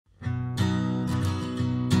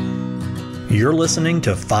You're listening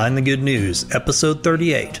to Find the Good News, Episode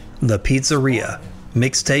 38, The Pizzeria,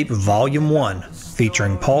 Mixtape Volume 1,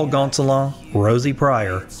 featuring Paul Gonsalon, Rosie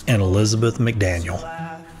Pryor, and Elizabeth McDaniel.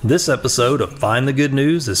 This episode of Find the Good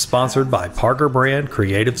News is sponsored by Parker Brand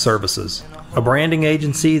Creative Services, a branding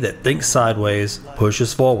agency that thinks sideways,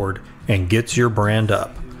 pushes forward, and gets your brand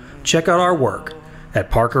up. Check out our work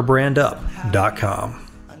at parkerbrandup.com.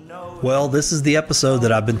 Well, this is the episode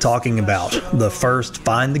that I've been talking about, the first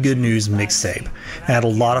Find the Good News mixtape. I had a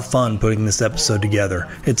lot of fun putting this episode together.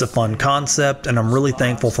 It's a fun concept, and I'm really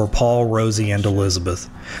thankful for Paul, Rosie, and Elizabeth.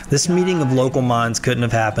 This meeting of local minds couldn't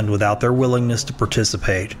have happened without their willingness to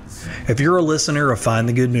participate. If you're a listener of Find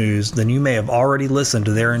the Good News, then you may have already listened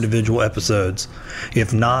to their individual episodes.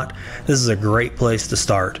 If not, this is a great place to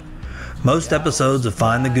start. Most episodes of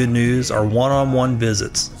Find the Good News are one-on-one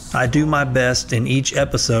visits. I do my best in each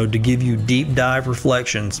episode to give you deep dive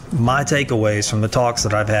reflections, my takeaways from the talks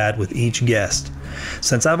that I've had with each guest.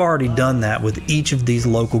 Since I've already done that with each of these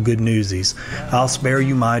local Good Newsies, I'll spare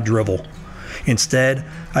you my drivel. Instead,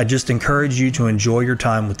 I just encourage you to enjoy your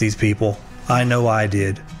time with these people. I know I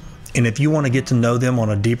did. And if you want to get to know them on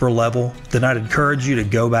a deeper level, then I'd encourage you to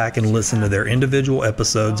go back and listen to their individual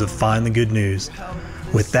episodes of Find the Good News.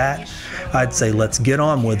 With that, I'd say let's get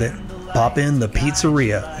on with it. Pop in the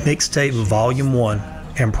Pizzeria Mixtape Volume 1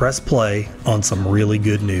 and press play on some really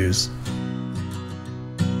good news.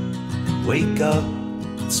 Wake up,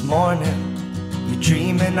 it's morning. You're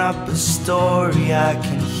dreaming up a story. I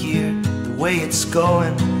can hear the way it's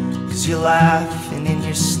going, 'cause you're laughing in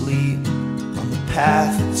your sleep on the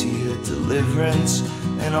path to your deliverance,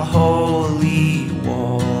 and a holy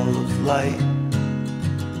wall of light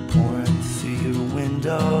pouring through your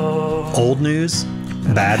window. Old news,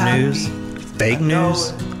 bad news, fake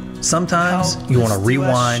news. Sometimes you want to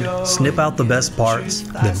rewind, snip out the best parts,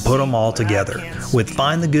 then put them all together. With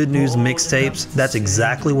Find the Good News mixtapes, that's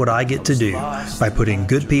exactly what I get to do by putting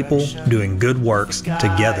good people doing good works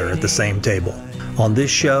together at the same table. On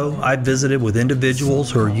this show, I visited with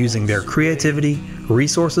individuals who are using their creativity,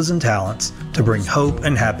 resources, and talents to bring hope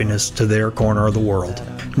and happiness to their corner of the world.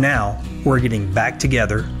 Now, we're getting back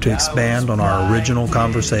together to expand on our original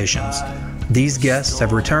conversations. These guests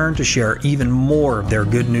have returned to share even more of their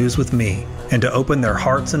good news with me and to open their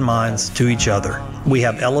hearts and minds to each other. We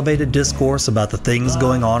have elevated discourse about the things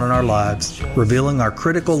going on in our lives, revealing our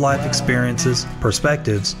critical life experiences,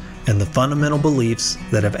 perspectives, and the fundamental beliefs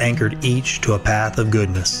that have anchored each to a path of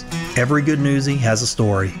goodness. Every Good Newsie has a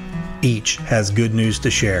story. Each has good news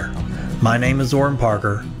to share. My name is Oran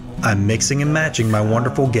Parker. I'm mixing and matching my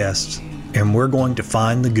wonderful guests, and we're going to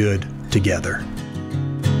find the good together.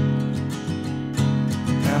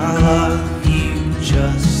 I love you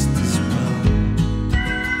just as well.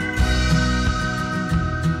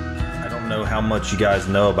 I don't know how much you guys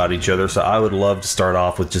know about each other, so I would love to start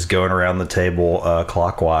off with just going around the table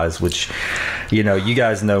clockwise, which, you know, you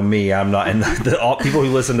guys know me. I'm not, and all people who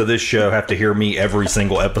listen to this show have to hear me every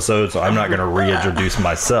single episode, so I'm not going to reintroduce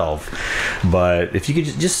myself. But if you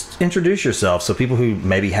could just introduce yourself so people who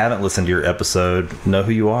maybe haven't listened to your episode know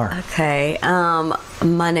who you are. Okay.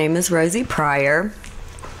 My name is Rosie Pryor.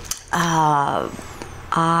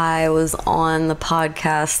 I was on the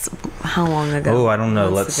podcast how long ago? Oh, I don't know.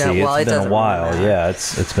 Let's see. Well, it's been a while. Matter. Yeah,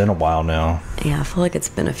 it's been a while now. Yeah, I feel like it's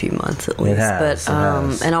been a few months at least. It has.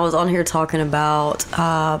 And I was on here talking about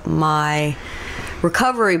my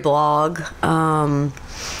recovery blog. I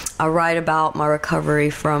write about my recovery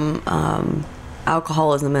from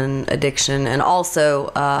alcoholism and addiction, and also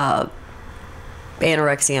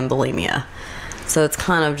anorexia and bulimia. So it's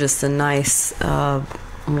kind of just a nice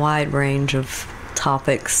wide range of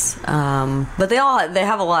topics, but they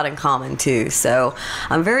have a lot in common too. So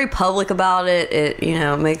I'm very public about it. It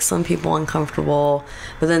makes some people uncomfortable,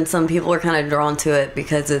 but then some people are kind of drawn to it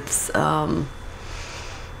because it's I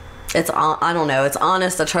don't know, it's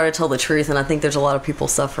honest. I try to tell the truth, and I think there's a lot of people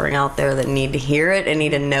suffering out there that need to hear it and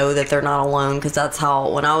need to know that they're not alone, because that's how,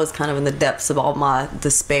 when I was kind of in the depths of all my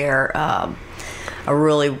despair, I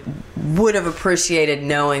really would have appreciated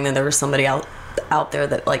knowing that there was somebody out there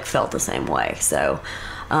that like felt the same way. So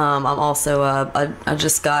I'm also I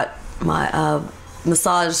just got my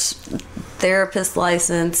massage therapist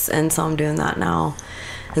license, and so I'm doing that now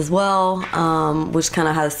as well, which kind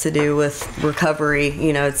of has to do with recovery.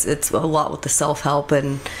 It's a lot with the self-help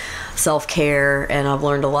and self-care, and I've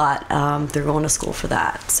learned a lot through going to school for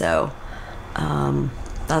that. So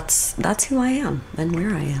that's who I am and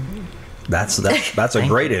where I am. That's a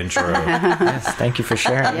great intro. Yes, thank you for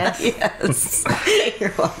sharing. Yes.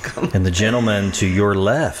 You're welcome. And the gentleman to your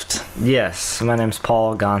left. Yes, my name's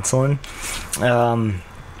Paul Gonsalon.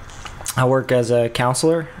 I work as a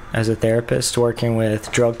counselor as a therapist, working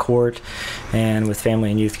with drug court and with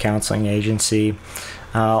family and youth counseling agency.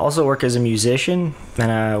 Also work as a musician,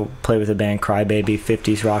 and I play with a band Crybaby,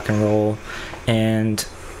 50s rock and roll, and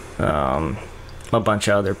a bunch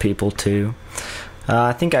of other people too.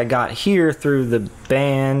 I think I got here through the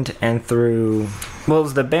band and through... Well, it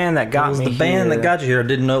was the band that got me here. It was the band that got you here. I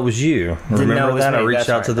didn't know it was you. Remember that? I reached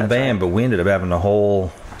out to the band, but we ended up having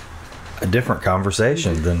a different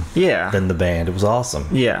conversation than the band. It was awesome.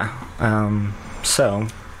 Yeah. So...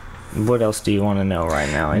 What else do you want to know right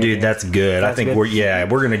now? Anything? Dude, that's good. I think we're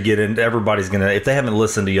going to get into, everybody's going to, if they haven't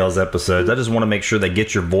listened to y'all's episodes, I just want to make sure they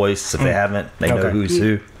get your voice. If they haven't, they know who's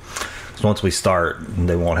who. So once we start,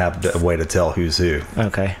 they won't have a way to tell who's who.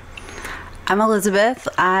 Okay. I'm Elizabeth.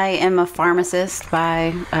 I am a pharmacist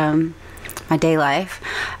by my day life.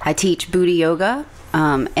 I teach Buddha yoga,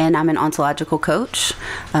 and I'm an ontological coach.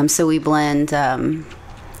 So we blend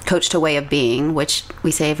coach to way of being, which we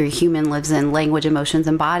say every human lives in language, emotions,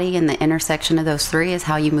 and body, and the intersection of those three is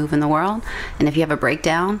how you move in the world. And if you have a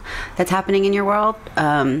breakdown that's happening in your world,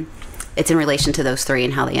 it's in relation to those three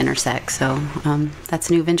and how they intersect. So that's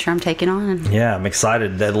a new venture I'm taking on. Yeah, I'm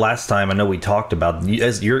excited. That last time I know we talked about,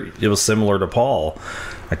 it was similar to Paul.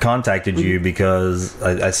 I contacted you because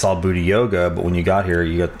I saw Buddha yoga, but when you got here,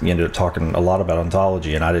 you ended up talking a lot about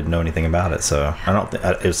ontology, and I didn't know anything about it. So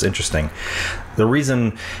it was interesting. The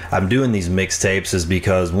reason I'm doing these mixtapes is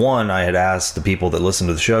because, one, I had asked the people that listen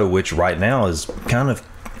to the show, which right now is kind of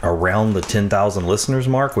around the 10,000 listeners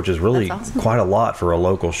mark, which is really quite a lot for a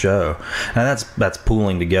local show. And that's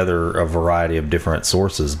pooling together a variety of different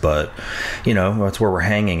sources, but that's where we're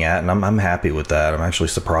hanging at, and I'm happy with that. I'm actually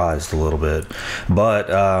surprised a little bit, but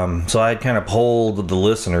so I kind of polled the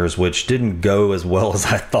listeners, which didn't go as well as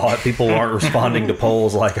I thought. People aren't responding to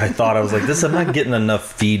polls like I thought. I was like, I'm not getting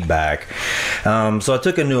enough feedback. So I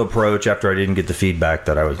took a new approach after I didn't get the feedback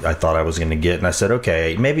that I thought I was going to get, and I said,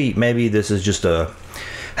 okay, maybe this is just a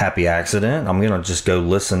happy accident. I'm going to just go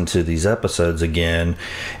listen to these episodes again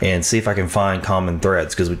and see if I can find common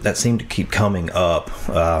threads, because that seemed to keep coming up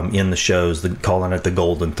in the shows, calling it the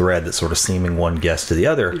golden thread that's sort of seeming one guest to the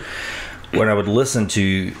other. When I would listen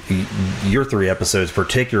to your 3 episodes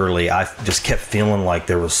particularly, I just kept feeling like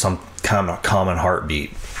there was some kind of common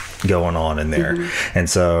heartbeat going on in there. And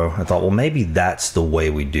so I thought, well, maybe that's the way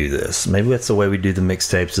we do this. Maybe that's the way we do the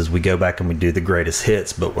mixtapes, is we go back and we do the greatest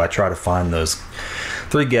hits, but I try to find those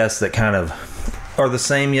 3 guests that kind of are the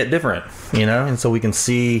same yet different, and so we can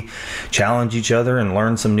challenge each other and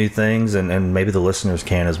learn some new things, and maybe the listeners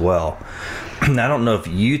can as well. I don't know if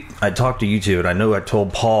I talked to you two, and I know I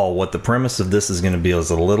told Paul what the premise of this is going to be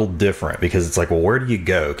is a little different, because it's like, well, where do you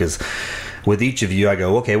go? Because with each of you, I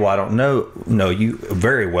go, okay, well, I don't know you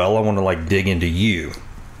very well. I want to dig into you.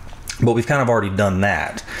 But we've kind of already done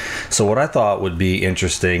that. So what I thought would be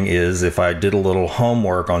interesting is if I did a little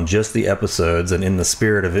homework on just the episodes, and in the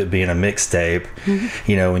spirit of it being a mixtape,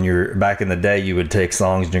 when you're back in the day, you would take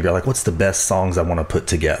songs and you go what's the best songs I want to put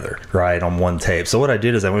together, right, on one tape. So what I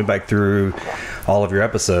did is I went back through all of your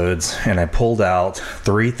episodes and I pulled out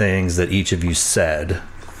 3 things that each of you said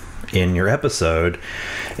in your episode,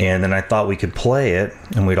 and then I thought we could play it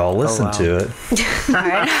and we'd all listen to it. All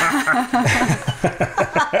right.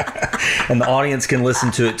 And the audience can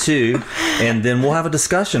listen to it too, and then we'll have a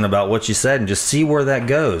discussion about what you said and just see where that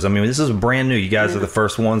goes. I mean, this is brand new. You guys are the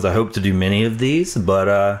first ones. I hope to do many of these, but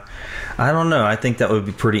I don't know. I think that would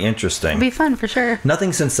be pretty interesting. It'd be fun for sure.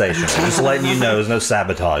 Nothing sensational. Just letting you know, there's no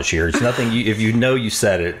sabotage here. It's nothing. If you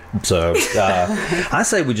said it. So I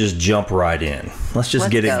say we just jump right in. Let's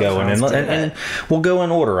get it going, and we'll go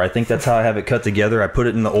in order. I think that's how I have it cut together. I put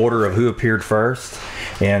it in the order of who appeared first,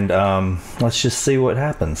 and let's just see what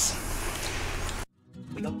happens.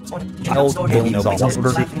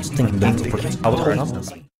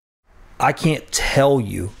 I can't tell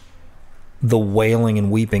you the wailing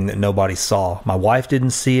and weeping that nobody saw. My wife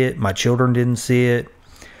didn't see it. My children didn't see it.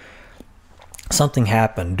 Something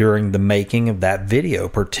happened during the making of that video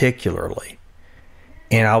particularly.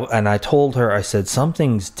 And I told her, I said,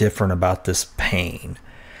 something's different about this pain.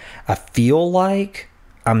 I feel like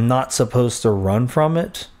I'm not supposed to run from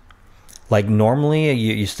it. Like normally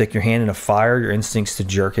you stick your hand in a fire, your instinct's to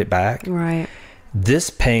jerk it back. Right. This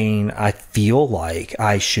pain, I feel like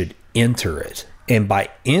I should enter it. And by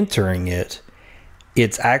entering it,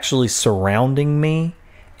 it's actually surrounding me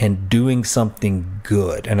and doing something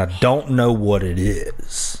good. And I don't know what it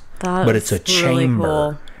is. But it's a chamber.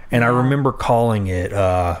 Really cool. And I remember calling it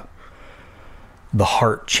the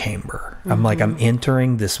heart chamber. Mm-hmm. I'm like, I'm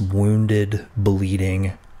entering this wounded,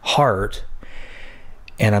 bleeding heart,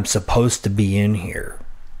 and I'm supposed to be in here.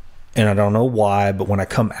 and I don't know why, but when I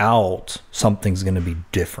come out, something's going to be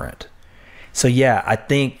different. So yeah, I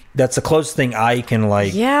think that's the closest thing I can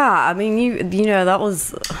like. Yeah, I mean, you know, that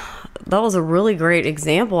was a really great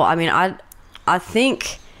example. I mean, I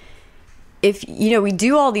think if, you know, we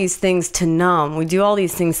do all these things to numb, we do all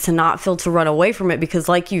these things to not feel, to run away from it, because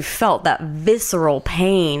like you felt that visceral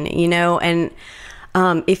pain, you know, and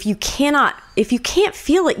if you can't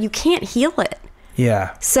feel it, you can't heal it.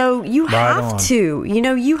 Yeah. So you Right have on. to, you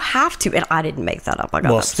know, you have to, and I didn't make that up. I got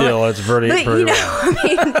Well, that still, fun. it's pretty. But, pretty you know, well.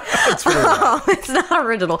 I mean, it's not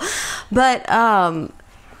original, but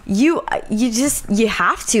you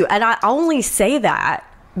have to, and I only say that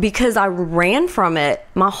because I ran from it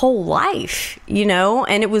my whole life, you know,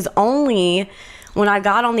 and it was only when I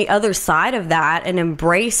got on the other side of that and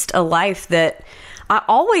embraced a life that I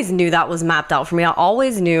always knew that was mapped out for me. I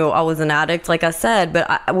always knew I was an addict, like I said,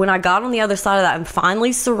 but when I got on the other side of that and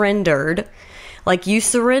finally surrendered, like you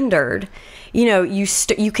surrendered, you know,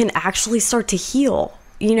 you can actually start to heal,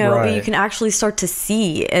 you know, Right. you can actually start to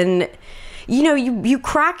see, and you know, you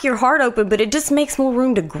crack your heart open, but it just makes more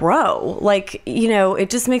room to grow. Like, you know, it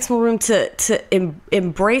just makes more room to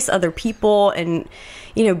embrace other people and,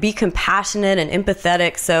 you know, be compassionate and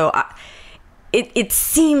empathetic. So it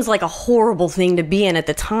seems like a horrible thing to be in at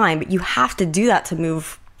the time, but you have to do that to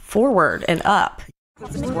move forward and up.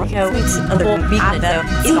 You know, other people be better.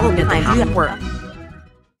 It's all good time. Do that work.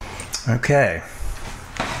 Okay.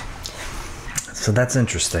 So that's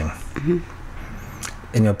interesting. Mm-hmm.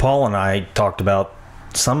 And, you know, Paul and I talked about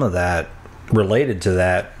some of that related to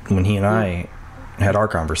that when he and I had our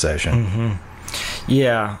conversation. Mm-hmm.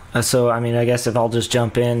 Yeah. So, I mean, I guess if I'll just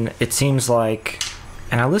jump in, it seems like,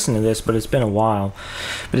 and I listened to this, but it's been a while,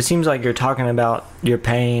 but it seems like you're talking about your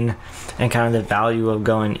pain and kind of the value of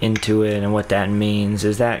going into it and what that means.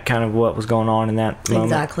 Is that kind of what was going on in that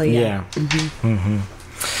moment? Exactly. Yeah. Mm-hmm.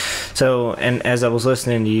 Mm-hmm. So, and as I was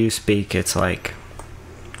listening to you speak, it's like,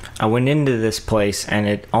 I went into this place and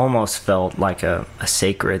it almost felt like a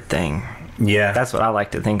sacred thing. Yeah. That's what I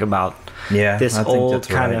like to think about. Yeah, This I think old that's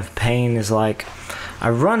kind right. of pain is like,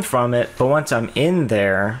 I run from it, but once I'm in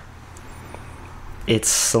there,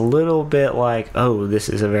 it's a little bit like, oh, this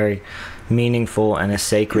is a very meaningful and a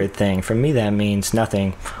sacred thing. For me, that means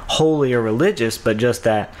nothing holy or religious, but just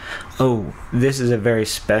that, oh, this is a very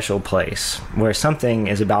special place where something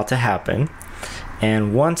is about to happen.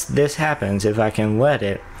 And once this happens, if I can let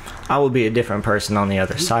it, I will be a different person on the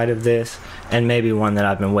other side of this, and maybe one that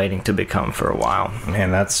I've been waiting to become for a while.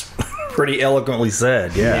 Man, that's pretty eloquently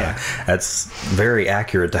said. Yeah. That's very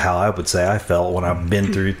accurate to how I would say I felt when I've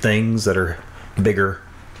been through things that are bigger,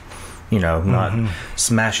 you know, not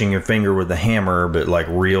smashing your finger with a hammer, but like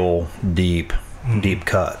real deep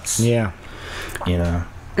cuts. Yeah. You know.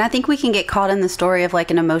 And I think we can get caught in the story of like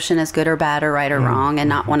an emotion is good or bad or right or wrong, and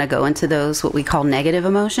not want to go into those what we call negative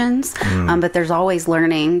emotions. But there's always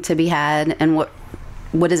learning to be had, and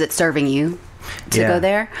what is it serving you to go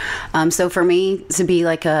there? So for me to be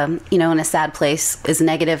like in a sad place is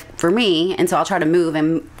negative for me, and so I'll try to move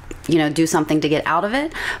and do something to get out of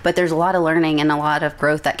it. But there's a lot of learning and a lot of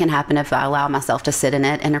growth that can happen if I allow myself to sit in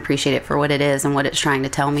it and appreciate it for what it is and what it's trying to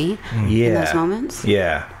tell me in those moments.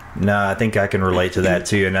 Yeah. No, I think I can relate to that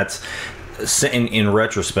too. And that's in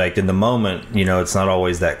retrospect. In the moment, it's not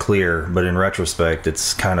always that clear, but in retrospect,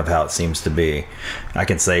 it's kind of how it seems to be. I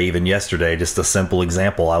can say even yesterday, just a simple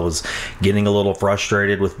example, I was getting a little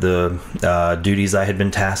frustrated with the duties I had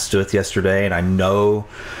been tasked with yesterday, and I know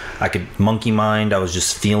I could monkey mind. I was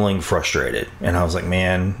just feeling frustrated, and I was like,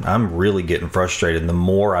 man, I'm really getting frustrated. And the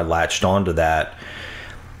more I latched onto that,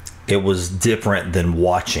 it was different than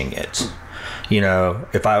watching it.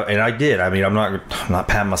 I did. I mean, I'm not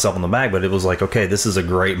patting myself on the back, but it was like, okay, this is a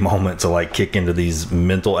great moment to like kick into these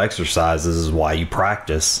mental exercises. This is why you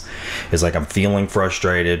practice. It's like, I'm feeling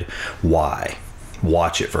frustrated. Why?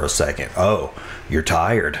 Watch it for a second. Oh, you're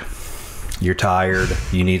tired. You're tired.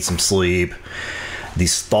 You need some sleep.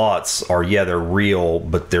 These thoughts are, they're real,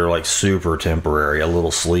 but they're like super temporary. A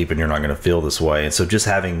little sleep and you're not going to feel this way. And so just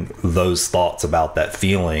having those thoughts about that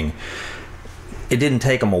feeling, it didn't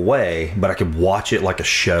take them away, but I could watch it like a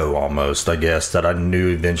show almost, I guess, that I knew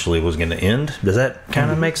eventually was going to end. Does that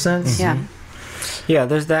kind of make sense? Yeah. Yeah,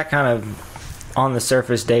 there's that kind of on the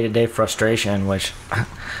surface day-to-day frustration, which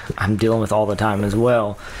I'm dealing with all the time as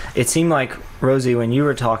well. It seemed like, Rosie, when you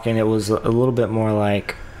were talking, it was a little bit more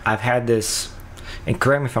like, I've had this, and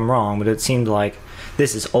correct me if I'm wrong, but it seemed like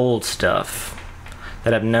this is old stuff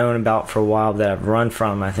that I've known about for a while, that I've run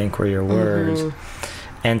from, I think were your words.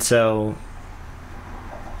 And so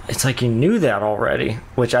it's like you knew that already,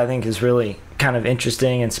 which I think is really kind of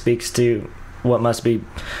interesting and speaks to what must be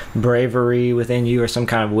bravery within you, or some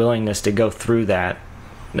kind of willingness to go through that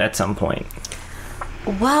at some point.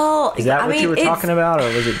 Well, is that what you were talking about, or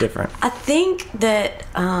was it different? I think that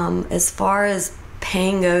as far as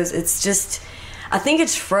pain goes, it's just, I think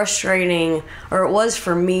it's frustrating, or it was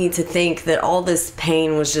for me, to think that all this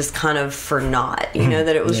pain was just kind of for naught, you know,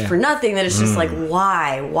 that it was for nothing, that it's just like,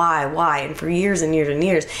 why, and for years and years and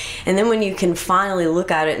years. And then when you can finally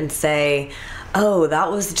look at it and say, oh, that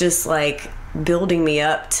was just like building me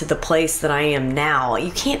up to the place that I am now.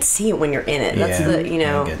 You can't see it when you're in it. That's the, you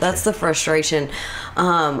know, that's the frustration.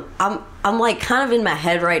 I'm like kind of in my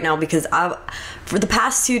head right now, because for the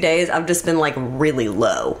past 2 days, I've just been like really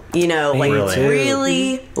low, you know, like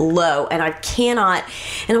really low, and I cannot,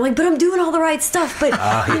 and I'm like, but I'm doing all the right stuff, but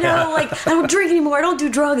you know, like, I don't drink anymore, I don't do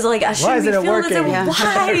drugs, like, I shouldn't be feeling this,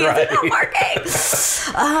 why is it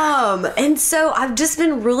not working? And so I've just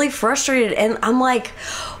been really frustrated, and I'm like,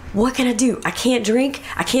 what can I do? I can't drink.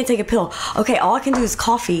 I can't take a pill. Okay, all I can do is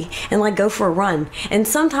coffee and like go for a run. And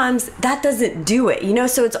sometimes that doesn't do it, you know?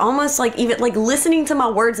 So it's almost like, even like listening to my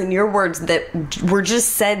words and your words that were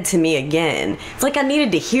just said to me again. It's like I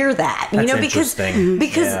needed to hear that, you know, because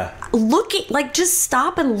look at, like, just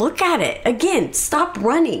stop and look at it again. Stop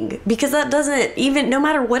running, because that doesn't, even no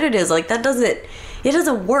matter what it is, like, that doesn't, it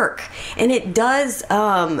doesn't work. And it does,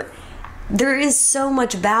 there is so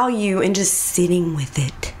much value in just sitting with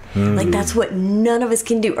it. Like, that's what none of us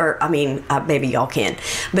can do. Or, I mean, maybe y'all can.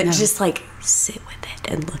 But just, like, sit with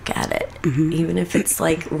it and look at it. Even if it's,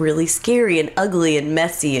 like, really scary and ugly and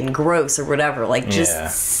messy and gross or whatever. Like,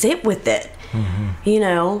 just sit with it. You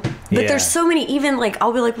know? But there's so many, even, like,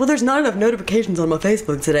 I'll be like, well, there's not enough notifications on my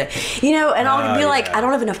Facebook today. You know? And I'll be like, I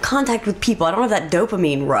don't have enough contact with people. I don't have that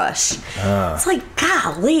dopamine rush. It's like,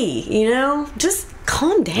 golly, you know? Just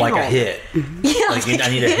calm down. Like a hit. Like I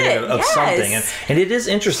need a hit of something. And it is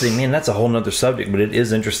interesting, man, that's a whole nother subject, but it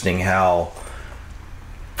is interesting how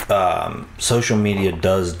social media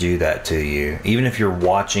does do that to you. Even if you're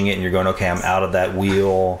watching it and you're going, okay, I'm out of that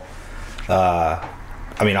wheel. I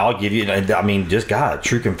mean, I'll give you, I mean, just God,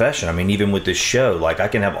 true confession. I mean, even with this show, like, I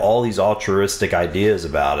can have all these altruistic ideas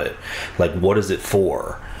about it. Like, what is it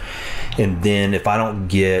for? And then if I don't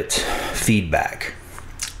get feedback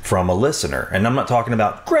from a listener, and I'm not talking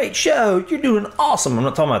about great show, you're doing awesome, I'm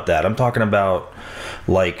not talking about that. I'm talking about,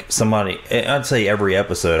 like, somebody, I'd say every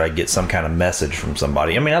episode I get some kind of message from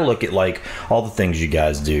somebody. I mean, I look at, like, all the things you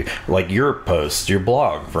guys do, like your posts, your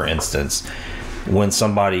blog, for instance. When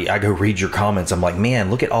somebody, I go read your comments, I'm like, man,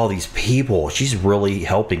 look at all these people, she's really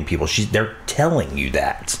helping people, they're telling you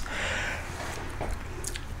that,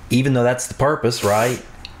 even though that's the purpose, right?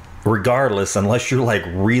 Regardless, unless you're like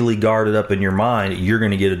really guarded up in your mind, you're going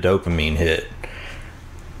to get a dopamine hit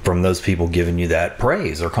from those people giving you that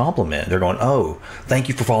praise or compliment. They're going, oh, thank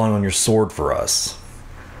you for falling on your sword for us.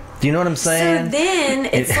 Do you know what I'm saying? So then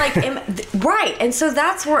it's like, right. And so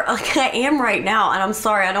that's where, like, I am right now. And I'm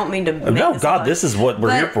sorry, I don't mean to. No, God, this is what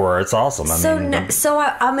we're here for. It's awesome.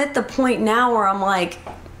 I'm at the point now where I'm like,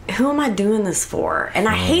 who am I doing this for? And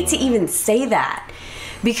I hate to even say that,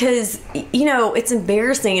 because, you know, it's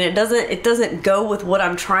embarrassing, and it doesn't go with what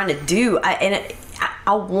I'm trying to do.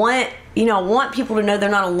 I want people to know they're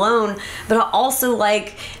not alone, but I also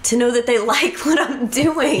like to know that they like what I'm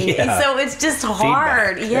doing. Yeah. So it's just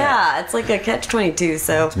hard. Yeah, it's like a catch-22.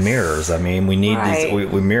 So it's mirrors. I mean, we need these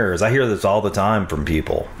we mirrors. I hear this all the time from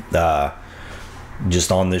people.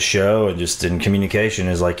 Just on this show and just in communication,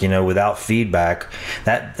 is like, you know, without feedback,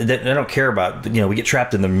 that I don't care about, you know, we get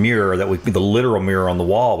trapped in the mirror, the literal mirror on the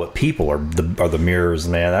wall, but people are the mirrors,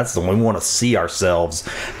 man. That's the one we want to see ourselves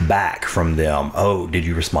back from them. Oh, did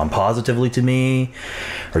you respond positively to me?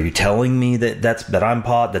 Are you telling me that's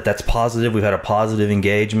positive? We've had a positive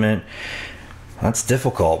engagement. That's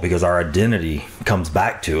difficult, because our identity comes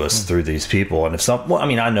back to us through these people. And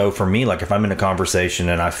I know for me, like, if I'm in a conversation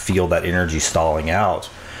and I feel that energy stalling out,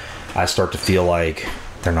 I start to feel like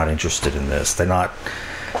they're not interested in this. They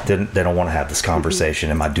don't want to have this conversation.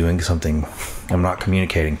 Am I doing something? I'm not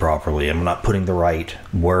communicating properly. I'm not putting the right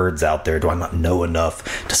words out there. Do I not know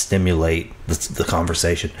enough to stimulate the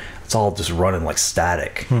conversation? It's all just running like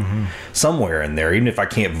static somewhere in there. Even if I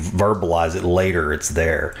can't verbalize it later, it's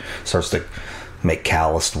there. It starts to make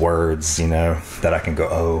calloused words, you know, that I can go,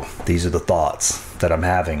 oh, these are the thoughts that I'm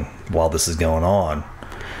having while this is going on.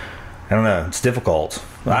 I don't know. It's difficult.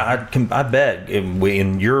 I bet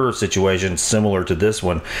in your situation, similar to this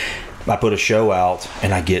one, I put a show out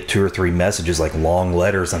and I get 2 or 3 messages, like long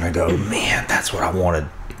letters, and I go, man, that's what I wanted.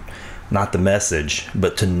 Not the message,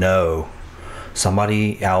 but to know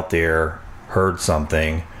somebody out there heard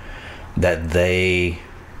something that they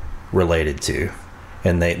related to.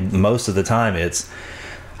 And most of the time it's,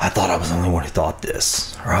 I thought I was the only one who thought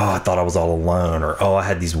this, or I thought I was all alone, or I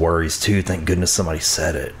had these worries too, thank goodness somebody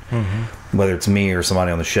said it. Whether it's me or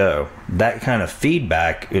somebody on the show, that kind of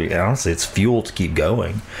feedback, honestly, it's fuel to keep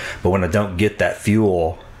going. But when I don't get that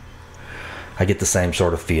fuel, I get the same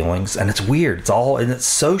sort of feelings, and it's weird. It's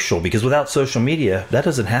social, because without social media, that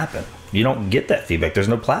doesn't happen. You don't get that feedback. There's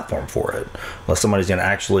no platform for it, unless somebody's going to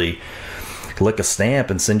actually lick a stamp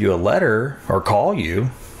and send you a letter or call you.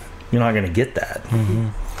 You're not going to get that.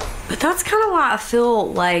 But that's kind of why I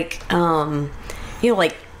feel like,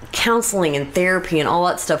 like counseling and therapy and all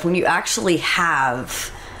that stuff, when you actually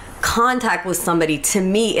have contact with somebody, to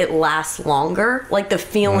me it lasts longer. Like the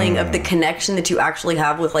feeling of the connection that you actually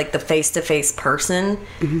have with like the face-to-face person,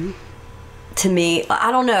 to me,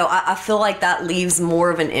 I don't know, I feel like that leaves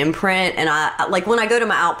more of an imprint. And I like when I go to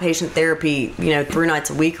my outpatient therapy, 3 nights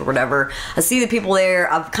a week or whatever, I see the people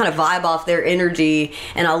there, I kind of vibe off their energy,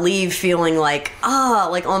 and I leave feeling like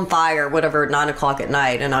like on fire, whatever, at 9 o'clock at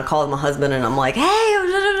night. And I call my husband and I'm like, hey,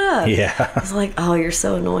 Yeah. It's like, oh, you're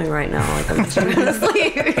so annoying right now, like I'm just trying to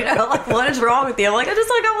sleep, like what is wrong with you? I'm like, I just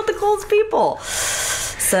hung out with the coolest people.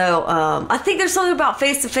 So I think there's something about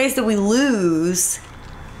face-to-face that we lose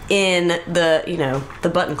in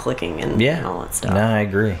the button clicking and all that stuff. No, I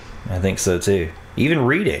agree. I think so too. Even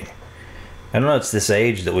reading. I don't know, it's this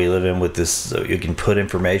age that we live in with this, so you can put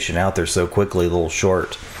information out there so quickly, little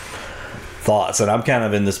short thoughts. And I'm kind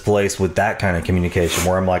of in this place with that kind of communication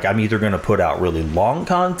where I'm like, I'm either going to put out really long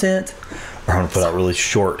content or I'm going to put out really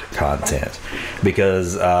short content,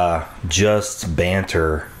 because just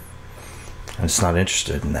banter, I'm just not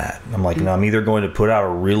interested in that. I'm like, no, I'm either going to put out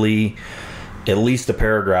at least a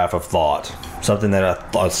paragraph of thought, something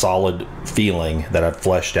that a solid feeling that I've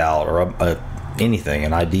fleshed out, or anything,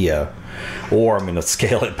 an idea, or I'm going to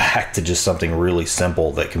scale it back to just something really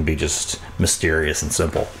simple that can be just mysterious and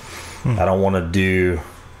simple. I don't want to do,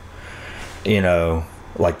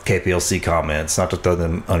 like KPLC comments, not to throw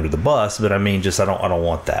them under the bus, but I mean, just I don't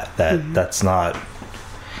want that. That's not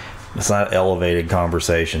elevated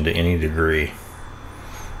conversation to any degree.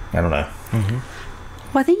 I don't know.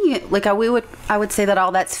 Well, I think I would say that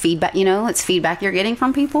all that's feedback. It's feedback you're getting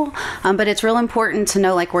from people, but it's real important to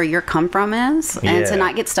know like where your come from is, and to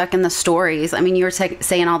not get stuck in the stories. I mean, you were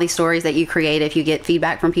saying all these stories that you create, if you get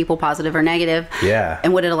feedback from people, positive or negative,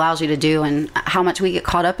 and what it allows you to do, and how much we get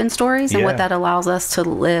caught up in stories, and what that allows us to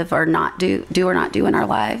live or not do or not do in our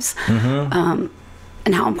lives.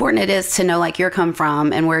 And how important it is to know like your come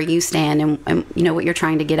from and where you stand, and what you're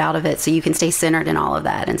trying to get out of it, so you can stay centered in all of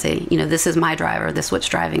that and say, this is my driver, this is what's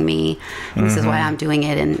driving me, and this is why I'm doing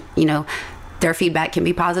it. And their feedback can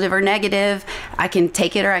be positive or negative. I can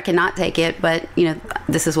take it or I cannot take it, but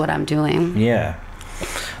this is what I'm doing. Yeah.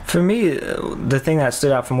 For me, the thing that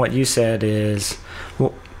stood out from what you said is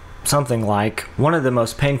something like, one of the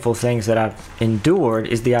most painful things that I've endured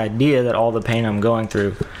is the idea that all the pain I'm going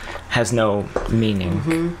through has no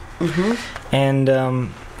meaning.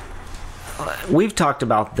 And we've talked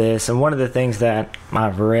about this, and one of the things that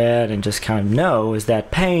I've read and just kind of know is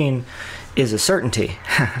that pain is a certainty.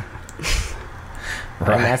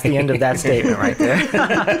 Right. And that's the end of that statement right there.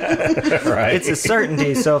 Right. It's a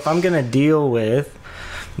certainty. So if I'm going to deal with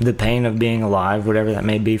the pain of being alive, whatever that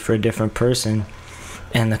may be for a different person,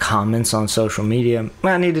 and the comments on social media,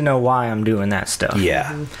 I need to know why I'm doing that stuff.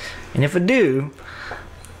 Yeah. And if I do,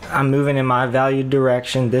 I'm moving in my valued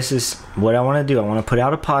direction. This is what I want to do. I want to put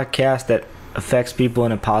out a podcast that affects people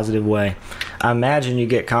in a positive way. I imagine you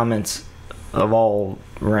get comments of all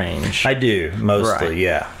range. I do, mostly,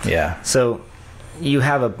 right. Yeah. So you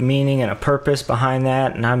have a meaning and a purpose behind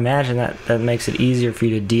that, and I imagine that makes it easier for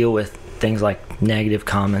you to deal with things like negative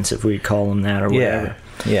comments, if we call them that, or whatever.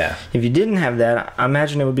 Yeah. If you didn't have that, I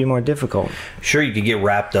imagine it would be more difficult. Sure, you could get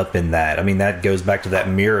wrapped up in that. I mean, that goes back to that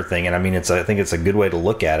mirror thing, and I mean, I think it's a good way to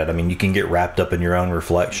look at it. I mean, you can get wrapped up in your own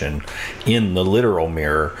reflection in the literal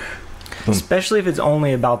mirror, especially if it's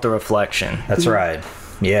only about the reflection. That's right.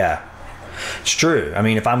 Yeah. It's true. I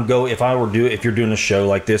mean, if you're doing a show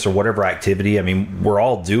like this or whatever activity, I mean, we're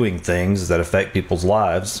all doing things that affect people's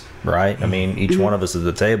lives, right? I mean, each one of us at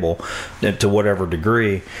the table, to whatever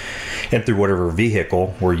degree, and through whatever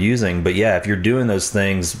vehicle we're using. But yeah, if you're doing those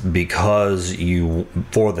things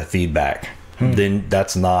for the feedback, then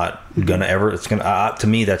that's not to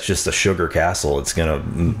me, that's just a sugar castle. It's gonna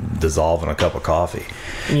dissolve in a cup of coffee.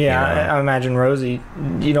 Yeah, I imagine, Rosie,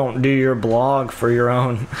 you don't do your blog for your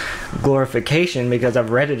own glorification, because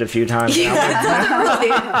I've read it a few times.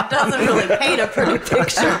 Yeah, it doesn't really paint a pretty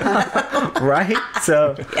picture. Right?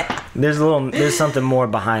 So there's something more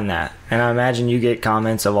behind that. And I imagine you get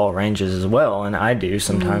comments of all ranges as well, and I do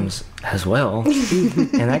sometimes as well.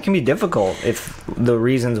 And that can be difficult if the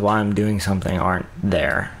reasons why I'm doing something aren't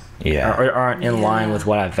there. Yeah. Or aren't in line with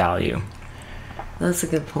what I value. That's a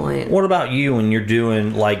good point. What about you when you're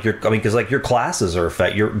doing because like your classes are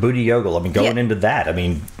your booty yoga? I mean, going into that, I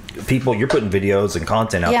mean, you're putting videos and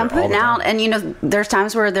content out there. Yeah, I'm putting out, and there's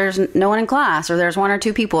times where there's no one in class, or there's one or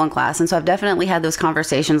two people in class, and so I've definitely had those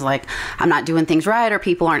conversations like I'm not doing things right, or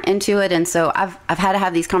people aren't into it, and so I've had to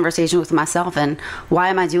have these conversations with myself. And why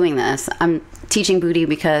am I doing this? I'm teaching booty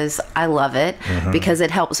because I love it, because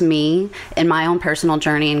it helps me in my own personal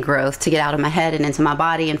journey and growth to get out of my head and into my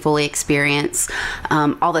body and fully experience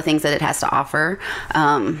all the things that it has to offer.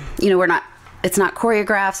 It's not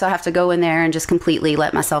choreographed, so I have to go in there and just completely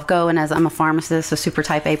let myself go. And as I'm a pharmacist, a super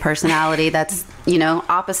type A personality, that's,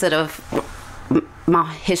 opposite of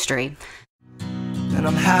my history. And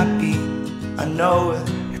I'm happy, I know it.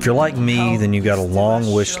 If you're like me, then you've got a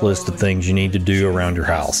long wish list of things you need to do around your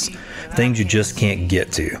house. Things you just can't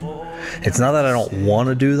get to. It's not that I don't want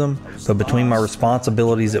to do them, but between my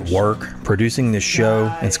responsibilities at work, producing this show,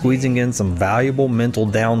 and squeezing in some valuable mental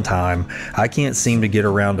downtime, I can't seem to get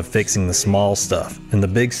around to fixing the small stuff, and the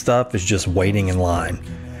big stuff is just waiting in line.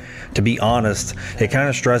 To be honest, it kind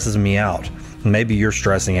of stresses me out. Maybe you're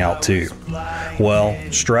stressing out too. Well,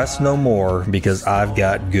 stress no more, because I've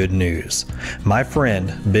got good news. My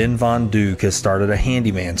friend Ben Von Duke has started a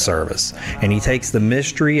handyman service, and he takes the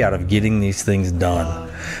mystery out of getting these things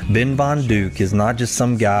done. Ben Von Duke is not just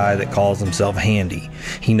some guy that calls himself handy.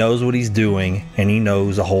 He knows what he's doing, and he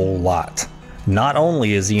knows a whole lot. Not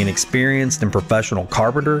only is he an experienced and professional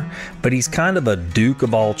carpenter, but he's kind of a duke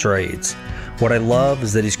of all trades. What I love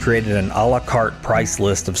is that he's created an a la carte price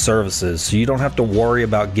list of services, so you don't have to worry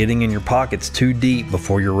about getting in your pockets too deep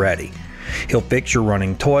before you're ready. He'll fix your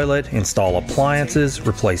running toilet, install appliances,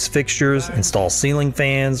 replace fixtures, install ceiling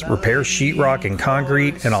fans, repair sheetrock and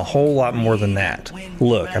concrete, and a whole lot more than that.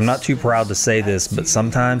 Look, I'm not too proud to say this, but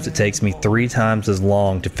sometimes it takes me 3 times as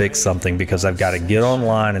long to fix something because I've got to get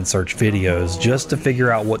online and search videos just to figure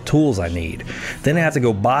out what tools I need. Then I have to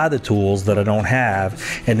go buy the tools that I don't have,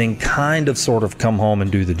 and then sort of come home and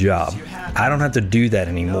do the job. I don't have to do that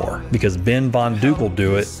anymore because Ben Von Duke will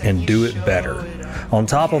do it and do it better. On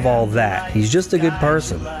top of all that, he's just a good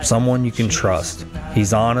person, someone you can trust.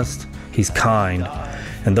 He's honest, he's kind,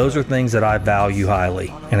 and those are things that I value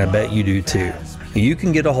highly, and I bet you do too. You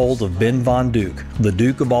can get a hold of Ben Von Duke, the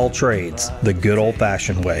Duke of all trades, the good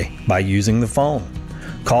old-fashioned way, by using the phone.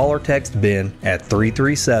 Call or text Ben at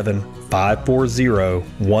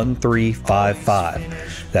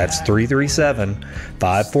 337-540-1355. That's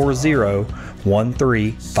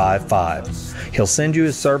 337-540-1355. He'll send you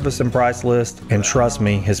his service and price list, and trust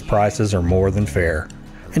me, his prices are more than fair.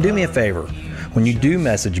 And do me a favor, when you do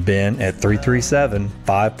message Ben at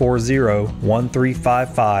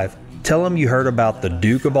 337-540-1355, tell him you heard about the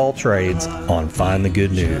Duke of all trades on Find the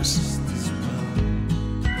Good News.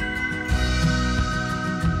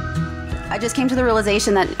 I just came to the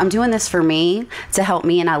realization that I'm doing this for me, to help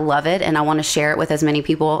me, and I love it, and I want to share it with as many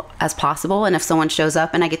people as possible. And if someone shows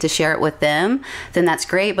up and I get to share it with them, then that's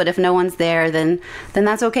great. But if no one's there, then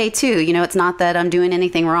that's okay too. It's not that I'm doing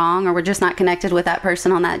anything wrong, or we're just not connected with that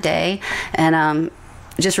person on that day. And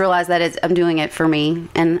just realize that I'm doing it for me,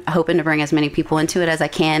 and hoping to bring as many people into it as I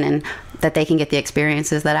can, and that they can get the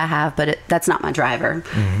experiences that I have. But that's not my driver,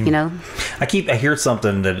 I hear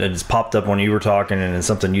something that has popped up when you were talking, and it's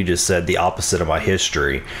something you just said, the opposite of my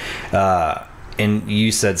history. And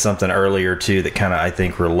you said something earlier too that kind of, I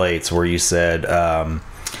think, relates, where you said,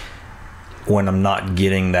 when I'm not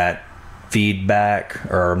getting that feedback,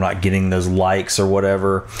 or I'm not getting those likes or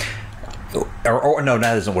whatever, or no,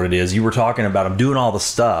 that isn't what it is. You were talking about, I'm doing all the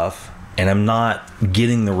stuff and I'm not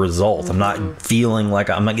getting the result. I'm not feeling like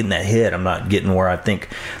I'm not getting that hit. I'm not getting where I think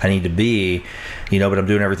I need to be, but I'm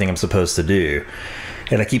doing everything I'm supposed to do.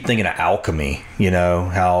 And I keep thinking of alchemy,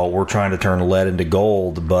 how we're trying to turn lead into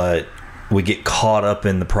gold, but we get caught up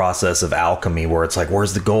in the process of alchemy where it's like,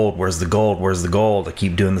 where's the gold? Where's the gold? Where's the gold? I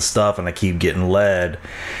keep doing the stuff and I keep getting lead.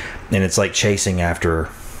 And it's like chasing after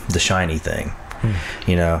the shiny thing,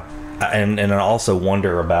 and I also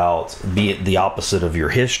wonder about the opposite of your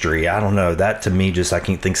history. I don't know, that to me just I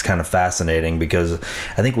think's kind of fascinating, because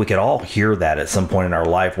I think we could all hear that at some point in our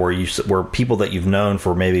life where people that you've known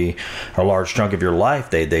for maybe a large chunk of your life,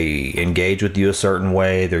 they engage with you a certain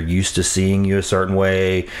way, they're used to seeing you a certain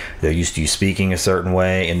way, they're used to you speaking a certain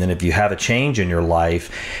way, and then if you have a change in your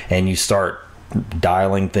life and you start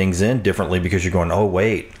dialing things in differently because you're going, oh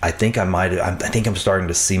wait, I think I'm starting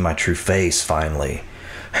to see my true face finally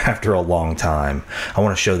after a long time. I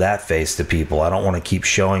want to show that face to people. I don't want to keep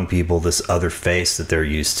showing people this other face that they're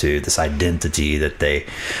used to, this identity that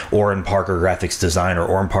Oran Parker graphics designer,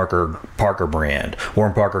 Oran Parker brand,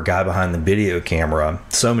 Oran Parker guy behind the video camera.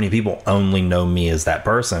 So many people only know me as that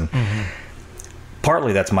person. Mm-hmm.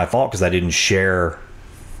 Partly that's my fault because I didn't share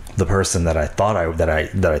the person that I thought that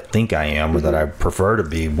I think I am, or that I prefer to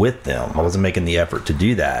be, with them. I wasn't making the effort to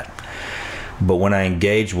do that. But when I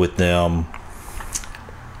engage with them,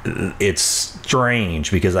 it's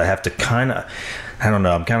strange because I have to I don't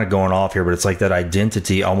know, I'm kind of going off here, but it's like that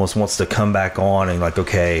identity almost wants to come back on, and like,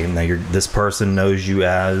 okay, now this person knows you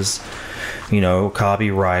as,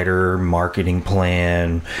 copywriter, marketing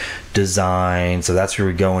plan, design. So that's where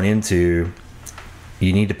we're going into.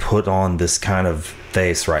 You need to put on this kind of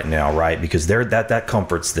face right now, right? Because that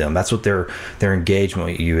comforts them. That's what their engagement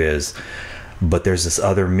with you is. But there's this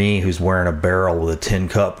other me who's wearing a barrel with a tin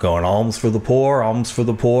cup going, alms for the poor,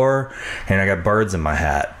 and I got birds in my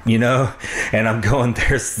hat, and I'm going,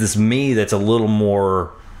 there's this me that's a little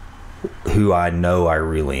more who I know I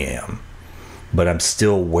really am, but I'm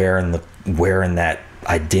still wearing that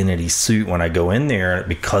identity suit when I go in there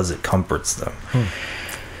because it comforts them.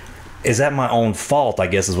 Is that my own fault, I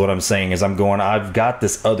guess is what I'm saying, is I'm going, I've got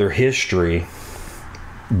this other history,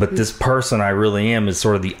 but this person I really am is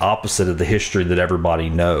sort of the opposite of the history that everybody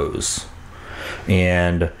knows.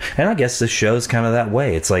 And I guess this show's kind of that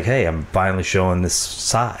way. It's like, hey, I'm finally showing this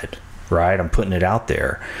side, right? I'm putting it out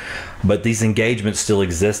there. But these engagements still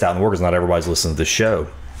exist out in the world because not everybody's listening to the show.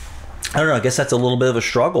 I don't know. I guess that's a little bit of a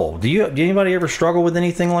struggle. Do anybody ever struggle with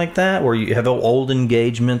anything like that, where you have old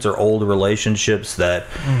engagements or old relationships that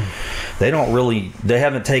they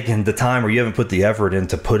haven't taken the time, or you haven't put the effort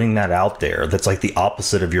into putting that out there? That's like the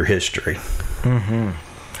opposite of your history. Mm-hmm.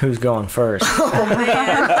 Who's going first? Oh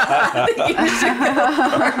man,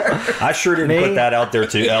 I sure didn't put that out there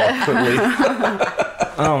too eloquently.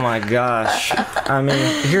 Oh my gosh! I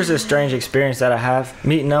mean, here's a strange experience that I have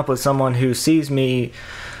meeting up with someone who sees me.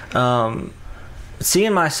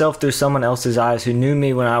 Seeing myself through someone else's eyes who knew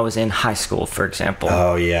me when I was in high school, for example.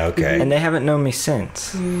 Oh yeah, okay. And they haven't known me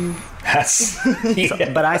since. That's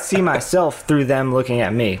yeah. But I see myself through them looking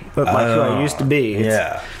at me, who I used to be.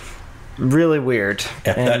 It's really weird.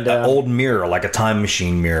 And that old mirror, like a time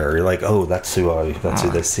machine mirror. You're like, oh, that's who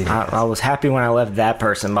they see. I was happy when I left that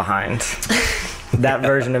person behind. That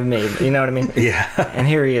version of me. You know what I mean? Yeah. And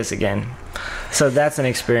here he is again. So that's an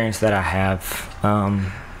experience that I have.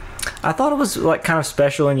 I thought it was like kind of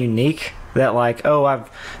special and unique that I've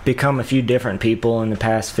become a few different people in the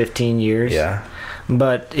past 15 years. Yeah.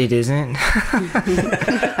 But it isn't.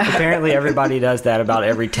 Apparently everybody does that about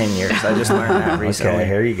every 10 years. I just learned that recently. Okay,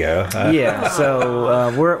 here you go. Yeah,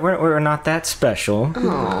 so we're not that special.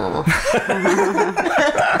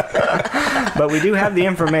 But we do have the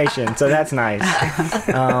information, so that's nice.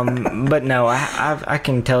 But no, I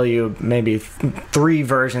can tell you maybe 3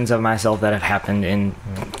 versions of myself that have happened in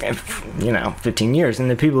 15 years. And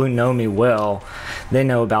the people who know me well, they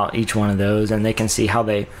know about each one of those, and they can see how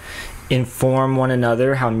they inform one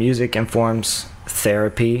another, how music informs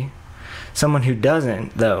therapy. Someone who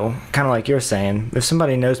doesn't, though, kind of like you're saying, if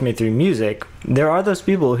somebody knows me through music, there are those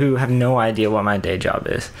people who have no idea what my day job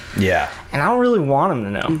is. Yeah. And I don't really want them to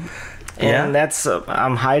know. And that's,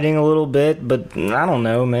 I'm hiding a little bit, but I don't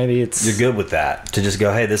know, maybe it's... You're good with that, to just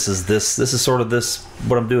go, hey, this is sort of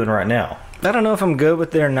what I'm doing right now. I don't know if I'm good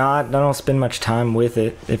with it or not. I don't spend much time with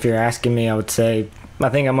it. If you're asking me, I would say... I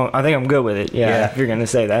think I'm good with it. Yeah, if you're gonna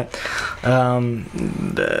say that.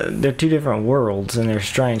 They're 2 different worlds, and they're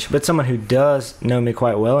strange. But someone who does know me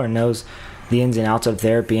quite well, or knows the ins and outs of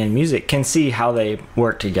therapy and music, can see how they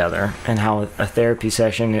work together, and how a therapy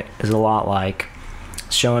session is a lot like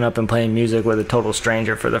showing up and playing music with a total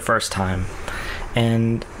stranger for the first time.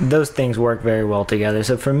 And those things work very well together.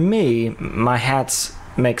 So for me, my hats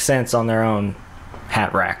make sense on their own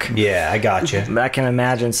hat rack. Yeah, I got you. I can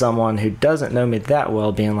imagine someone who doesn't know me that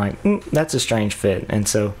well being like, that's a strange fit. And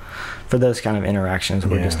so for those kind of interactions,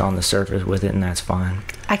 we're just on the surface with it, and that's fine.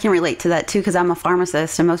 I can relate to that too, because I'm a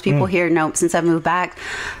pharmacist, and most people here know, since I've moved back,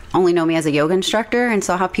 only know me as a yoga instructor. And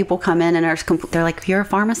so how people come in and they're like, "You're a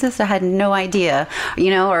pharmacist? I had no idea,"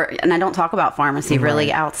 and I don't talk about pharmacy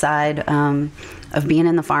really outside of being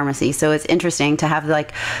in the pharmacy. So it's interesting to have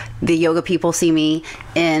like the yoga people see me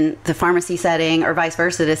in the pharmacy setting, or vice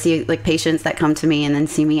versa, to see like patients that come to me and then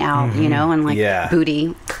see me out, and like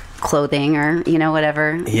booty clothing or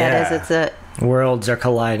whatever that is. It's a worlds are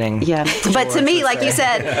colliding. But to me, like you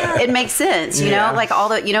said, it makes sense, like all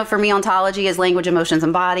the, for me, ontology is language, emotions,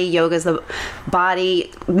 and body. Yoga is the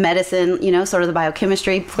body, medicine, sort of the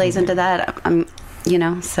biochemistry plays into that.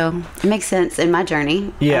 So it makes sense in my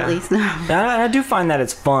journey, at least. I do find that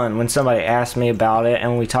it's fun when somebody asks me about it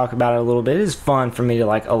and we talk about it a little bit. It is fun for me to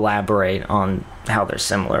like elaborate on how they're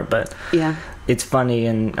similar, but it's funny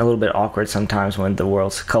and a little bit awkward sometimes when the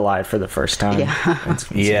worlds collide for the first time.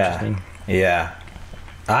 It's interesting. Yeah.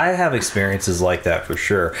 I have experiences like that for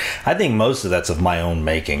sure. I think most of that's of my own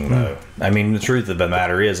making, though. I mean, the truth of the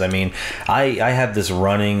matter is, I have this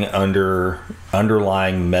running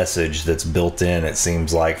underlying message that's built in, it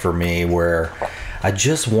seems like, for me, where I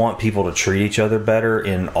just want people to treat each other better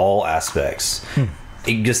in all aspects.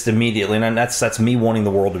 It just immediately, and that's me wanting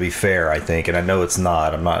the world to be fair, I think, and I know it's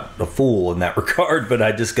not. I'm not a fool in that regard, but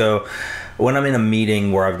I just go, when I'm in a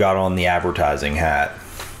meeting where I've got on the advertising hat,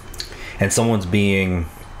 and someone's being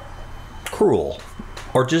cruel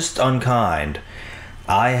or just unkind,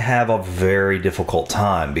 I have a very difficult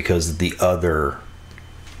time, because the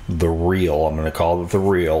real, I'm going to call it the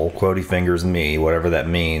real, quotey fingers me, whatever that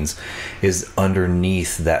means, is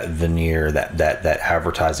underneath that veneer, that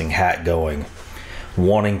advertising hat, going,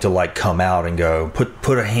 wanting to like come out and go,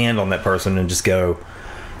 put a hand on that person and just go,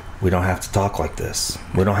 we don't have to talk like this.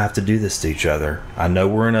 We don't have to do this to each other. I know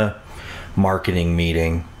we're in a marketing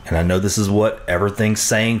meeting, and I know this is what everything's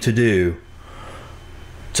saying to do.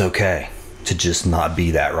 It's okay to just not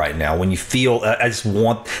be that right now. When you feel, there's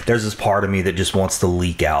this part of me that just wants to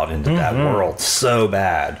leak out into that world so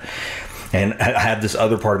bad. And I have this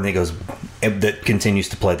other part of me that continues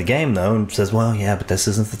to play the game, though, and says, well, yeah, but this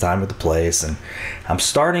isn't the time or the place. And I'm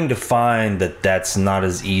starting to find that that's not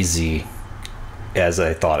as easy as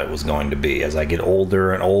I thought it was going to be. As I get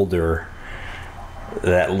older and older,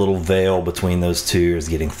 that little veil between those two is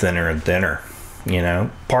getting thinner and thinner.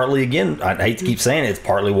 Partly, again, I hate to keep saying it, it's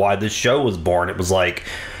partly why this show was born. It was like,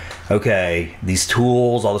 okay, these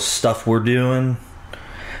tools, all the stuff we're doing,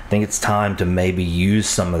 I think it's time to maybe use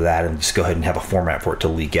some of that and just go ahead and have a format for it to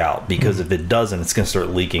leak out. Because if it doesn't, it's going to start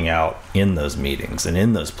leaking out in those meetings and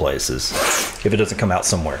in those places if it doesn't come out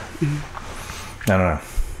somewhere. I don't know.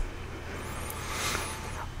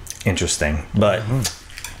 Interesting. But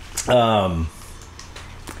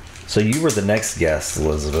so you were the next guest,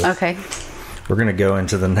 Elizabeth. Okay. We're going to go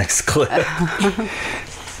into the next clip.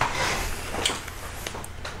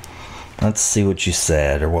 Let's see what you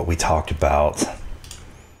said or what we talked about.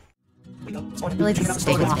 Really, that's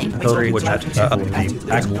the biggest thing.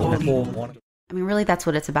 Really, that's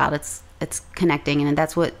what it's about. It's connecting, and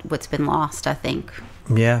that's what's been lost, I think.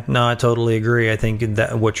 Yeah, no, I totally agree. I think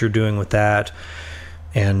that what you're doing with that,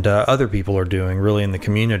 and other people are doing really in the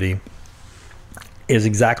community, is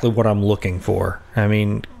exactly what I'm looking for.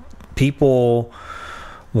 People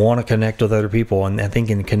want to connect with other people, and I think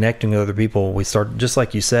in connecting with other people, we start, just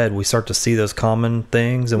like you said, we start to see those common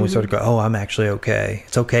things, and we start to go, oh, I'm actually okay.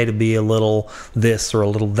 It's okay to be a little this or a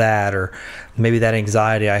little that, or maybe that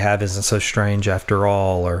anxiety I have isn't so strange after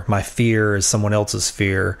all, or my fear is someone else's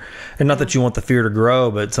fear. And not that you want the fear to grow,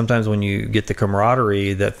 but sometimes when you get the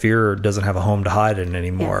camaraderie, that fear doesn't have a home to hide in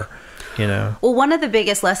anymore. Well, one of the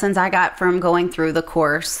biggest lessons I got from going through the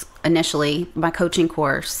course initially, my coaching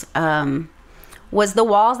course, was the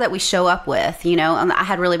walls that we show up with. I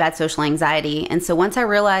had really bad social anxiety, and so once I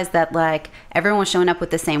realized that like everyone was showing up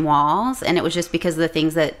with the same walls, and it was just because of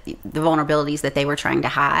the vulnerabilities that they were trying to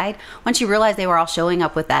hide. Once you realize they were all showing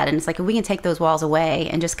up with that, and it's like, if we can take those walls away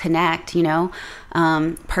and just connect,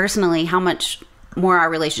 personally, how much more our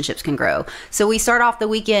relationships can grow. So we start off the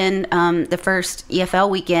weekend, the first EFL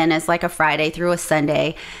weekend is like a Friday through a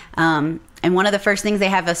Sunday. And one of the first things they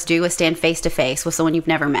have us do is stand face to face with someone you've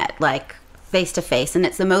never met, like face to face. And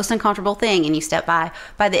it's the most uncomfortable thing. And you step by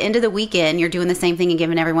the end of the weekend, you're doing the same thing and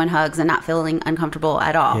giving everyone hugs and not feeling uncomfortable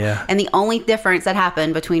at all. Yeah. And the only difference that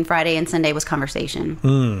happened between Friday and Sunday was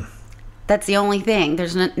conversation. That's the only thing.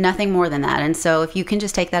 There's nothing more than that. And so if you can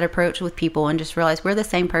just take that approach with people and just realize we're the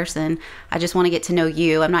same person, I just want to get to know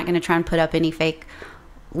you. I'm not going to try and put up any fake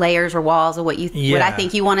layers or walls of what I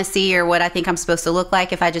think you want to see or what I think I'm supposed to look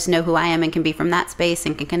like. If I just know who I am and can be from that space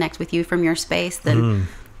and can connect with you from your space, then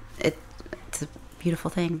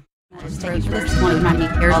beautiful thing. This is one of my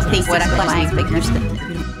years. Think what I like.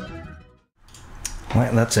 Well,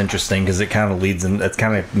 that's interesting because it kind of leads and that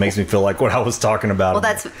kind of makes me feel like what I was talking about. Well,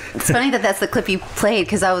 it's funny that's the clip you played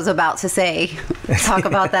because I was about to talk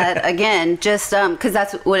about that again, just because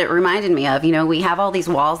that's what it reminded me of. We have all these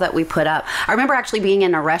walls that we put up. I remember actually being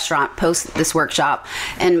in a restaurant post this workshop,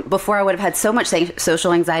 and before I would have had so much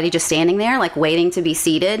social anxiety just standing there, like waiting to be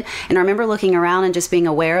seated. And I remember looking around and just being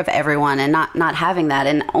aware of everyone and not having that.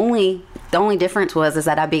 And the only difference is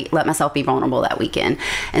that I let myself be vulnerable that weekend.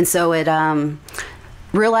 And so it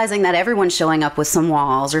realizing that everyone's showing up with some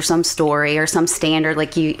walls or some story or some standard,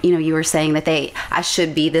 like you were saying that I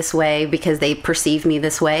should be this way because they perceive me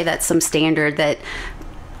this way. That's some standard that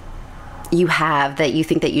you have that you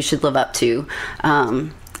think that you should live up to.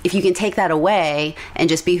 If you can take that away and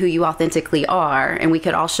just be who you authentically are, and we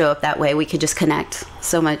could all show up that way, we could just connect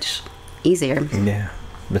so much easier. Yeah.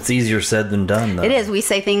 It's easier said than done, though. It is. We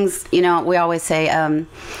say things, we always say,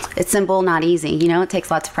 it's simple, not easy. It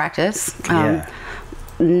takes lots of practice. Yeah.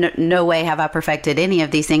 No way have I perfected any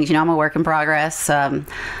of these things. I'm a work in progress.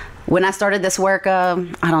 When I started this work, I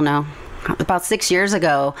don't know, about 6 years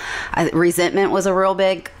ago, resentment was a real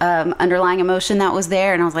big underlying emotion that was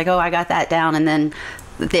there. And I was like, oh, I got that down. And then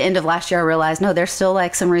at the end of last year, I realized, no, there's still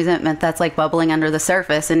like some resentment that's like bubbling under the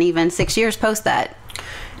surface. And even 6 years post that.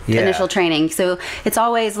 Yeah. Initial training. So it's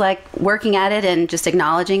always like working at it and just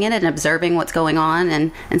acknowledging it and observing what's going on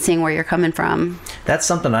and seeing where you're coming from. That's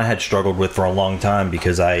something I had struggled with for a long time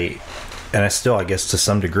because I still, I guess to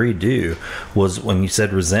some degree do, was when you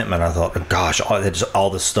said resentment, I thought, oh, gosh, all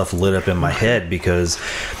this stuff lit up in my head because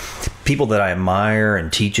people that I admire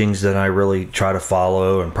and teachings that I really try to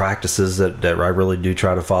follow and practices that I really do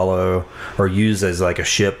try to follow or use as like a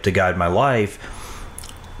ship to guide my life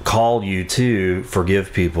call you to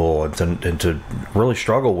forgive people and to really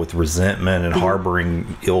struggle with resentment and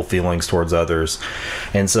harboring ill feelings towards others.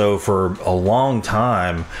 And so for a long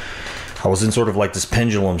time I was in sort of like this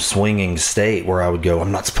pendulum swinging state where I would go,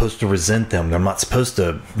 I'm not supposed to resent them. I'm supposed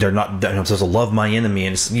to love my enemy,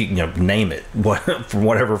 and name it. From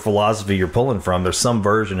whatever philosophy you're pulling from, there's some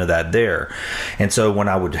version of that there. And so when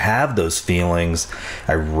I would have those feelings,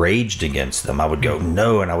 I raged against them. I would go,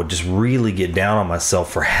 no, and I would just really get down on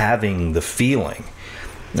myself for having the feeling.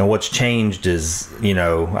 Now, what's changed is,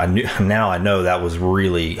 I know that was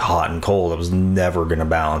really hot and cold. It was never going to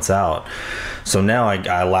balance out. So now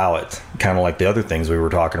I allow it, kind of like the other things we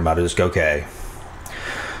were talking about. I just go, okay,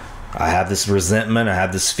 I have this resentment. I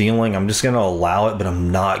have this feeling. I'm just going to allow it, but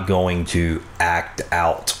I'm not going to act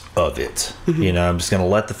out of it. Mm-hmm. I'm just going to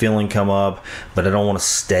let the feeling come up, but I don't want to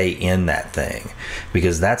stay in that thing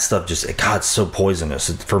because that stuff it's so poisonous.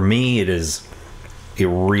 For me, it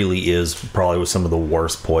really is probably some of the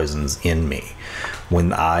worst poisons in me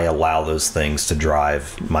when I allow those things to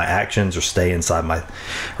drive my actions or stay inside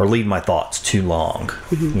or leave my thoughts too long.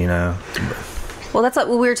 Mm-hmm. Well, that's what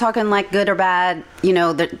we were talking, like good or bad,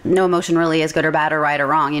 no emotion really is good or bad or right or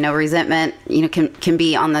wrong. Resentment, can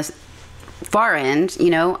be on the far end,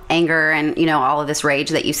 anger and, all of this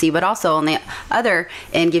rage that you see, but also on the other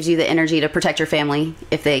end gives you the energy to protect your family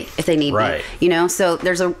if they need right. me, so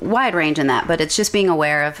there's a wide range in that, but it's just being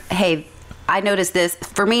aware of, hey, I noticed this.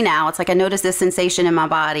 For me now, it's like I noticed this sensation in my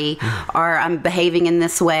body or I'm behaving in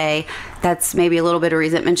this way. That's maybe a little bit of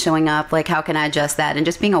resentment showing up. Like, how can I adjust that? And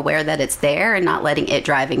just being aware that it's there and not letting it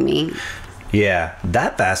driving me. Yeah,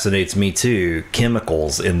 that fascinates me too.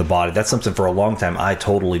 Chemicals in the body. That's something for a long time I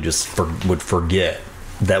totally just would forget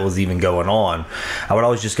that was even going on. I would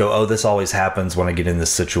always just go, oh, this always happens when I get in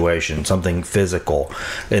this situation, something physical.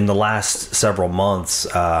 In the last several months,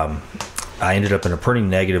 I ended up in a pretty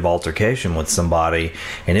negative altercation with somebody,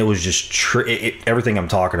 and it was just everything I'm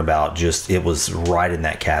talking about, it was right in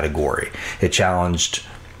that category.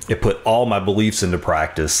 It put all my beliefs into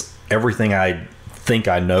practice, everything I think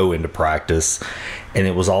I know into practice, and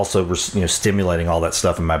it was also stimulating all that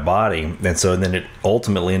stuff in my body. And so then it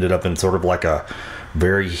ultimately ended up in sort of like a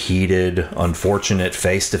very heated, unfortunate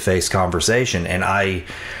face-to-face conversation. And I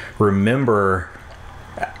remember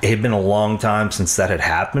it had been a long time since that had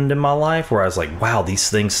happened in my life, where I was like, wow, these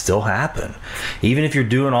things still happen. Even if you're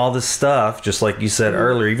doing all this stuff, just like you said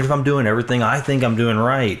earlier, even if I'm doing everything I think I'm doing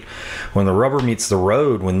right, when the rubber meets the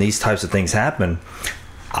road, when these types of things happen,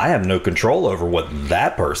 I have no control over what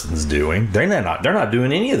that person's doing. They're not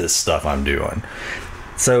doing any of this stuff I'm doing.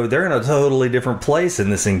 So they're in a totally different place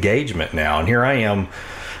in this engagement now. And here I am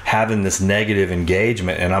having this negative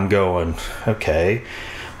engagement, and I'm going, okay,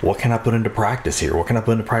 what can I put into practice here? What can I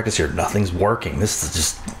put into practice here? Nothing's working. This is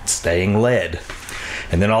just staying led.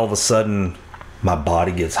 And then all of a sudden, my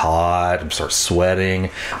body gets hot. I start sweating.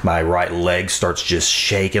 My right leg starts just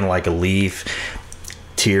shaking like a leaf.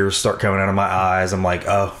 Tears start coming out of my eyes. I'm like,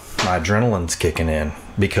 oh, my adrenaline's kicking in,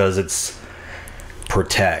 because it's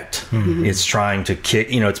protect. It's trying to kick,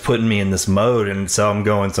 it's putting me in this mode. And so I'm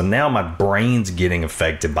going, so now my brain's getting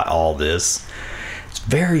affected by all this. It's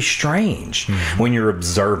very strange when you're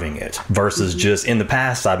observing it versus just in the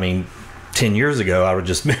past. I mean, 10 years ago, I would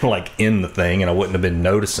just been like in the thing and I wouldn't have been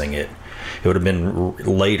noticing it. It would have been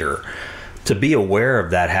later. To be aware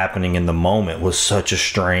of that happening in the moment was such a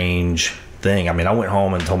strange thing. I mean, I went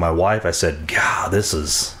home and told my wife, I said, God, this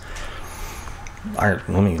is... let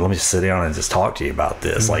me sit down and just talk to you about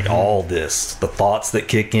this. Like all this, the thoughts that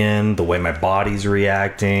kick in, the way my body's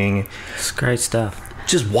reacting. It's great stuff.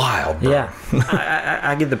 Just wild, bro. Yeah.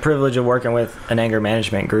 I get the privilege of working with an anger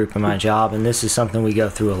management group in my job, and this is something we go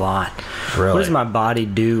through a lot. Really? What does my body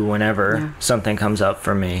do whenever something comes up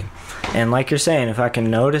for me? And like you're saying, if I can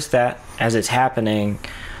notice that as it's happening,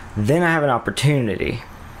 then I have an opportunity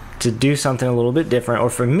to do something a little bit different, or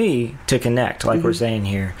for me to connect, like we're saying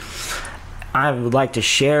here. I would like to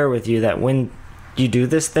share with you that when you do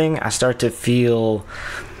this thing, I start to feel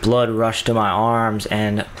blood rush to my arms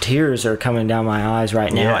and tears are coming down my eyes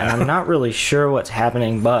right now. And I'm not really sure what's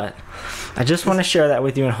happening, but I just want to share that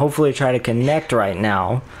with you and hopefully try to connect right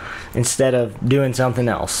now instead of doing something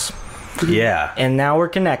else. Yeah. And now we're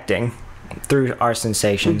connecting through our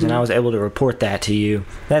sensations, and I was able to report that to you.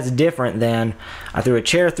 That's different than I threw a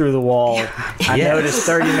chair through the wall. I noticed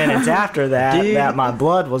 30 minutes after that that my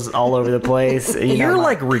blood was all over the place. You're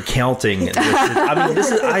like recounting this. I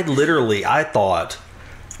mean, I thought,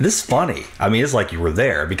 this is funny. I mean, it's like you were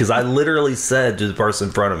there, because I literally said to the person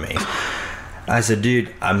in front of me, I said,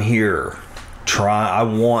 dude, I'm here. I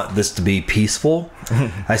want this to be peaceful.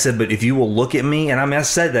 I said, but if you will look at me, and I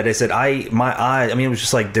said that, I said, my eyes, it was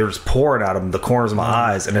just like there's pouring out of the corners of my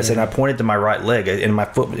eyes. And I said, I pointed to my right leg and my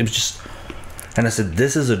foot, it was just, and I said,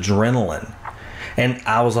 this is adrenaline. And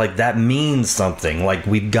I was like, that means something. Like,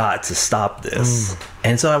 we've got to stop this.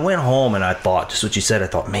 And so I went home and I thought, just what you said, I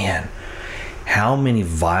thought, man, how many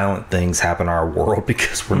violent things happen in our world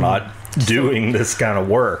because we're not doing this kind of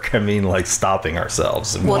work. I mean, like stopping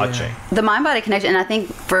ourselves and watching. The mind-body connection, and I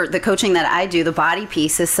think for the coaching that I do, the body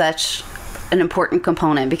piece is such an important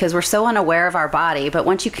component, because we're so unaware of our body. But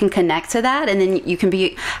once you can connect to that, and then you can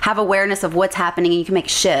have awareness of what's happening, and you can make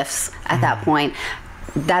shifts at that point,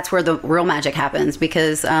 that's where the real magic happens,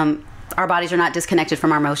 because our bodies are not disconnected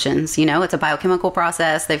from our emotions. It's a biochemical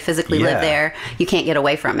process. They physically live there. You can't get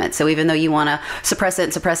away from it. So even though you want to suppress it,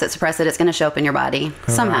 it's going to show up in your body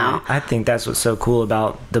somehow. Right. I think that's what's so cool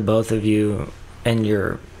about the both of you, and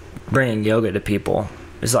you're bringing yoga to people.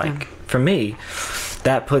 It's like, for me,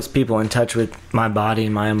 that puts people in touch with my body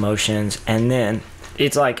and my emotions. And then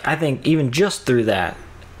it's like, I think even just through that,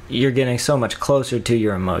 you're getting so much closer to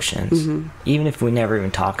your emotions, even if we never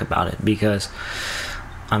even talk about it, because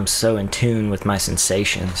I'm so in tune with my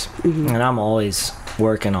sensations. And I'm always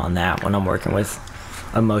working on that when I'm working with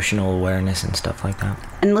emotional awareness and stuff like that.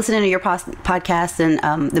 And listening to your podcast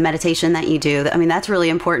and the meditation that you do, that's really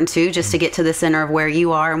important too, just to get to the center of where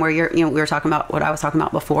you are and where you're, we were talking about what I was talking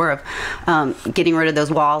about before of getting rid of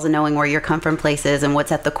those walls and knowing where your come from place is and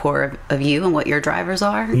what's at the core of you and what your drivers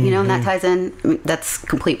are, and that ties in, that's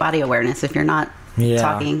complete body awareness if you're not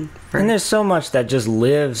talking. And there's so much that just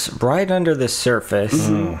lives right under the surface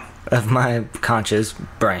of my conscious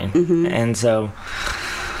brain. And so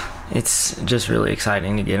it's just really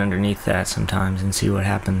exciting to get underneath that sometimes and see what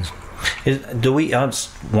happens. I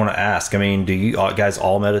just want to ask, do you guys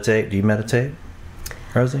all meditate? Do you meditate,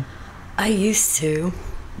 Rosie? I used to.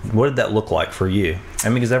 What did that look like for you?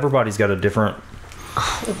 Because everybody's got a different...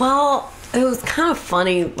 Well, it was kind of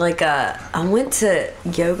funny. Like, I went to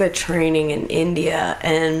yoga training in India,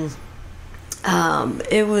 and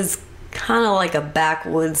it was kind of like a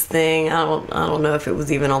backwoods thing. I don't know if it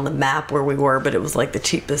was even on the map where we were, but it was like the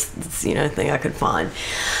cheapest thing I could find.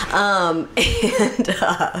 And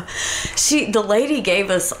the lady gave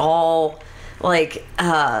us all, like,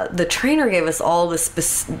 the trainer gave us all the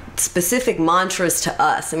specific mantras to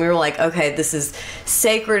us, and we were like, okay, this is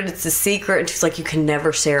sacred, it's a secret. And she's like, you can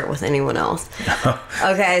never share it with anyone else.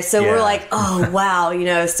 Okay, so we're like, oh wow,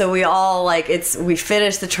 so we all we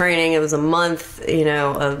finished the training. It was a month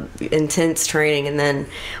of intense training, and then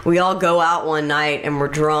we all go out one night and we're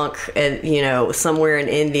drunk at somewhere in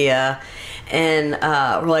India. And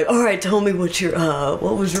we're like, all right, tell me what was your mantra?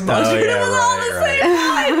 It was all the same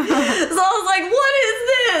night. So I was like, what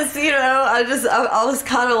is this? I was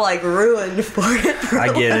kind of like ruined for it. I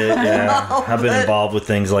get it. Yeah, I've been involved with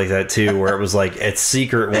things like that too, where it was like it's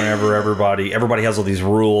secret whenever everybody has all these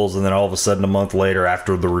rules, and then all of a sudden a month later,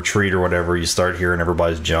 after the retreat or whatever, you start hearing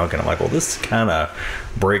everybody's junk, and I'm like, well, this kind of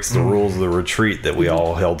breaks the rules of the retreat that we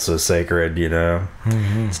all held so sacred.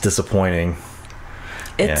 It's disappointing.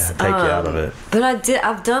 Take you out of it. But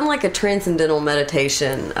I've done like a transcendental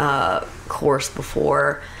meditation course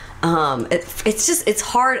before. It's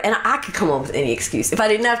hard, and I could come up with any excuse. If I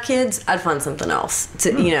didn't have kids, I'd find something else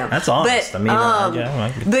to, That's honest. But,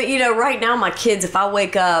 but right now my kids, if I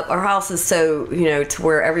wake up, our house is so, to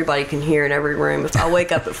where everybody can hear in every room. If I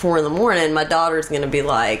wake up at 4 a.m, my daughter's going to be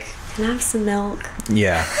like, can I have some milk?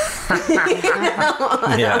 Yeah.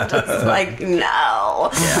 I'm just like, no.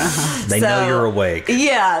 Yeah. They know you're awake.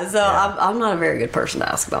 Yeah. So I'm not a very good person to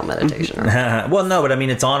ask about meditation. Well, no, but I mean,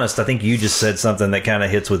 it's honest. I think you just said something that kind of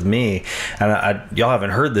hits with me. And y'all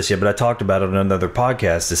haven't heard this yet, but I talked about it on another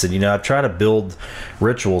podcast. I said, I try to build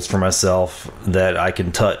rituals for myself that I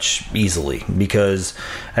can touch easily, because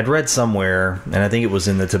I'd read somewhere, and I think it was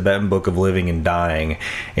in the Tibetan Book of Living and Dying,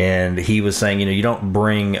 and he was saying, you don't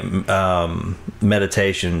bring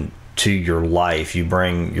meditation to your life, you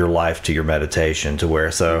bring your life to your meditation, to where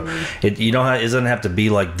it doesn't have to be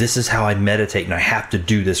like, this is how I meditate and I have to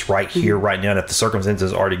do this right here, right now, and if the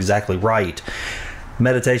circumstances aren't exactly right.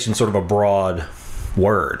 Meditation is sort of a broad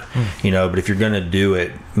word, but if you're going to do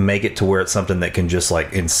it, make it to where it's something that can just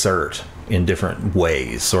like insert in different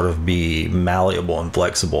ways, sort of be malleable and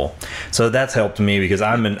flexible. So that's helped me, because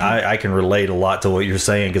I can relate a lot to what you're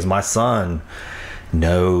saying, because my son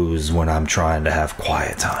knows when I'm trying to have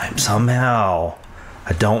quiet time. Somehow,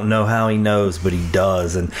 I don't know how he knows, but he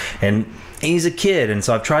does, and he's a kid, and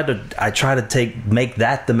so I try to make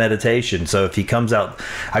that the meditation. So if he comes out,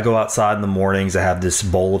 I go outside in the mornings. I have this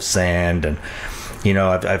bowl of sand, and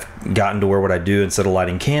I've gotten to where what I do instead of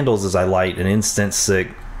lighting candles is I light an incense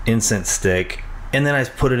stick. And then I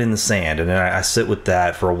put it in the sand, and then I sit with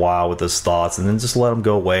that for a while with those thoughts, and then just let them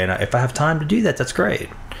go away. And if I have time to do that, that's great.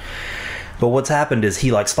 But what's happened is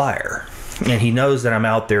he likes fire, and he knows that I'm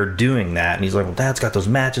out there doing that, and he's like, well, Dad's got those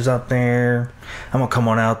matches out there, I'm gonna come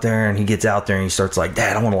on out there. And he gets out there and he starts like,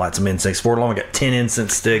 Dad, I want to light some incense for it. I got 10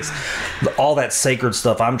 incense sticks. All that sacred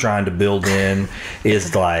stuff I'm trying to build in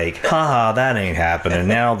is like, haha, that ain't happening.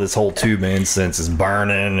 Now this whole tube of incense is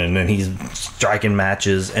burning, and then he's striking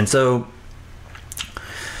matches, and so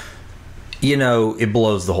it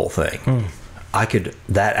blows the whole thing.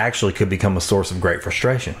 That actually could become a source of great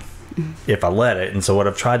frustration if I let it. And so what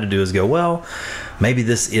I've tried to do is go, well, maybe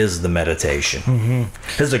this is the meditation.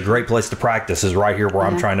 This is a great place to practice, is right here where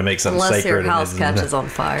I'm trying to make something Unless sacred. Unless your house catches on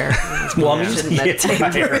fire. Well, I'm just meditate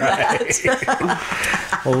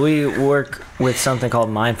right. Well, we work with something called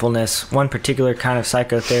mindfulness. One particular kind of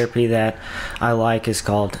psychotherapy that I like is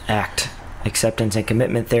called ACT, acceptance and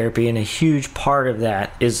commitment therapy, and a huge part of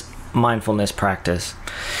that is mindfulness practice.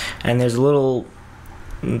 And there's a little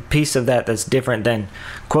piece of that that's different than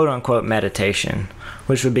quote-unquote meditation,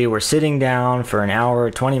 which would be we're sitting down for an hour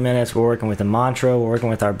or 20 minutes, we're working with a mantra, we're working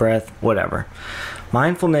with our breath, whatever.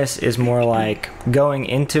 Mindfulness is more like going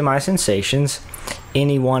into my sensations,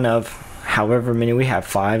 any one of however many we have.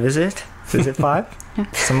 5, is it? Is it 5?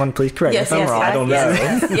 Someone please correct me if I'm wrong. I don't know.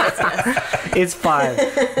 Yes. It's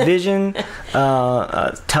 5. Vision,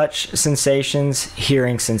 touch sensations,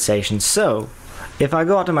 hearing sensations. So if I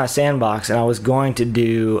go out to my sandbox and I was going to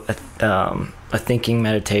do a thinking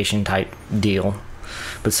meditation type deal,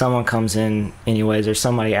 but someone comes in anyways, or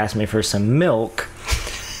somebody asks me for some milk,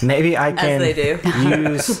 maybe I can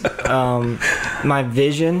use my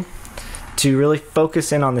vision to really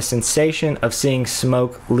focus in on the sensation of seeing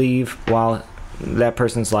smoke leave while that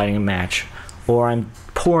person's lighting a match, or I'm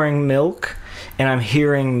pouring milk and I'm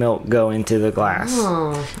hearing milk go into the glass.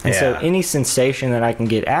 And so any sensation that I can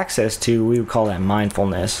get access to, we would call that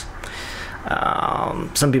mindfulness.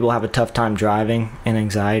 Some people have a tough time driving and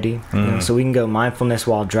anxiety, so we can go mindfulness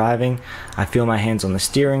while driving. I feel my hands on the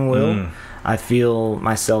steering wheel. I feel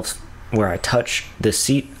myself where I touch the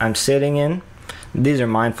seat I'm sitting in. These are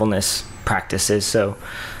mindfulness practices. So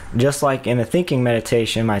just like in a thinking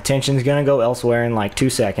meditation, my attention is going to go elsewhere in like 2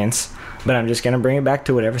 seconds, but I'm just going to bring it back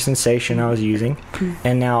to whatever sensation I was using,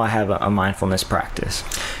 and now I have a mindfulness practice.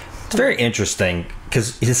 It's very interesting,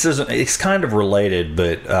 because it's kind of related,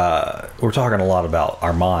 but we're talking a lot about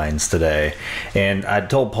our minds today. And I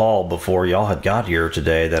told Paul before y'all had got here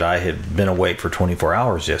today that I had been awake for 24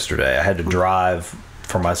 hours yesterday. I had to drive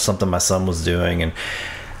for something my son was doing, and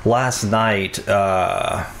last night,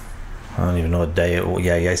 I don't even know what day it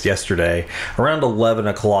was. Yesterday, around 11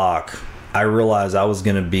 o'clock, I realized I was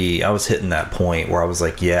hitting that point where I was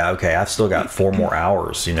like, yeah, okay, I've still got 4 more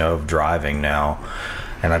hours, of driving now.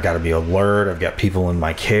 And I've got to be alert. I've got people in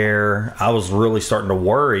my care. I was really starting to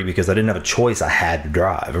worry because I didn't have a choice. I had to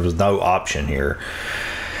drive. There was no option here.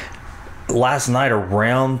 Last night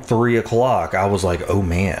around 3 o'clock, I was like, oh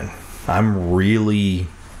man,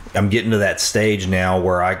 I'm getting to that stage now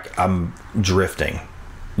where I'm drifting.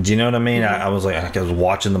 Do you know what I mean? I was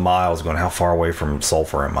watching the miles going, how far away from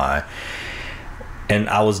Sulphur am I? And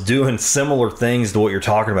I was doing similar things to what you're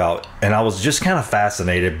talking about. And I was just kind of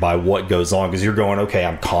fascinated by what goes on, because you're going, okay,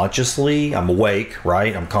 I'm awake,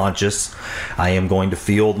 right? I'm conscious. I am going to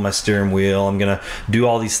feel my steering wheel. I'm going to do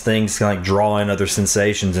all these things, kind of like draw in other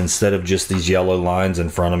sensations instead of just these yellow lines in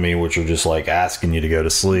front of me, which are just like asking you to go to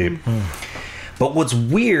sleep. Mm-hmm. But what's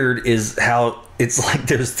weird is how it's like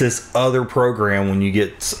there's this other program when you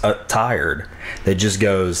get tired that just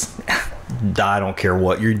goes, I don't care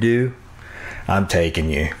what you do. I'm taking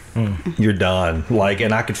you. You're done.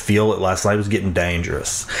 And I could feel it last night. It was getting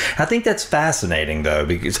dangerous. I think that's fascinating, though,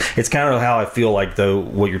 because it's kind of how I feel like, though,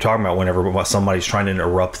 what you're talking about whenever somebody's trying to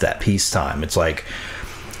interrupt that peacetime. It's like,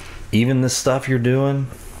 even the stuff you're doing,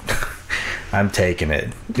 I'm taking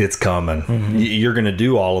it. It's coming. Mm-hmm. You're going to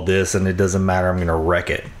do all of this, and it doesn't matter. I'm going to wreck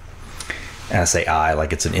it. And I say I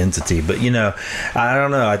like it's an entity, but I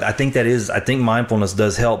don't know. I think mindfulness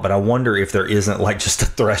does help, but I wonder if there isn't like just a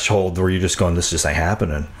threshold where you're just going, this just ain't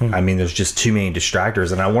happening. I mean, there's just too many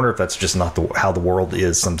distractors, and I wonder if that's just not how the world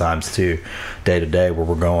is sometimes too, day to day, where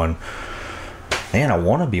we're going, man, I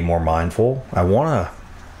want to be more mindful. I want to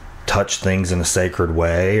touch things in a sacred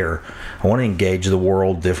way, or I want to engage the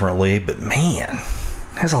world differently, but man,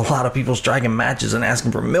 there's a lot of people striking matches and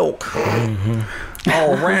asking for milk. Mm-hmm.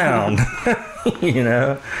 All around.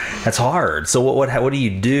 That's hard. So what do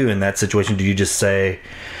you do in that situation? Do you just say,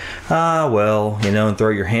 and throw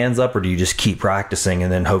your hands up, or do you just keep practicing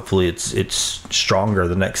and then hopefully it's stronger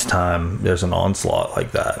the next time there's an onslaught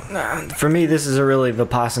like that? For me, this is a really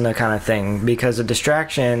Vipassana kind of thing, because a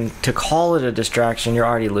distraction, to call it a distraction, you're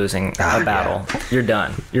already losing a battle. Yeah. You're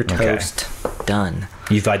done. You're toast. Okay. Done.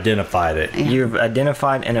 You've identified it. Yeah. You've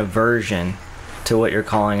identified an aversion to what you're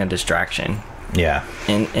calling a distraction. Yeah.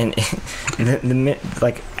 And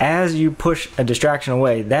as you push a distraction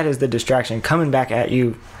away, that is the distraction coming back at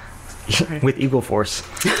you with equal force.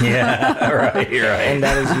 Yeah, right. And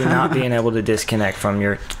that is you not being able to disconnect from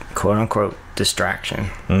your quote-unquote distraction.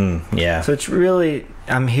 Yeah. So it's really,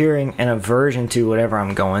 I'm hearing an aversion to whatever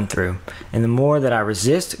I'm going through. And the more that I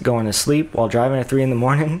resist going to sleep while driving at 3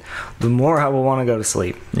 a.m, the more I will want to go to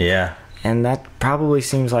sleep. Yeah. And that probably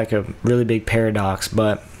seems like a really big paradox,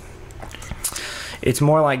 but it's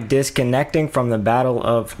more like disconnecting from the battle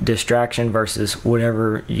of distraction versus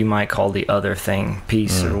whatever you might call the other thing,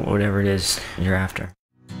 peace, or whatever it is you're after.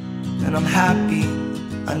 And I'm happy.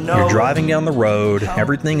 I know you're driving down the road.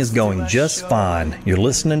 Everything is going just fine. You're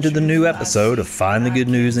listening to the new episode of Find the Good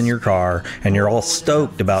News in your car, and you're all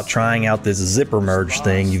stoked about trying out this zipper merge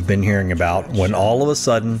thing you've been hearing about, when all of a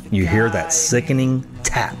sudden you hear that sickening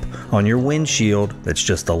tap on your windshield that's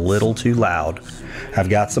just a little too loud.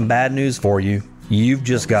 I've got some bad news for you. You've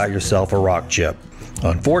just got yourself a rock chip.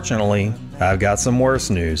 Unfortunately, I've got some worse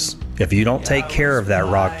news. If you don't take care of that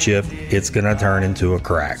rock chip, it's going to turn into a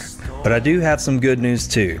crack. But I do have some good news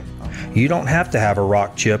too. You don't have to have a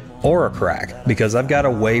rock chip or a crack, because I've got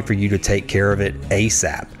a way for you to take care of it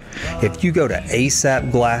ASAP. If you go to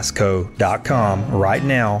asapglassco.com right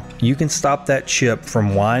now, you can stop that chip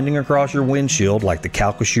from winding across your windshield like the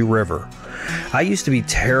Calcasieu River. I used to be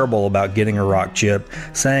terrible about getting a rock chip,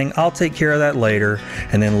 saying I'll take care of that later,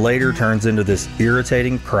 and then later turns into this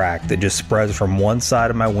irritating crack that just spreads from one side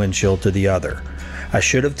of my windshield to the other. I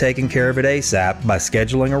should have taken care of it ASAP by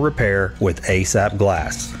scheduling a repair with ASAP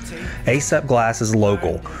Glass. ASAP Glass is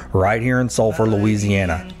local, right here in Sulphur,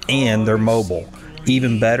 Louisiana, and they're mobile.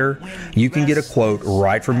 Even better, you can get a quote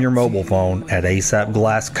right from your mobile phone at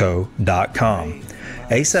asapglassco.com.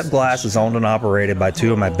 ASAP Glass is owned and operated by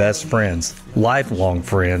two of my best friends, lifelong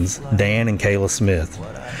friends, Dan and Kayla Smith.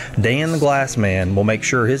 Dan the Glass Man will make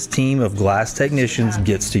sure his team of glass technicians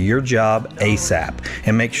gets to your job ASAP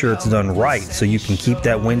and make sure it's done right so you can keep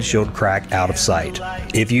that windshield crack out of sight.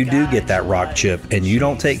 If you do get that rock chip and you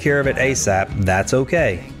don't take care of it ASAP, that's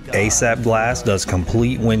okay. ASAP Glass does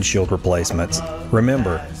complete windshield replacements.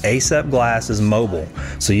 Remember, ASAP Glass is mobile,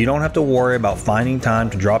 so you don't have to worry about finding time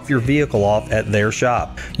to drop your vehicle off at their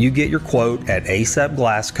shop. You get your quote at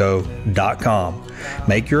asapglassco.com.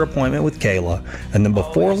 Make your appointment with Kayla, and then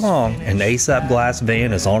before long, an ASAP Glass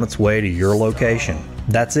van is on its way to your location.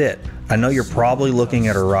 That's it. I know you're probably looking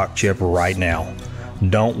at a rock chip right now.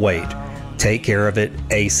 Don't wait. Take care of it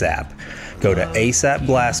ASAP. Go to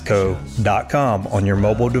asapglassco.com on your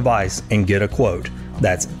mobile device and get a quote.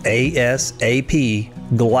 That's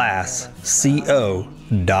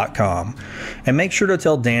asapglassco.com. And make sure to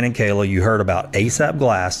tell Dan and Kayla you heard about ASAP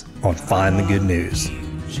Glass on Find the Good News.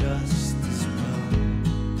 Just as well.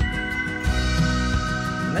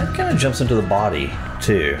 And that kind of jumps into the body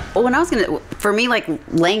too. Well, for me, like,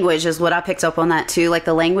 language is what I picked up on that too. Like,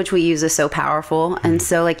 the language we use is so powerful. And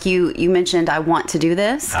so, like, you mentioned, I want to do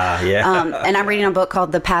this. Yeah. And I'm reading a book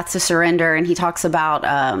called The Path to Surrender, and he talks about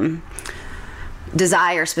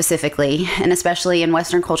desire specifically. And especially in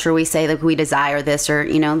Western culture, we say, like, we desire this, or,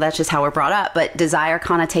 you know, that's just how we're brought up. But desire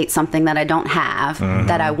connotates something that I don't have,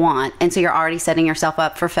 that I want. And so you're already setting yourself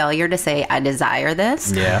up for failure to say, I desire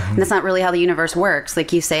this. Yeah. And that's not really how the universe works.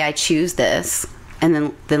 Like, you say, I choose this,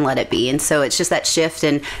 and then let it be. And so it's just that shift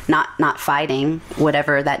in not fighting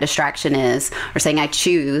whatever that distraction is, or saying, I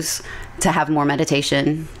choose to have more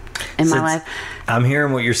meditation in my life. I'm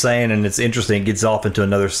hearing what you're saying, and it's interesting. It gets off into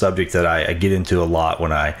another subject that I get into a lot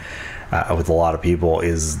when I with a lot of people,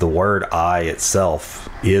 is the word I itself.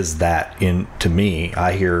 Is that, to me,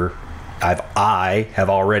 I have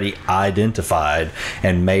already identified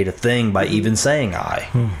and made a thing by even saying I.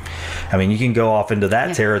 I mean, you can go off into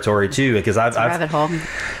that territory too, because I've rabbit hole.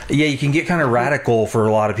 Yeah, you can get kind of radical for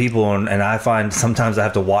a lot of people, and I find sometimes I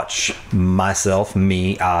have to watch myself,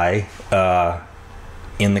 I,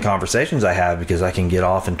 in the conversations I have, because I can get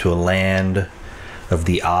off into a land of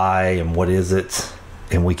the I and what is it,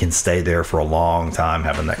 and we can stay there for a long time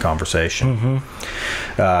having that conversation.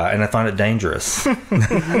 And I find it dangerous.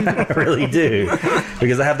 I really do,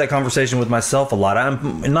 because I have that conversation with myself a lot.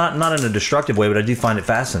 I'm not in a destructive way, but I do find it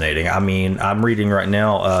fascinating. I mean, I'm reading right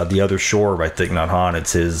now The Other Shore by Thich Nhat Hanh.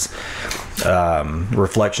 It's his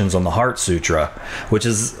Reflections on the Heart Sutra, which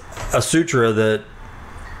is a sutra that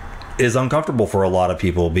is uncomfortable for a lot of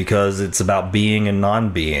people, because it's about being and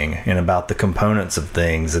non-being, and about the components of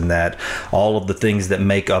things, and that all of the things that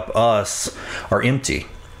make up us are empty.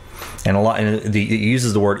 And it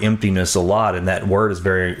uses the word emptiness a lot, and that word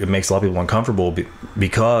it makes a lot of people uncomfortable,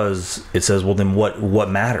 because it says, well, then what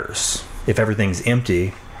matters? If everything's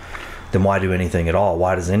empty, then why do anything at all?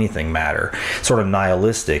 Why does anything matter? Sort of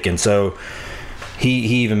nihilistic. And so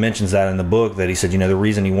he even mentions that in the book, that he said, the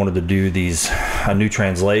reason he wanted to do a new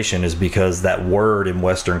translation is because that word in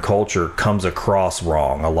Western culture comes across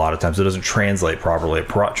wrong a lot of times. It doesn't translate properly.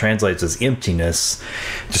 It translates as emptiness.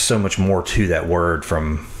 There's so much more to that word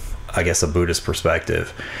from, I guess, a Buddhist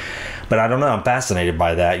perspective. But I don't know, I'm fascinated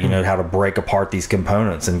by that, how to break apart these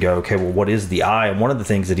components and go, okay, well, what is the I? And one of the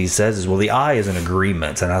things that he says is, well, the I is an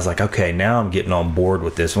agreement. And I was like, okay, now I'm getting on board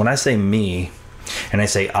with this. When I say me and I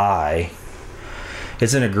say I,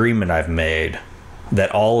 it's an agreement I've made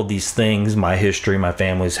that all of these things, my history, my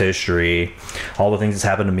family's history, all the things that's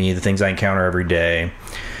happened to me, the things I encounter every day,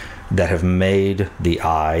 that have made the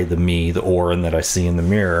I, the me, the Oran that I see in the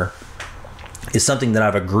mirror, is something that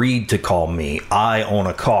I've agreed to call me. I own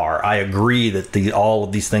a car. I agree that all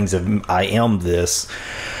of these things I am this,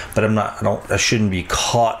 but I shouldn't be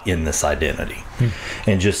caught in this identity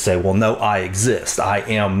and just say, well, no, I exist. I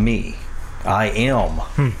am me. I am.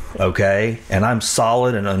 Okay? And I'm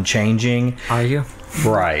solid and unchanging. Are you?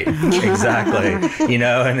 Right. Exactly.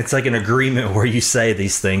 And it's like an agreement where you say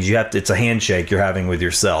these things. It's a handshake you're having with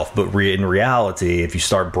yourself. But in reality, if you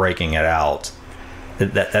start breaking it out,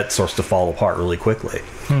 that starts to fall apart really quickly.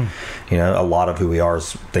 A lot of who we are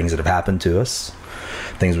is things that have happened to us,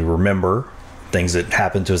 things we remember, things that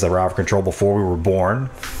happened to us that were out of control before we were born,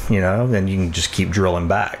 and you can just keep drilling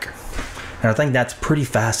back. And I think that's pretty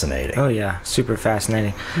fascinating. Oh, yeah. Super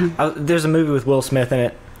fascinating. There's a movie with Will Smith in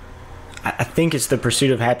it. I think it's The Pursuit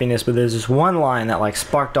of Happiness, but there's this one line that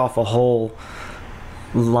sparked off a whole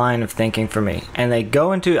line of thinking for me. And they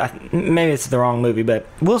go into, maybe it's the wrong movie, but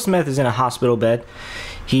Will Smith is in a hospital bed.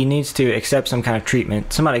 He needs to accept some kind of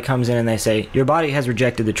treatment. Somebody comes in and they say, your body has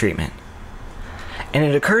rejected the treatment. And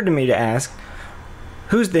it occurred to me to ask,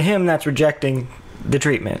 who's the him that's rejecting the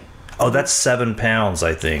treatment? Oh, that's 7 pounds,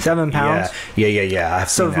 I think. 7 pounds? Yeah. I've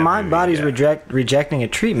seen so if that my movie, body's rejecting a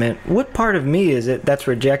treatment, what part of me is it that's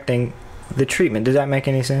rejecting the treatment? Does that make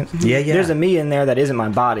any sense? Yeah. There's a me in there that isn't my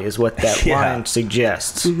body, is what that line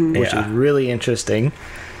suggests, which is really interesting.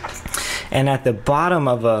 And at the bottom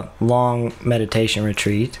of a long meditation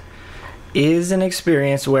retreat is an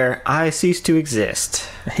experience where I cease to exist.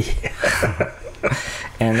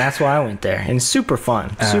 And that's why I went there. And super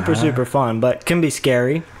fun. Super fun, but can be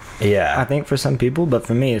scary. Yeah. I think for some people, but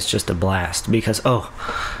for me it's just a blast, because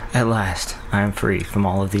at last I am free from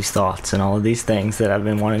all of these thoughts and all of these things that I've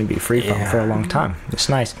been wanting to be free from for a long time. It's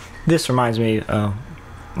nice. This reminds me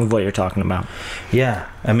of what you're talking about. Yeah.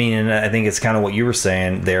 I mean, and I think it's kind of what you were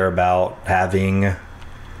saying there about having,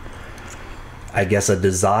 I guess, a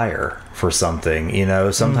desire for something. You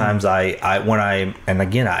know, sometimes every time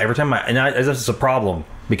this is a problem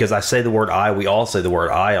because I say the word I, we all say the word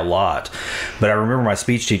I a lot. But I remember my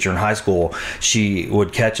speech teacher in high school, she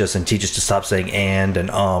would catch us and teach us to stop saying and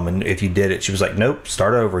if you did it, she was like, nope,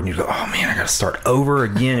 start over. And you go, oh man, I got to start over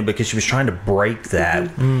again, because she was trying to break that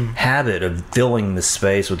habit of filling the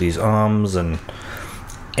space with these ums. And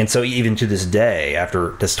so even to this day,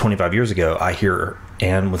 after this 25 years ago, I hear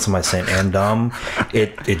and when somebody's saying and dumb,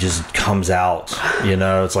 it just comes out, you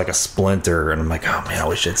know, it's like a splinter, and I'm like, oh man, I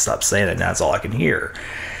wish I'd stop saying it. Now that's all I can hear.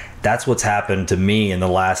 That's what's happened to me in the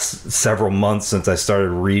last several months since I started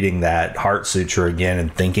reading that Heart Sutra again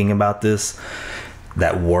and thinking about this.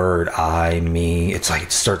 That word I, me, it's like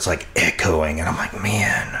it starts like echoing, and I'm like,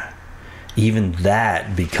 man, even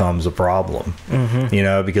that becomes a problem, you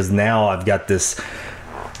know, because now I've got this,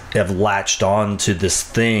 I've latched on to this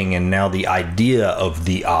thing, and now the idea of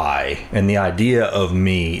the I and the idea of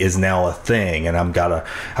me is now a thing, and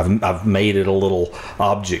I've made it a little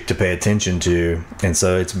object to pay attention to, and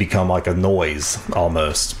so it's become like a noise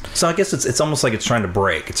almost. So I guess it's almost like it's trying to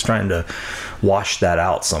break. It's trying to wash that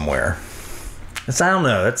out somewhere. I don't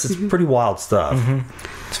know. It's pretty wild stuff.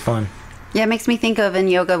 It's fun. Yeah, it makes me think of in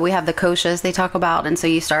yoga, we have the koshas they talk about. And so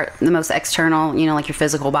you start the most external, you know, like your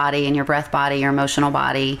physical body and your breath body, your emotional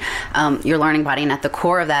body, your learning body. And at the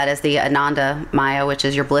core of that is the Ananda Maya, which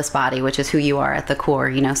is your bliss body, which is who you are at the core,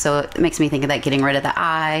 you know. So it makes me think of that, getting rid of the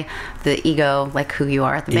I, the ego, like who you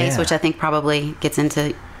are at the base, which I think probably gets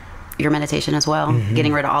into your meditation as well.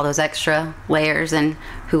 Getting rid of all those extra layers and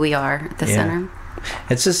who we are at the center.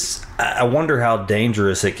 It's just, I wonder how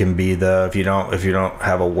dangerous it can be though if you don't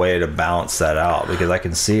have a way to balance that out, because I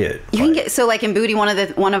can see it. You can get, so like in Buddhi,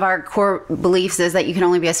 one of our core beliefs is that you can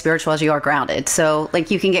only be as spiritual as you are grounded. So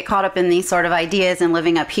like you can get caught up in these sort of ideas and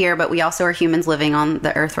living up here, but we also are humans living on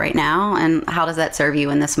the earth right now, and how does that serve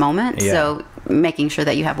you in this moment? So making sure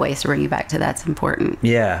that you have ways to bring you back to that's important.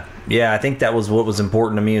 I think that was what was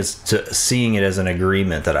important to me, is to seeing it as an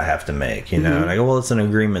agreement that I have to make, you know. And I go, well, it's an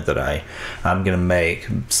agreement that I'm gonna make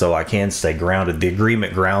so I can stay grounded. The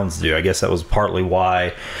agreement grounds you. I guess that was partly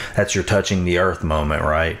why that's your touching the earth moment,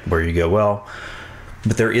 right, where you go, well,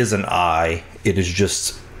 but there is an I. It is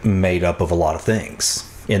just made up of a lot of things,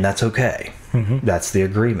 and that's okay. That's the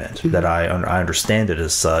agreement, that I understand it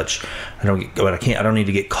as such. I don't need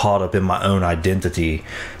to get caught up in my own identity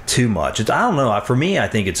too much. I don't know. For me, I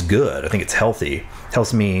think it's good. I think it's healthy. It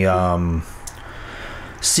helps me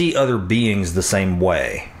see other beings the same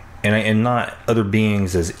way, and not other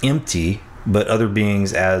beings as empty, but other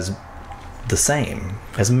beings as the same,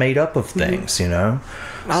 as made up of things, you know.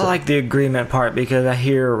 I like the agreement part, because I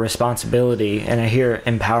hear responsibility and I hear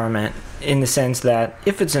empowerment, in the sense that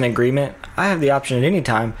if it's an agreement, I have the option at any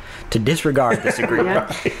time to disregard this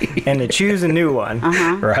agreement and to choose a new one.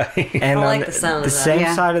 Right. And I like the sound of that.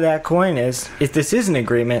 same side of that coin is, if this is an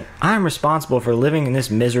agreement, I'm responsible for living in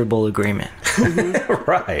this miserable agreement.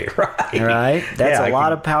 Right. That's a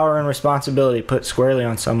lot of power and responsibility put squarely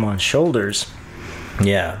on someone's shoulders.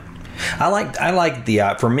 Yeah. I like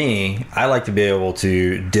the, for me, I like to be able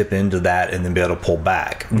to dip into that and then be able to pull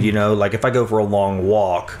back. You know, like if I go for a long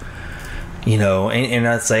walk, you know, and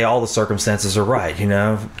I'd say all the circumstances are right, you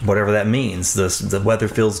know, whatever that means. The weather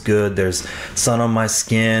feels good. There's sun on my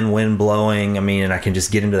skin, wind blowing. I mean, and I can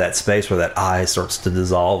just get into that space where that eye starts to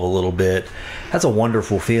dissolve a little bit. That's a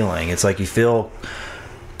wonderful feeling. It's like you feel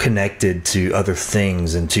connected to other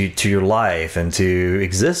things and to your life and to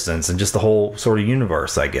existence and just the whole sort of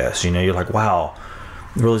universe, I guess. You know, you're like, wow,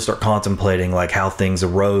 really start contemplating like how things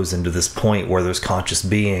arose into this point where there's conscious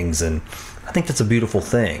beings, and I think that's a beautiful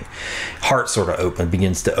thing. Heart sort of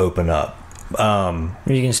begins to open up. You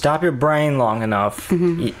can stop your brain long enough,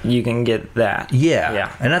 you can get that.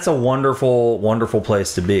 Yeah. And that's a wonderful, wonderful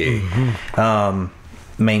place to be.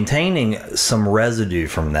 Maintaining some residue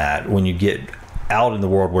from that when you get out in the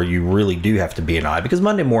world where you really do have to be an I, because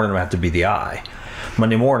Monday morning I have to be the I.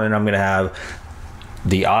 Monday morning I'm going to have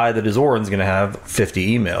the I that is Oran's going to have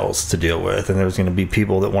 50 emails to deal with, and there's going to be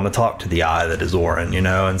people that want to talk to the I that is Oran, you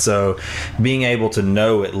know. And so being able to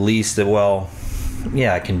know at least that, well,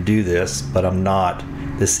 yeah, I can do this, but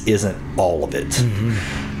this isn't all of it.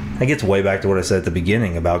 That gets way back to what I said at the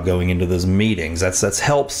beginning about going into those meetings. That's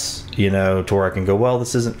helps, you know, to where I can go, well,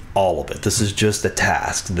 this isn't all of it. This is just a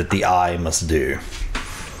task that the I must do.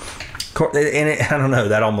 And I don't know,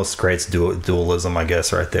 that almost creates dualism, I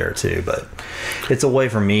guess, right there too. But it's a way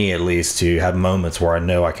for me, at least, to have moments where I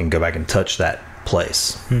know I can go back and touch that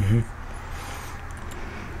place.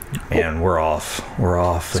 Man, we're off. We're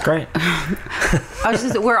off. It's great.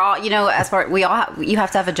 We're all, you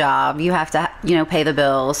have to have a job, you have to, pay the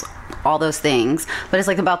bills, all those things, but it's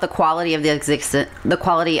like about the quality of the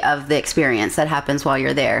quality of the experience that happens while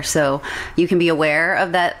you're there. So you can be aware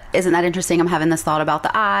of that. Isn't that interesting? I'm having this thought about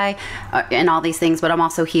the eye and all these things, but I'm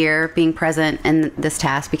also here being present in this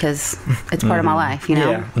task because it's part of my life,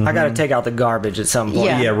 Yeah. I got to take out the garbage at some point.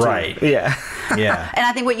 Yeah. Yeah, right. Yeah. Yeah. And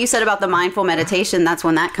I think what you said about the mindful meditation, that's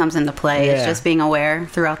when that comes into play. Yeah. It's just being aware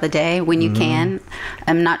throughout the day when you can.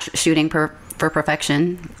 I'm not shooting for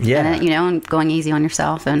perfection. Yeah. And going easy on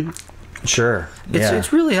yourself. And Sure. Yeah.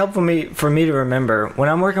 It's really helpful for me to remember when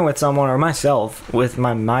I'm working with someone or myself with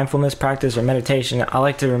my mindfulness practice or meditation. I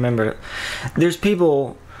like to remember there's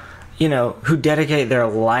people, who dedicate their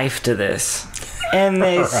life to this, and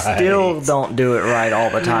they still don't do it right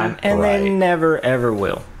all the time, and they never ever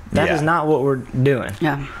will. That is not what we're doing.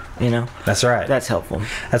 yeah. That's right. That's helpful.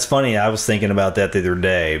 That's funny. I was thinking about that the other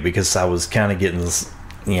day because I was kind of getting,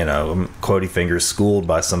 quotey fingers schooled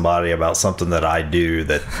by somebody about something that I do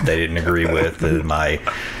that they didn't agree with in my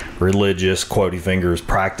religious quotey fingers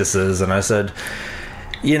practices. And I said,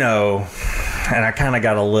 and I kind of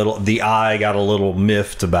got a little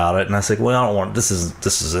miffed about it. And I said, well, I don't want, this is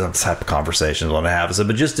the type of conversation I want to have. I said,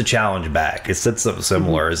 but just to challenge back, it said something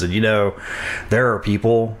similar. I said, there are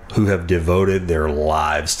people who have devoted their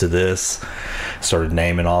lives to this. Started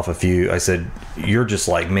naming off a few. I said, you're just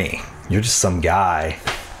like me. You're just some guy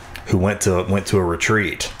who went to a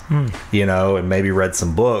retreat, and maybe read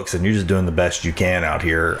some books, and you're just doing the best you can out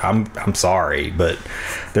here. I'm sorry, but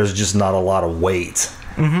there's just not a lot of weight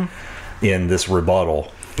in this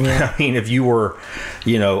rebuttal. Yeah. I mean, if you were,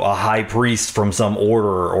 a high priest from some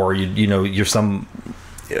order, or you're some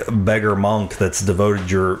beggar monk that's devoted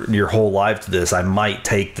your whole life to this, I might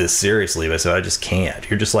take this seriously, but I just can't.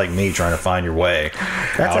 You're just like me trying to find your way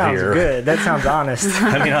That out sounds here. good. That sounds honest.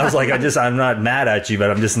 I mean, I was like, I'm not mad at you, but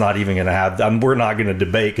I'm just not even going to have, we're not going to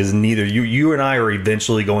debate because neither you and I are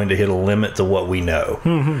eventually going to hit a limit to what we know,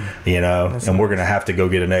 and we're going to have to go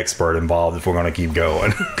get an expert involved if we're going to keep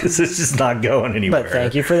going because it's just not going anywhere. But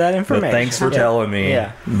thank you for that information. But thanks for telling me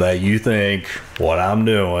that you think what I'm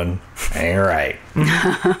doing ain't right.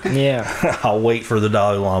 Yeah. I'll wait for the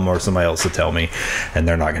Dalai Lama or somebody else to tell me, and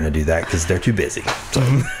they're not going to do that because they're too busy. So,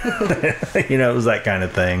 it was that kind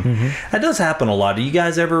of thing. That does happen a lot. Do you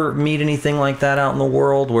guys ever meet anything like that out in the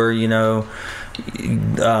world where, you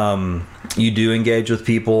do engage with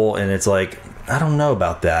people and it's like, I don't know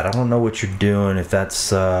about that. I don't know what you're doing, if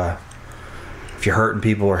that's, if you're hurting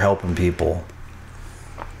people or helping people.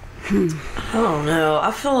 I don't know.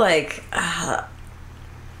 I feel like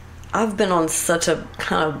I've been on such a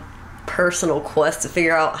kind of personal quest to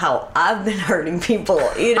figure out how I've been hurting people,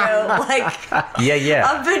 like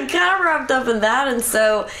I've been kind of wrapped up in that.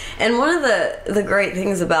 And one of the great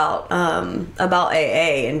things about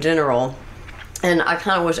AA in general, and I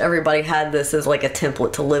kind of wish everybody had this as like a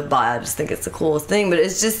template to live by. I just think it's the coolest thing, but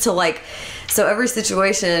it's just to so every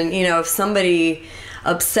situation, if somebody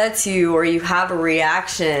upsets you or you have a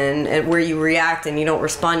reaction and where you react and you don't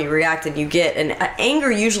respond, you react and you get, and anger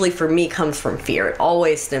usually for me comes from fear. It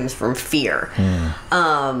always stems from fear.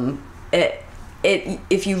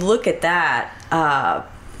 If you look at that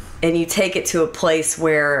and you take it to a place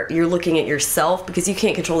where you're looking at yourself, because you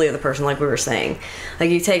can't control the other person, like we were saying, like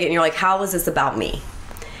you take it and you're like, how is this about me?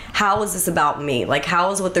 How is this about me? Like, how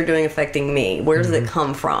is what they're doing affecting me? Where does it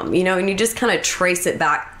come from? And you just kind of trace it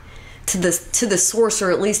back to the source,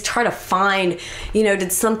 or at least try to find,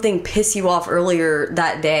 did something piss you off earlier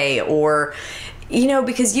that day, or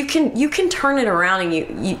because you can turn it around, and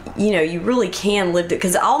you really can live it.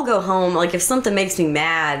 Because I'll go home, like if something makes me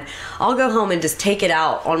mad, I'll go home and just take it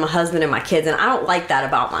out on my husband and my kids, and I don't like that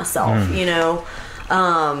about myself.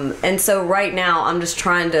 And so right now I'm just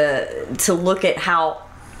trying to look at how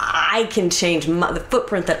I can change the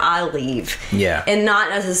footprint that I leave. Yeah. And not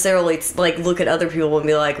necessarily like look at other people and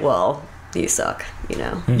be like, well, you suck,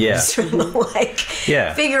 Yeah. Just trying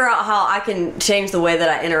to figure out how I can change the way that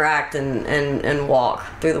I interact and walk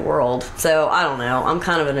through the world. So I don't know. I'm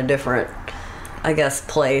kind of in a different, I guess,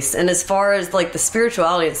 place. And as far as like the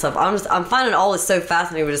spirituality and stuff, I'm finding all this so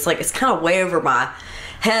fascinating, but it's like it's kind of way over my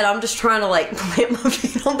head. I'm just trying to like plant my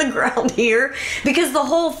feet on the ground here, because the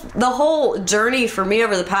whole journey for me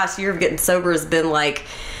over the past year of getting sober has been like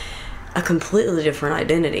a completely different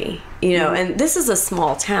identity, and this is a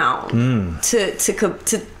small town.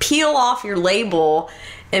 To peel off your label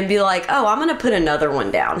and be like, oh, I'm gonna put another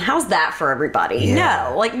one down. How's that for everybody?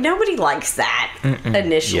 No, like nobody likes that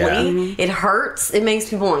initially. It hurts. It makes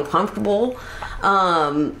people uncomfortable.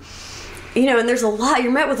 you know, and there's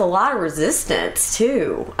you're met with a lot of resistance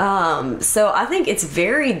too. So I think it's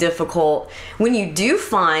very difficult when you do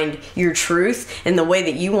find your truth and the way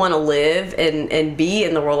that you want to live and be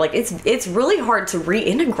in the world. Like it's really hard to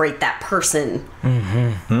reintegrate that person.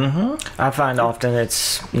 I find often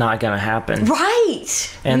it's not going to happen.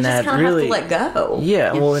 Right. And you that just kind of really have to let go.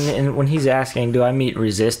 Yeah, well, and when he's asking, do I meet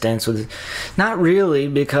resistance with, not really,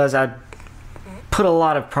 because I put a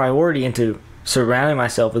lot of priority into surrounding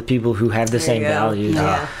myself with people who have the same values.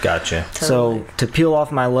 Yeah. Gotcha. Totally. So to peel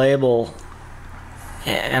off my label,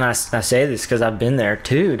 and I say this because I've been there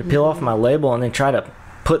too, to peel off my label and then try to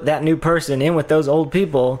put that new person in with those old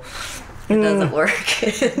people, it doesn't work.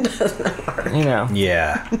 It doesn't work. You know.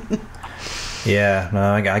 Yeah. Yeah.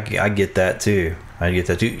 No, I get that too.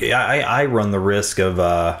 I run the risk of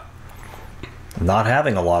not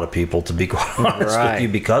having a lot of people, to be quite honest with you,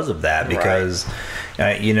 because of that. Because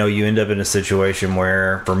you know, you end up in a situation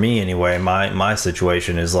where, for me anyway, my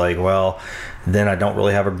situation is like, well, then I don't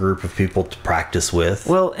really have a group of people to practice with.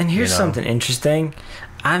 Well, and here's you know? something interesting.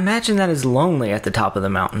 I imagine that is lonely at the top of the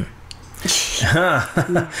mountain.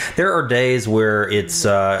 There are days where it's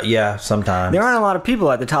sometimes There aren't a lot of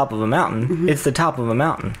people at the top of a mountain. It's the top of a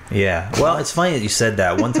mountain. Yeah. Well, it's funny that you said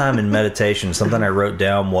that. One time in meditation, something I wrote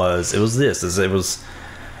down was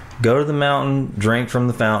go to the mountain, drink from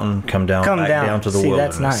the fountain, come down to the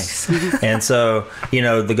wilderness. That's nice. And so, you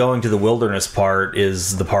know, the going to the wilderness part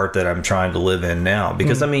is the part that I'm trying to live in now.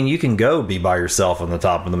 Because I mean, you can go be by yourself on the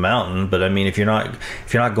top of the mountain, but I mean, if you're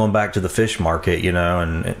not going back to the fish market, you know,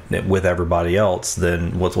 and with everybody else,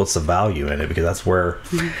 then what's the value in it? Because that's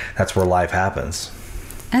where life happens.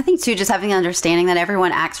 I think too, just having an understanding that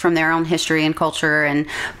everyone acts from their own history and culture and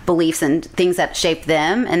beliefs and things that shape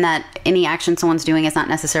them, and that any action someone's doing is not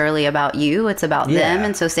necessarily about you, it's about them.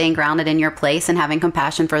 And so staying grounded in your place and having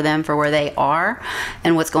compassion for them for where they are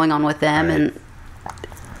and what's going on with them, and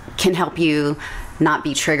can help you not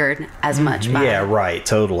be triggered as much by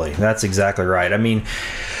totally. That's exactly right. I mean,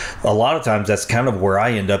 a lot of times that's kind of where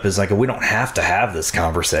I end up, is like, we don't have to have this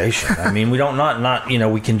conversation. I mean, we don't not you know,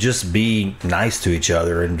 we can just be nice to each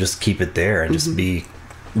other and just keep it there and just be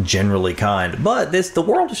generally kind. But the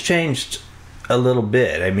world has changed a little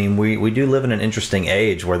bit. I mean, we do live in an interesting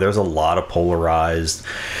age where there's a lot of polarized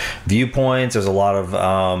viewpoints. There's a lot of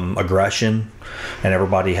aggression, and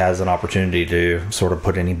everybody has an opportunity to sort of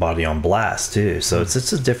put anybody on blast too. So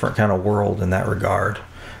it's a different kind of world in that regard.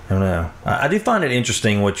 I don't know. I do find it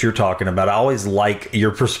interesting what you're talking about. I always like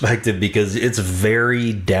your perspective because it's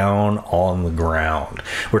very down on the ground.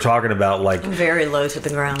 We're talking about like very low to the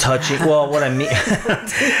ground. Touching. Well, what I mean,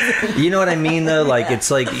 you know what I mean though? Like,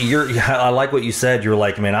 it's like I like what you said. You're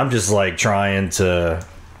like, man, I'm just like trying to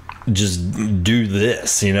just do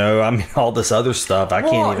this, you know. I mean, all this other stuff I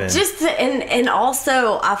can't even. And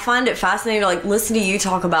also I find it fascinating to like listen to you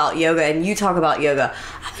talk about yoga, and you talk about yoga.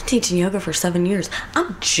 I've been teaching yoga for 7 years.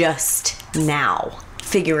 I'm just now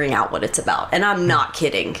figuring out what it's about, and I'm not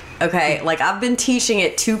kidding. Okay, like I've been teaching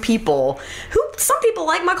it to people who, some people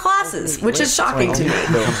like my classes, which is shocking to me.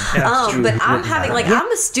 But I'm having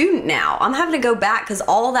I'm a student now. I'm having to go back because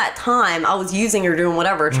all that time I was using or doing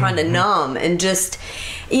whatever, trying to numb and just,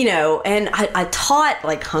 you know. And I taught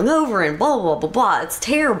like hungover and blah blah blah blah. It's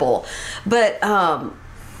terrible, but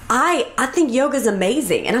I think yoga's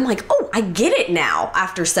amazing, and I'm like, oh, I get it now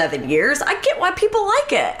after 7 years. I get why people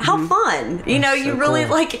like it. How fun. You know, you really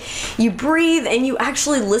cool. Like, you breathe and you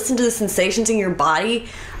actually listen to the sensations in your body.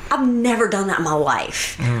 I've never done that in my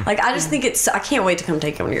life. Like, I just think I can't wait to come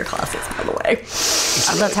take one of your classes, by the way.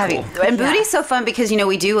 I'd love to have you. And Booty's so fun because, you know,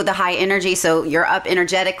 we do the high energy, so you're up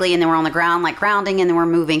energetically, and then we're on the ground, like grounding, and then we're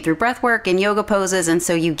moving through breath work and yoga poses, and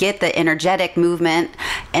so you get the energetic movement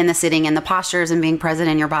and the sitting and the postures and being present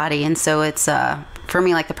in your body, and so it's, for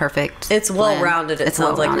me, like the perfect It's well-rounded. It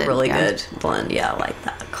sounds like a really good blend. Yeah, I like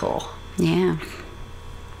that. Cool. Yeah.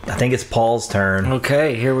 I think it's Paul's turn.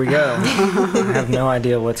 Okay, here we go. I have no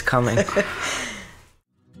idea what's coming. It's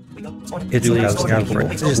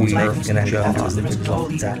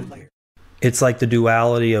like the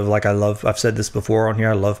duality of, like, I've said this before on here,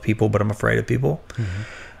 I love people, but I'm afraid of people.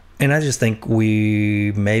 And I just think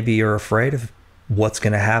we maybe are afraid of what's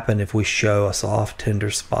going to happen if we show a soft, tender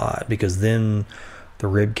spot, because then the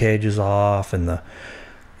rib cage is off and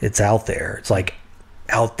it's out there. It's like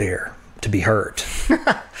out there to be hurt.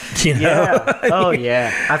 You know? Yeah. Oh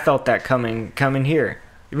yeah, I felt that coming here.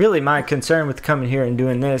 Really, my concern with coming here and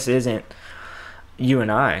doing this isn't you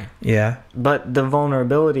and I. Yeah. But the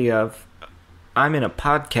vulnerability of, I'm in a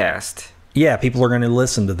podcast. Yeah, people are going to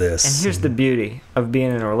listen to this. And here's the beauty of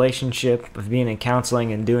being in a relationship, of being in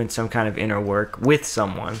counseling and doing some kind of inner work with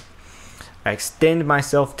someone. I extend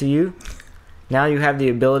myself to you. Now you have the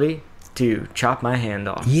ability to chop my hand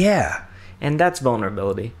off. Yeah. And that's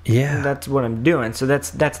vulnerability. Yeah. And that's what I'm doing. So that's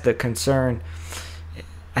the concern.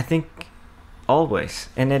 I think always.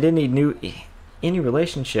 And at any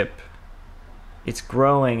relationship, it's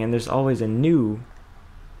growing, and there's always a new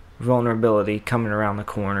vulnerability coming around the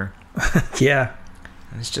corner. Yeah.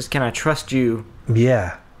 And it's just, can I trust you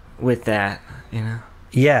Yeah. with that,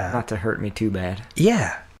 Yeah. Not to hurt me too bad.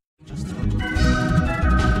 Yeah.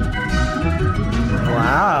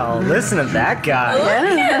 Wow, listen to that guy.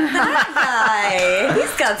 Hi.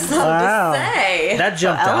 He's got something Wow. to say. That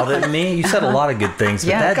jumped out at me. You said a lot of good things,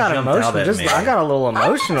 but that got jumped out emotional. at me. I got a little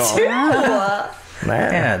emotional.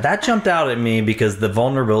 Man. Yeah, that jumped out at me because the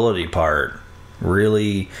vulnerability part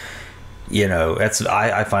really,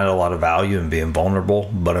 I find a lot of value in being vulnerable,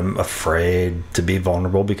 but I'm afraid to be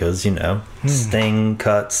vulnerable because, sting,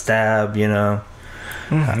 cut, stab,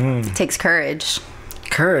 It takes courage.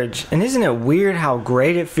 Courage. And isn't it weird how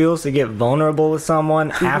great it feels to get vulnerable with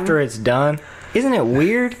someone after it's done? Isn't it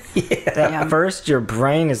weird? That at first your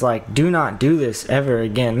brain is like, do not do this ever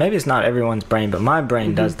again. Maybe it's not everyone's brain, but my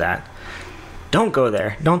brain does that. Don't go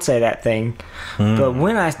there. Don't say that thing. But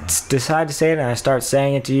when I decide to say it and I start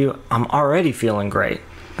saying it to you, I'm already feeling great.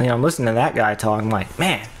 I'm listening to that guy talk. I'm like,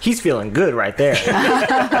 man, he's feeling good right there.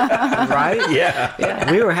 Right?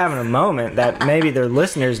 Yeah. We were having a moment that maybe their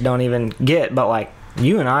listeners don't even get, but like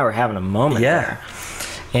you and I were having a moment there.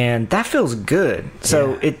 And that feels good.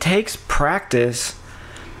 So it takes practice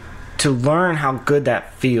to learn how good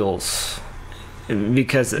that feels.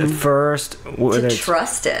 Because at first, to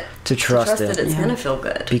trust it. To trust it. It's going to feel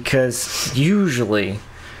good. Because usually,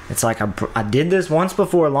 it's like I did this once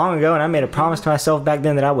before long ago, and I made a promise to myself back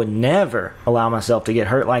then that I would never allow myself to get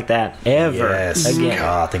hurt like that ever again.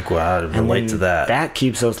 I think I relate to that. That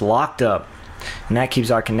keeps us locked up, and that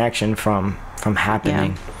keeps our connection from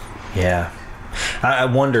happening. Yeah. I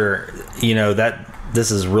wonder, that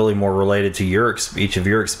this is really more related to each of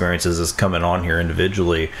your experiences as coming on here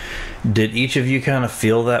individually. Did each of you kind of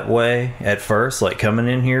feel that way at first, like coming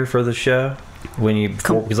in here for the show?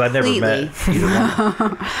 Because I'd never met either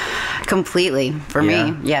one. Completely. For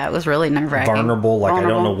me, it was really nerve-wracking. Vulnerable, I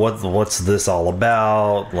don't know what's this all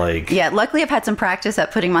about. Luckily I've had some practice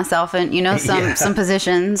at putting myself in, some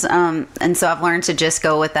positions. And so I've learned to just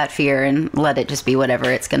go with that fear and let it just be whatever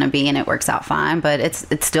it's going to be, and it works out fine. But it's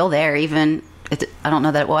still there, even. I don't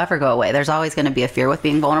know that it will ever go away. There's always going to be a fear with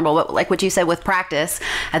being vulnerable. But like what you said with practice,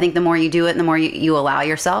 I think the more you do it and the more you allow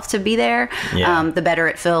yourself to be there, the better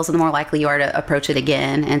it feels, and the more likely you are to approach it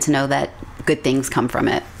again and to know that good things come from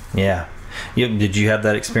it. Yeah. Did you have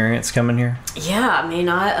that experience coming here? Yeah, I mean,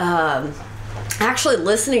 I actually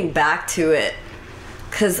listening back to it,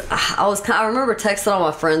 because I remember texting all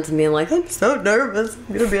my friends and being like, I'm so nervous, I'm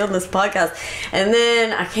going to be on this podcast. And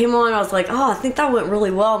then I came on and I was like, I think that went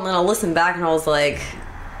really well. And then I listened back and I was like,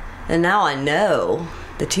 and now I know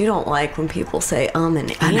that you don't like when people say and Oh.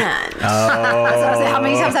 So I was like, how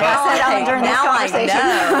many times have I said during this conversation? I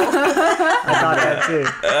know. I thought that too.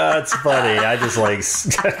 That's funny. I just You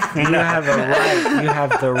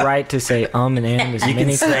have the right to say and as you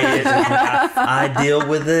many can say it. I deal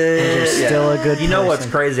with it. You're still a good You know what's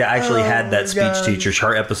person. crazy? I actually had that speech teacher.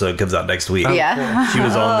 Her episode comes out next week. Yeah. She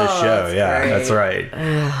was on this show. That's great.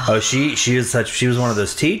 That's right. She was one of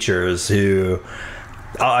those teachers who,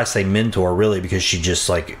 I say mentor really, because she just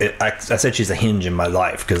I said she's a hinge in my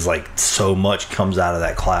life, because so much comes out of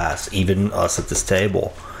that class. Even us at this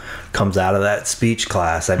table comes out of that speech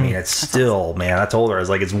class. I mean, it's still, man, I told her, I was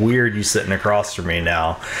like, it's weird you sitting across from me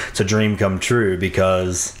now. It's a dream come true,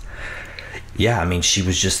 because she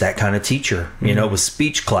was just that kind of teacher. It was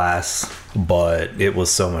speech class, but it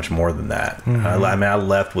was so much more than that. I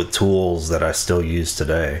left with tools that I still use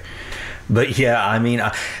today. But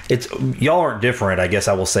it's y'all aren't different. I guess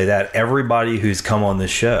I will say that everybody who's come on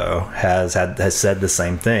this show has said the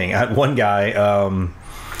same thing. One guy,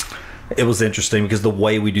 it was interesting because the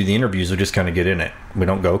way we do the interviews, we just kind of get in it. We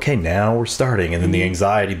don't go, okay, now we're starting, and then the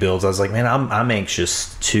anxiety builds. I was like, man, I'm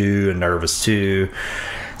anxious too and nervous too,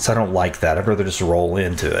 so I don't like that. I'd rather just roll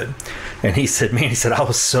into it. And he said, I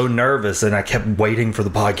was so nervous, and I kept waiting for the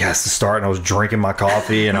podcast to start, and I was drinking my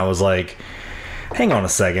coffee, and I was like, hang on a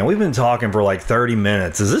second, we've been talking for 30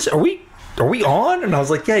 minutes. Are we on? And I was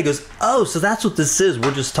like, yeah. He goes, oh, so that's what this is,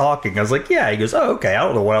 we're just talking. I was like, yeah. He goes, oh, okay. I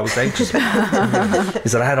don't know what I was anxious about. He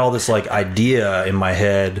said, I had all this idea in my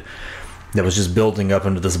head that was just building up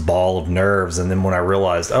into this ball of nerves. And then when I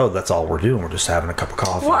realized, oh, that's all we're doing, we're just having a cup of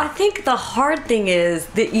coffee. Well, I think the hard thing is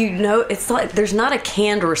that it's like there's not a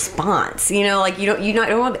canned response. Like you don't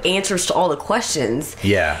have answers to all the questions.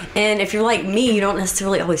 Yeah. And if you're like me, you don't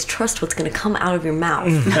necessarily always trust what's going to come out of your mouth.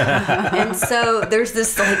 And so there's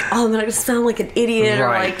this like, oh, I'm going to sound like an idiot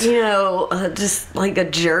Right. or like just like a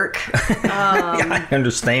jerk. Yeah, I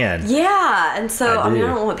understand. Yeah, and so I do.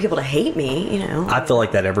 don't want people to hate me. I feel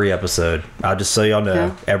like that every episode. I'll just so y'all know,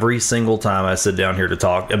 Yeah. every single time I sit down here to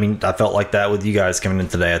talk, I mean, I felt like that with you guys coming in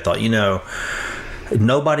today. I thought,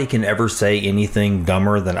 nobody can ever say anything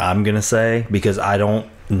dumber than I'm going to say because I don't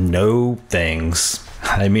know things.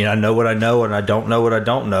 I mean, I know what I know and I don't know what I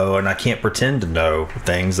don't know, and I can't pretend to know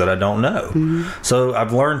things that I don't know. Mm-hmm. So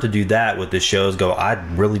I've learned to do that with this show, is go, I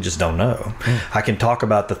really just don't know. I can talk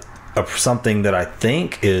about something that I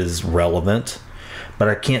think is relevant, but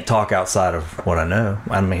I can't talk outside of what I know.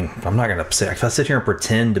 I mean, I'm not going to say, if I sit here and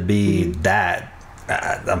pretend to be that,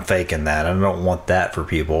 I'm faking that. I don't want that for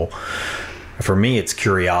people. For me, it's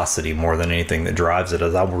curiosity more than anything that drives it,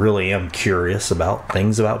 as I really am curious about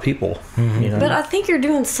things about people. Mm-hmm. But I think you're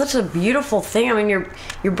doing such a beautiful thing. I mean,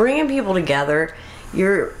 you're bringing people together.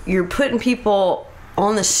 You're putting people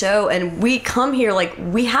on the show, and we come here like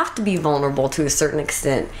we have to be vulnerable to a certain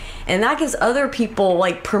extent, and that gives other people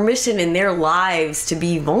like permission in their lives to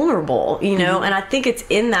be vulnerable, and I think it's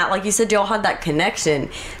in that, like you said, y'all had that connection.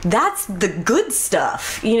 That's the good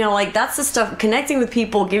stuff, like that's the stuff, connecting with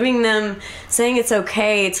people, giving them, saying it's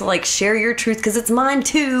okay to like share your truth because it's mine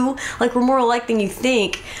too, like we're more alike than you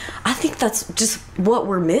think. I think that's just what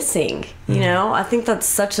we're missing, I think that's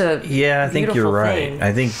such a I think you're right. thing.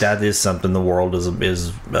 I think that is something the world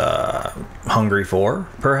is hungry for,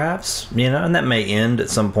 perhaps, and that may end at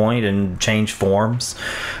some point and change forms,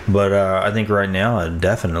 but I think right now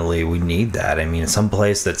definitely we need that. I mean, some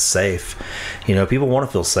place that's safe. People want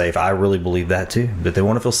to feel safe. I really believe that too, that they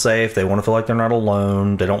want to feel safe. They want to feel like they're not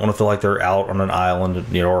alone. They don't want to feel like they're out on an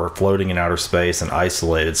island, or floating in outer space and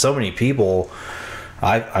isolated. So many people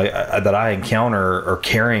that I encounter are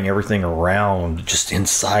carrying everything around just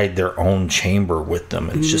inside their own chamber with them.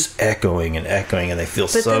 It's just echoing and echoing, and they feel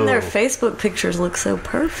But so... then their Facebook pictures look so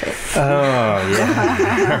perfect. Oh,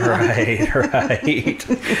 yeah. right.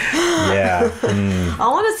 Yeah. I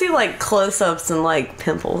want to see like close-ups and like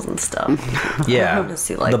pimples and stuff. Yeah. I want to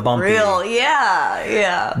see like the bumpy. real.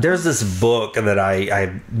 Yeah. There's this book that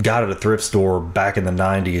I got at a thrift store back in the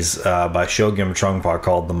 90s by Shogim Trungpa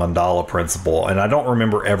called The Mandala Principle, and I don't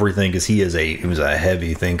remember everything because he was a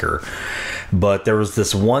heavy thinker, but there was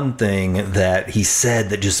this one thing that he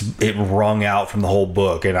said that just it rung out from the whole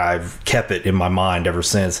book, and I've kept it in my mind ever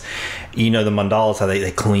since. The mandalas, how they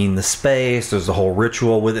clean the space, there's a whole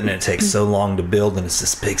ritual with it, and it takes so long to build, and it's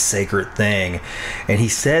this big sacred thing. And he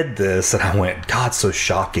said this, and I went, God, so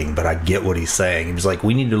shocking, but I get what he's saying. He was like,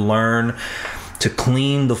 we need to learn to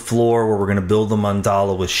clean the floor where we're going to build the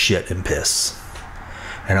mandala with shit and piss.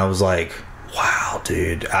 And I was like, wow,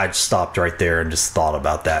 dude. I stopped right there and just thought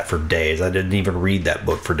about that for days. I didn't even read that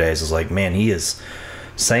book for days. I was like, man, he is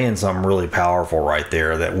saying something really powerful right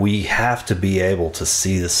there, that we have to be able to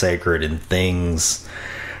see the sacred in things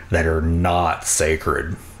that are not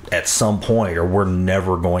sacred at some point, or we're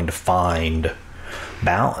never going to find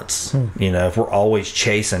balance. If we're always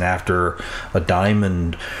chasing after a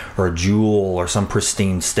diamond or a jewel or some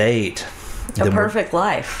pristine state, A perfect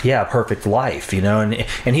life. Yeah, a perfect life,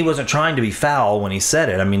 and he wasn't trying to be foul when he said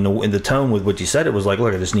it. I mean, in the tone with which he said it was like,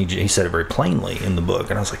 look, I just need you. He said it very plainly in the book,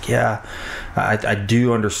 and I was like, yeah, I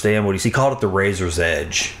do understand what he called it, the razor's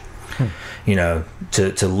edge. To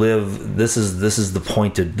live, this is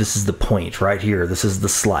the point right here. This is the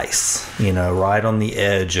slice, right on the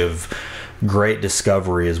edge of great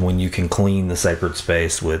discovery is when you can clean the sacred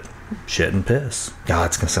space with shit and piss. God,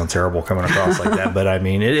 it's gonna sound terrible coming across like that, but I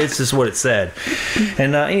mean, it's just what it said.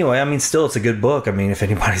 And anyway, I mean, still, it's a good book. I mean, if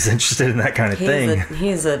anybody's interested in that kind of thing,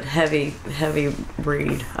 he's a heavy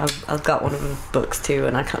read. I've got one of his books too,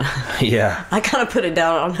 and I kind of put it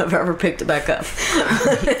down. I don't know if I ever picked it back up.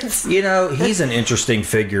 He's an interesting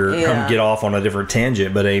figure. Yeah. Come get off on a different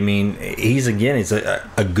tangent, but I mean, he's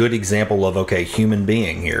a good example of human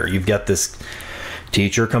being here. You've got this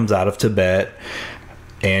teacher comes out of Tibet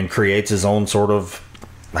and creates his own sort of,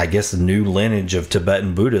 I guess, new lineage of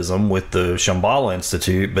Tibetan Buddhism with the Shambhala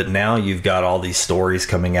Institute. But now you've got all these stories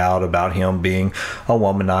coming out about him being a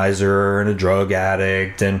womanizer and a drug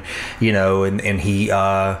addict, and and he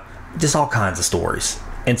just all kinds of stories.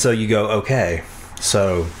 And so you go, okay,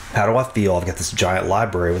 so how do I feel? I've got this giant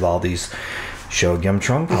library with all these Shogyam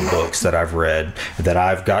Trungpa books that I've read, that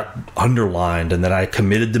I've got underlined and that I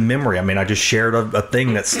committed to memory. I mean, I just shared a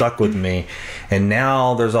thing that stuck with me, and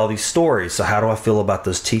now there's all these stories. So how do I feel about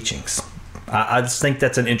those teachings? I just think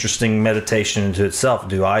that's an interesting meditation into itself.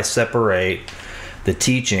 Do I separate the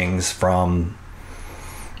teachings from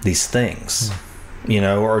these things? You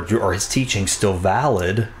know, or are his teachings still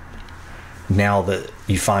valid now that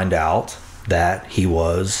you find out that he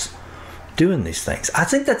was doing these things? I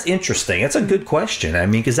think that's interesting. It's a good question. I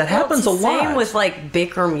mean, because that happens a lot. Same with like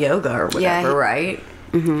Bikram yoga or whatever, right?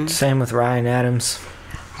 Mm-hmm. Same with Ryan Adams.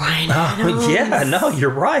 Yeah, no, you're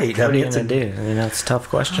right. What are you gonna do? I mean, that's a tough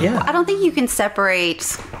question. Yeah. I don't think you can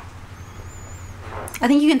separate. I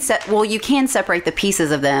think you can you can separate the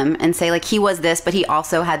pieces of them and say, like, he was this, but he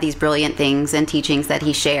also had these brilliant things and teachings that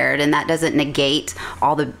he shared, and that doesn't negate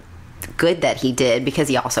all the good that he did, because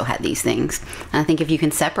he also had these things. And I think if you can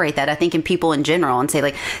separate that, I think in people in general, and say,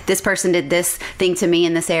 like, this person did this thing to me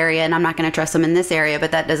in this area and I'm not going to trust them in this area, but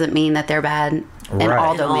that doesn't mean that they're bad in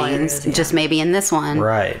all domains, just maybe in this one.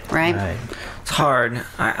 Right. It's hard.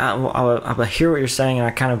 I hear what you're saying, and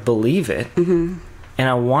I kind of believe it. And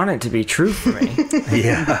I want it to be true for me.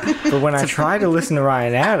 But when I try to listen to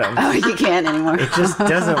Ryan Adams, you can't anymore. It just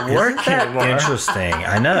doesn't work anymore. Interesting.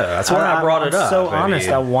 I know. That's why I brought it up. So honest,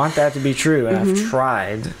 I want that to be true, and I've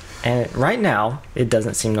tried, and right now it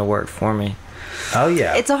doesn't seem to work for me. Oh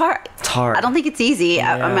yeah, it's hard. I don't think it's easy.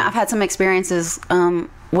 Yeah. I mean, I've had some experiences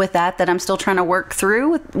with that I'm still trying to work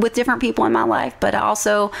through with different people in my life, but I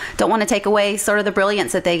also don't want to take away sort of the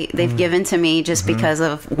brilliance that they've given to me just because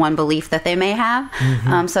of one belief that they may have.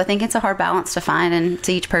 So I think it's a hard balance to find, and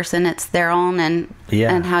to each person it's their own, and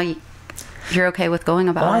how you're okay with going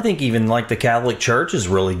about it. I think even like the Catholic Church is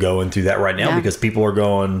really going through that right now, because people are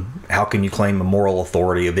going, how can you claim a moral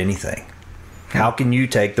authority of anything? How can you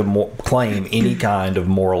claim any kind of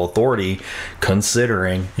moral authority,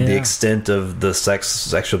 considering the extent of the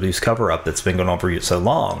sexual abuse cover-up that's been going on for so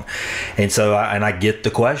long? And so, I get the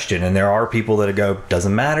question, and there are people that go,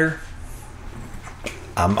 doesn't matter.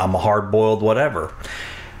 I'm a hard-boiled whatever.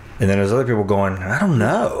 And then there's other people going, I don't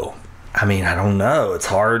know. I mean, I don't know. It's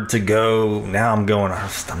hard to go. Now I'm going,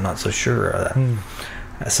 I'm not so sure.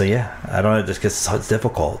 So yeah, I don't know. Just it's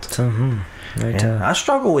difficult. I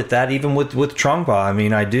struggle with that, even with Trungpa. I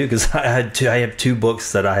mean, I do, because I have two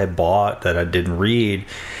books that I had bought that I didn't read,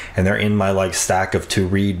 and they're in my like stack of to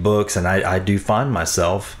read books, and I do find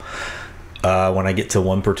myself when I get to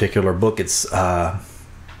one particular book, it's I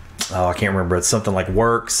can't remember. It's something like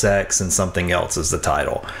Work, Sex, and Something Else is the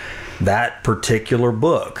title. That particular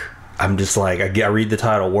book, I'm just like, I read the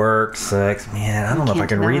title, Work, Sex. Man, I don't know if I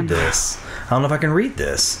can read this. I don't know if I can read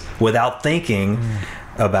this without thinking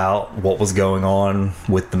about what was going on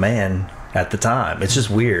with the man at the time. It's just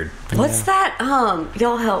weird. What's that?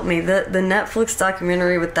 Y'all help me. The Netflix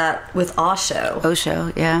documentary with Osho.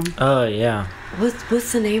 Osho, yeah. Oh yeah.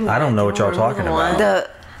 What's the name of it? I don't know what y'all are talking about.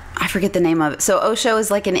 I forget the name of it. So Osho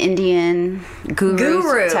is like an Indian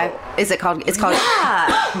guru type. Is it called? It's called.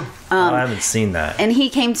 Yeah. I haven't seen that. And he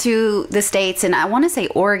came to the States, and I want to say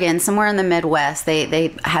Oregon, somewhere in the Midwest.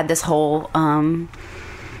 They had this whole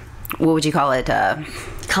what would you call it?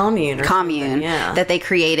 Commune that they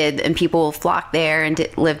created, and people flocked there and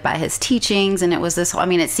lived by his teachings. And it was this, I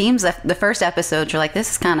mean, it seems that the first episode you're like,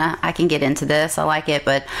 this is kind of, I can get into this, I like it,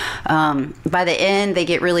 but by the end they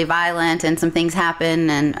get really violent and some things happen,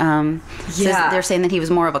 and so they're saying that he was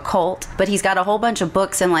more of a cult, but he's got a whole bunch of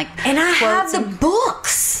books and I have the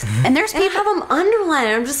books, and there's people, I have them underlined,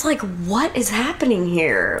 and I'm just like, what is happening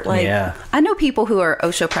here? Like, I know people who are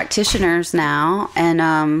Osho practitioners now,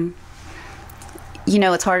 and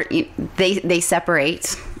it's hard. They separate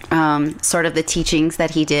sort of the teachings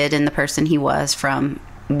that he did and the person he was from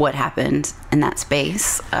what happened in that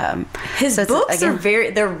space. His books are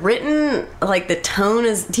they're written, like, the tone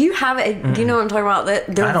is, do you have it? Do you know what I'm talking about?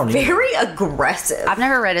 They're very aggressive. I've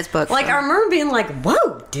never read his book. Like, I remember being like,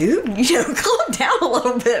 whoa, dude, calm down a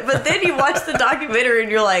little bit. But then you watch the documentary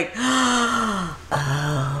and you're like, oh.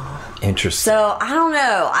 Interesting. So, I don't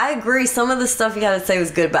know. I agree. Some of the stuff you gotta say was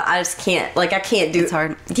good, but I just can't. Like, I can't do it. It's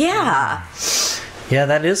hard. Yeah. Yeah,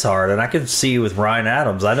 that is hard. And I can see with Ryan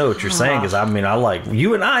Adams, I know what you're saying, because I mean, I like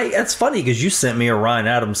you and I. It's funny because you sent me a Ryan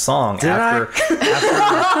Adams song after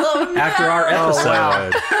our episode. Wow.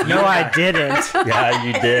 No, I didn't. Yeah,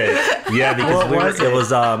 you did. Yeah, because we were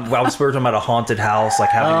talking about a haunted house, like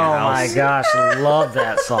having a house. Oh my gosh, I love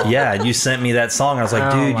that song. Yeah, and you sent me that song. I was like,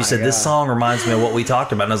 dude, you said this song reminds me of what we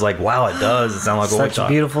talked about. And I was like, wow, it does. It sounds like what we talked about. Such a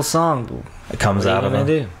beautiful song. It comes out of it.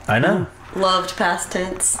 Do? I know. Loved past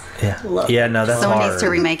tense. Yeah. Loved. Yeah, no, that's Someone hard. needs to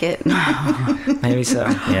remake it. Maybe so.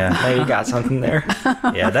 Yeah. Maybe you got something there.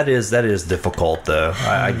 Yeah, that is difficult though.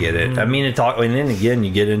 I get it. I mean, and then again,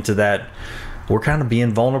 you get into that. We're kind of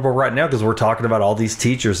being vulnerable right now because we're talking about all these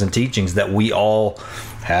teachers and teachings that we all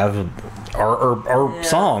have are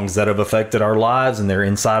songs that have affected our lives, and they're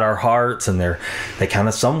inside our hearts, and they kind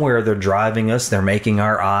of somewhere they're driving us. They're making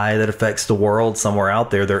our eye that affects the world. Somewhere out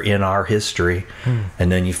there, they're in our history, and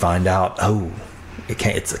then you find out,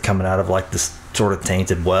 it's coming out of like this sort of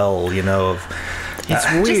tainted well, you know. It's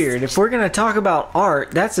weird. If we're going to talk about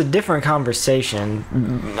art, that's a different conversation.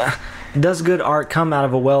 Does good art come out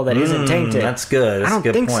of a well that isn't tainted? That's good. That's I a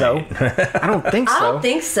good don't think point. so. I don't think so. I don't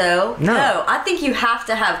think so. No. I think you have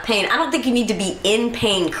to have pain. I don't think you need to be in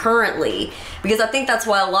pain currently, because I think that's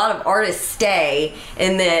why a lot of artists stay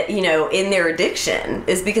in their addiction,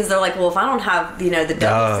 is because they're like, well, if I don't have, the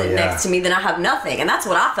devil sitting next to me, then I have nothing. And that's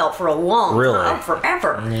what I felt for a long time,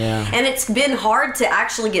 forever. Yeah. And it's been hard to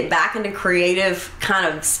actually get back into creative kind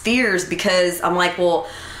of spheres, because I'm like, well,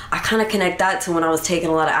 I kind of connect that to when I was taking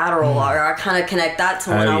a lot of Adderall, or I kind of connect that to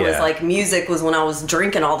when I was like, music was when I was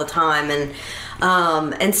drinking all the time, and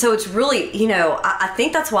so it's really, I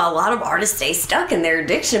think that's why a lot of artists stay stuck in their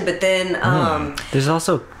addiction. But then there's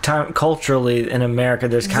also time culturally in America,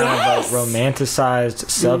 there's kind of a romanticized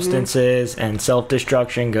substances, and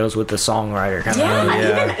self-destruction goes with the songwriter kind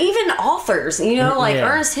of. Even authors, like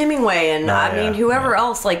Ernest Hemingway and whoever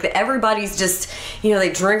else, like everybody's just,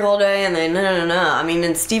 they drink all day and they no. I mean,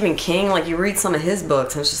 and Stephen King, like you read some of his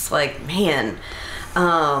books and it's just like, man.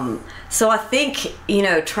 So I think,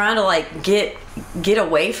 trying to like get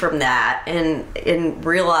away from that and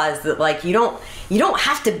realize that like you don't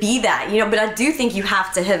have to be that, but I do think you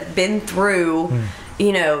have to have been through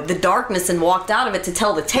the darkness and walked out of it to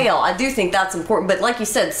tell the tale. I do think that's important. But like you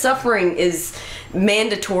said, suffering is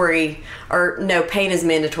mandatory, or no, pain is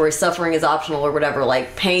mandatory, suffering is optional, or whatever.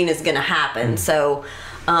 Like, pain is going to happen. So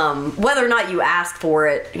whether or not you ask for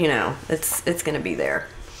it, it's going to be there.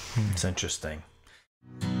 It's interesting.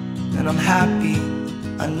 And I'm happy,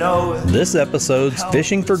 I know it. This episode's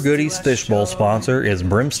Fishing for Goodies Fishbowl sponsor is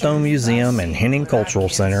Brimstone Museum and Henning Cultural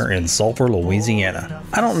Center in Sulphur, Louisiana.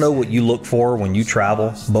 I don't know what you look for when you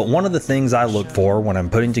travel, but one of the things I look for when I'm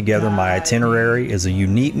putting together my itinerary is a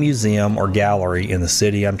unique museum or gallery in the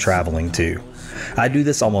city I'm traveling to. I do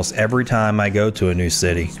this almost every time I go to a new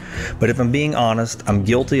city, but if I'm being honest, I'm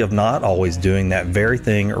guilty of not always doing that very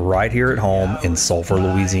thing right here at home in Sulphur,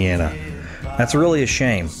 Louisiana. That's really a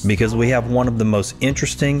shame, because we have one of the most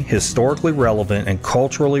interesting, historically relevant, and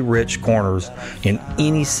culturally rich corners in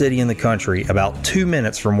any city in the country about 2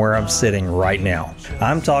 minutes from where I'm sitting right now.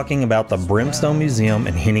 I'm talking about the Brimstone Museum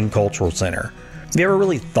and Henning Cultural Center. Have you ever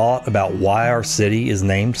really thought about why our city is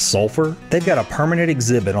named Sulphur? They've got a permanent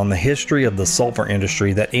exhibit on the history of the sulfur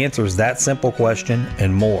industry that answers that simple question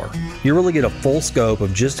and more. You really get a full scope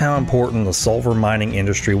of just how important the sulfur mining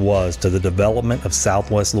industry was to the development of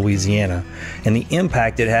Southwest Louisiana and the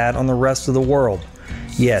impact it had on the rest of the world.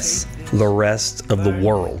 Yes, the rest of the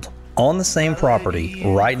world. On the same property,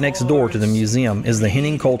 right next door to the museum, is the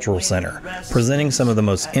Henning Cultural Center, presenting some of the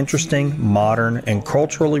most interesting, modern, and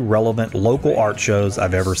culturally relevant local art shows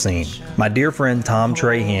I've ever seen. My dear friend Tom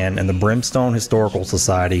Trahan and the Brimstone Historical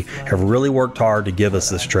Society have really worked hard to give us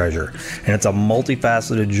this treasure, and it's a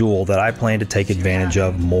multifaceted jewel that I plan to take advantage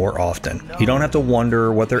of more often. You don't have to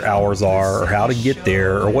wonder what their hours are, or how to get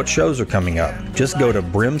there, or what shows are coming up. Just go to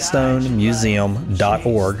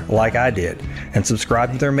brimstonemuseum.org like I did, and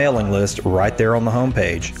subscribe to their mailing list right there on the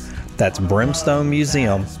homepage. That's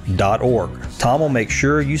brimstonemuseum.org. Tom will make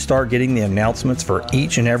sure you start getting the announcements for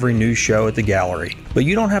each and every new show at the gallery. But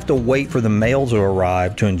you don't have to wait for the mail to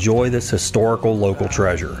arrive to enjoy this historical local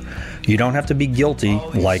treasure. You don't have to be guilty,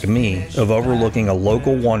 like me, of overlooking a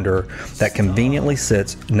local wonder that conveniently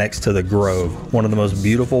sits next to the Grove, one of the most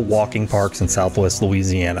beautiful walking parks in Southwest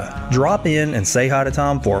Louisiana. Drop in and say hi to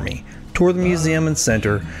Tom for me. Tour the museum and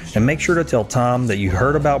center, and make sure to tell Tom that you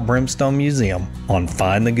heard about Brimstone Museum on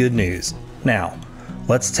Find the Good News. Now,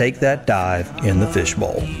 let's take that dive in the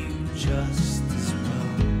fishbowl.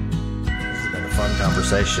 Fun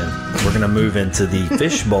conversation. We're going to move into the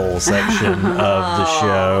fishbowl section of the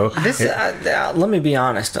show. This, let me be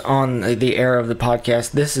honest, on the air of the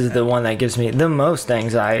podcast, this is the one that gives me the most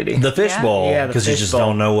anxiety. The fishbowl, Yeah, because you just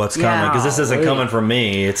don't know what's coming. Because this isn't coming from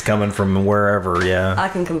me; it's coming from wherever. Yeah, I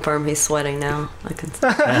can confirm he's sweating now. I can.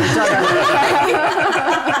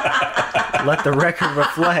 Let the record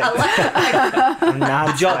reflect.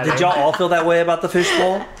 Did y'all all feel that way about the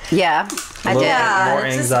fishbowl? Yeah, I did. Yeah, more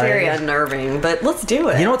it's just anxiety. very unnerving, but let's do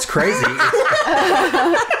it. You know what's crazy?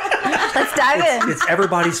 Let's dive in. It's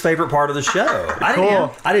everybody's favorite part of the show.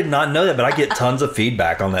 I did not know that, but I get tons of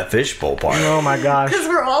feedback on that fishbowl part. Oh my gosh. Because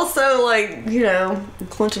we're also like,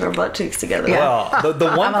 clenching our butt cheeks together. Well,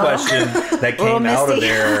 the one question that came out of misty.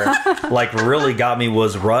 there, like, really got me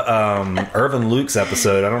was Irvin Luke's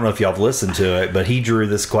episode. I don't know if y'all have listened to it, but he drew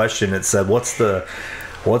this question. It said, "What's the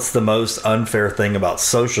most unfair thing about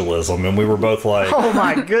socialism?" And we were both like, Oh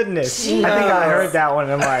my goodness. I think I heard that one.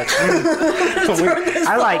 I'm like,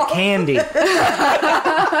 I like candy.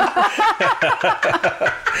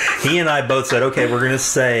 he and I both said, okay, we're going to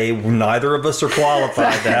say neither of us are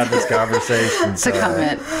qualified to have this conversation. To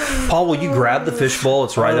comment. Paul, will you grab the fishbowl?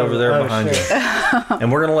 It's right over there behind you.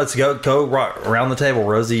 And we're going to let's go around the table.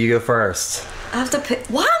 Rosie, you go first. I have to pick.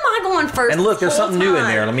 Why am I going first? And look, there's this whole something new in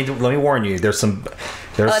time? there. Let me warn you. There's an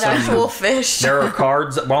actual fish. There are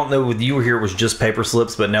cards. I don't know with you here it was just paper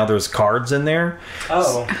slips, but now there's cards in there.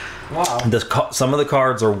 Oh, wow. Some of the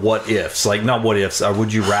cards are what ifs, like not what ifs, are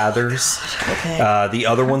would you rather's. Okay. The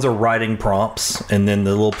other ones are writing prompts, and then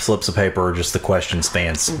the little slips of paper are just the questions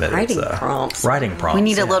fans submitted. Writing prompts. Writing prompts. We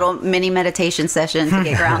need a little mini meditation session to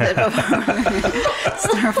get grounded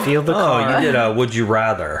before. Feel the card. Oh, you did a would you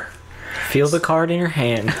rather. Feel the card in your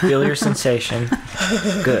hand. Feel your sensation.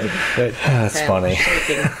 Good. That's Okay, funny. I'm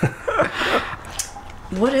shaking.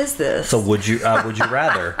 What is this? So would you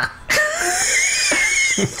rather?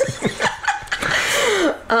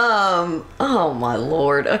 Oh my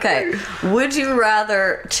lord. Okay. Would you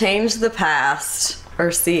rather change the past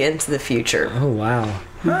or see into the future? Oh, wow.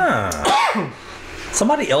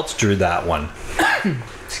 Somebody else drew that one.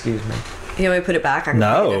 Excuse me. You want me to put it back? I can pick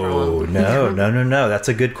a different one. No. That's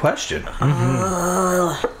a good question.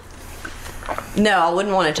 No, I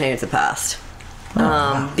wouldn't want to change the past.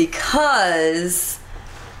 Because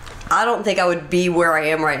I don't think I would be where I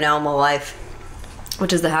am right now in my life,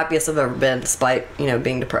 which is the happiest I've ever been, despite,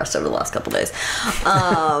 being depressed over the last couple days.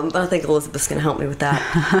 But I think Elizabeth's going to help me with that.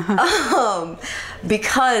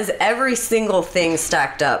 Because every single thing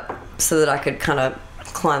stacked up so that I could kind of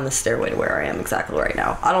climb the stairway to where I am exactly right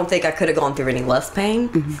now. I don't think I could have gone through any less pain.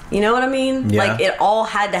 Mm-hmm. You know what I mean? Yeah. Like, it all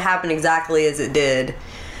had to happen exactly as it did.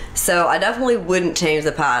 So I definitely wouldn't change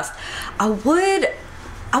the past. I wouldn't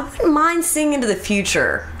mind seeing into the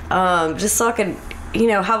future, just so I could,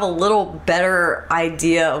 have a little better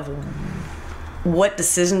idea of what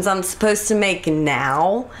decisions I'm supposed to make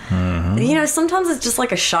now. Mm-hmm. Sometimes it's just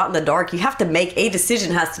like a shot in the dark. You have to make a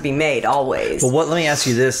decision, has to be made always. Well, let me ask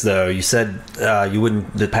you this though. You said you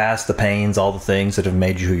wouldn't the past, the pains, all the things that have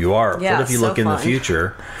made you who you are. Yeah, what if you so look in the fun.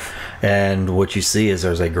 future and what you see is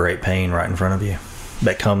there's a great pain right in front of you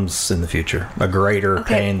that comes in the future, a greater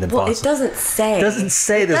pain than possible. It doesn't say. It doesn't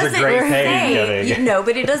say there's a great pain coming. No,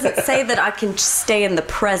 but it doesn't say that I can stay in the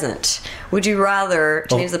present. Would you rather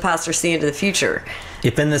change the past or see into the future?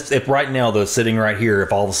 If right now though, sitting right here,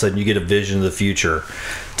 if all of a sudden you get a vision of the future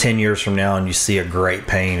 10 years from now and you see a great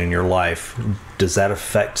pain in your life, does that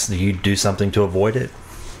affect, do you do something to avoid it?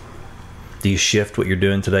 Do you shift what you're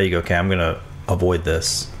doing today? You go, okay, I'm going to avoid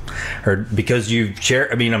this. Or because you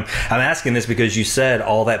share, I'm asking this because you said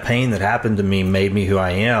all that pain that happened to me made me who I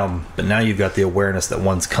am, but now you've got the awareness that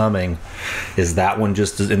one's coming. Is that one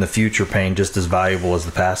just as, in the future pain just as valuable as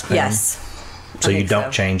the past pain? Yes. So you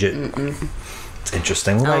don't change it? Mm-mm. It's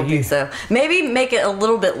interesting. What I about don't you? think so. Maybe make it a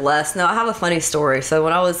little bit less. No, I have a funny story. So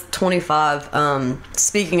when I was 25,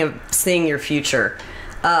 speaking of seeing your future,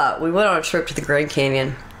 we went on a trip to the Grand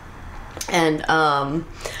Canyon, and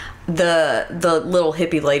the little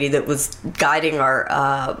hippie lady that was guiding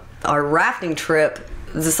our rafting trip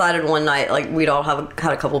decided one night, like, we'd all had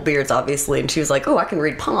a couple beers, obviously, and she was like, "Oh, I can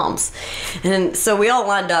read palms," and so we all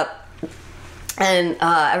lined up. And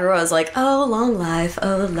everyone was like, "Oh, long life,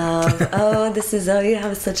 oh, love, oh, you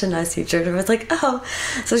have such a nice future." And everyone's like, "Oh."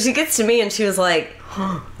 So she gets to me and she was like,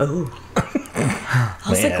 "Oh." I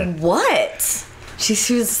was like, "What?" She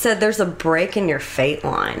said, "There's a break in your fate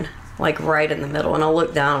line, like right in the middle." And I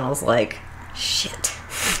looked down and I was like, "Shit."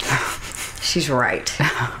 She's right.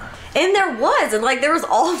 And there was, and like there was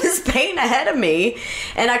all this pain ahead of me,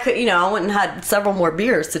 and I could, I went and had several more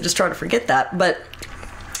beers to just try to forget that, but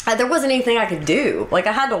there wasn't anything I could do. Like,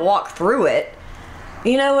 I had to walk through it.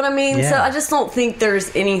 You know what I mean? Yeah. So I just don't think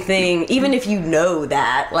there's anything, even if you know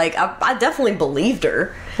that, like, I definitely believed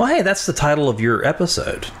her. Well, hey, that's the title of your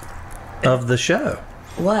episode of the show.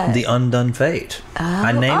 What? The Undone Fate.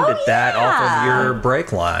 I named it that off of your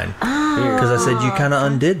break line. Because I said you kind of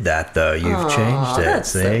undid that, though. You've changed it. That's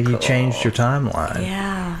so You cool. changed your timeline.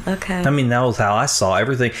 Yeah, okay. I mean, that was how I saw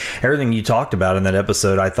everything. Everything you talked about in that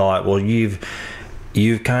episode, I thought, well, you've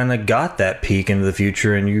kind of got that peek into the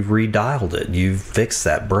future and you've redialed it. You've fixed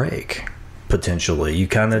that break. potentially. You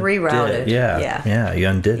kind of Rerouted. Yeah, you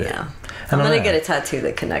undid it. Yeah. I'm going to get a tattoo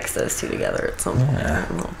that connects those two together at some point. A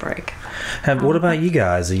little break. What about you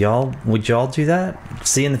guys? Would y'all do that?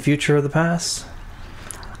 See in the future or the past?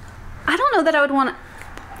 I don't know that I would want to.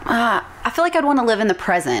 I feel like I'd want to live in the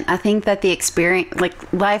present. I think that the experience,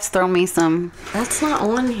 like, life's thrown me some. That's not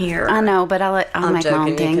on here. I know, but I'll make my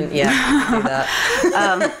own thing. You can do that.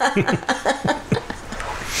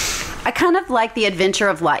 I kind of like the adventure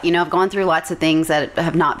of life. You know, I've gone through lots of things that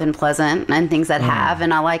have not been pleasant and things that have,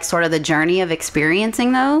 and I like sort of the journey of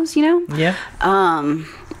experiencing those, you know? Yeah.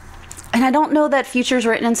 And I don't know that future's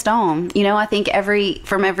written in stone. You know, I think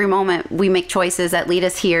from every moment we make choices that lead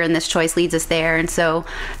us here, and this choice leads us there. And so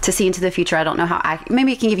to see into the future, I don't know how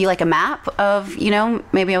maybe it can give you like a map of, you know,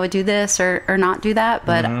 maybe I would do this or not do that.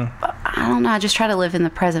 But I don't know. I just try to live in the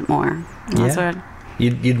present more. That's what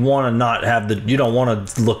You'd want to not have you don't want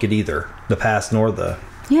to look at either the past nor the.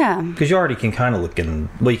 Yeah. Because you already can kind of look in.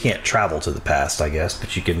 Well, you can't travel to the past, I guess,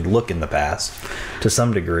 but you can look in the past to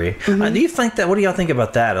some degree. Do you think that? What do y'all think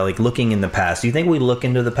about that? Like looking in the past. Do you think we look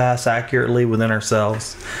into the past accurately within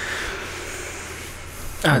ourselves?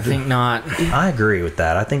 I think not. I agree with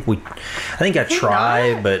that. I think I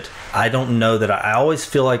try, but I don't know that I always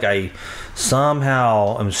feel like I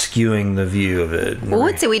somehow am skewing the view of it. Well,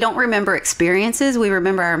 let's say we don't remember experiences. We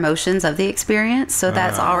remember our emotions of the experience. So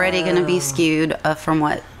that's already going to be skewed from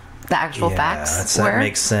what the actual facts were. That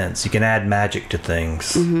makes sense. You can add magic to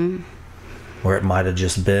things where it might have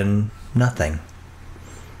just been nothing.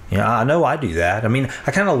 Yeah, I know I do that. I mean,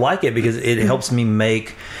 I kind of like it because it helps me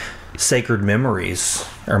make sacred memories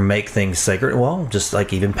or make things sacred. Well, just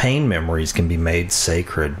like even pain memories can be made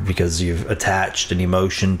sacred because you've attached an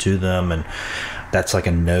emotion to them, and that's like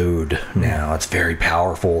a node now. It's very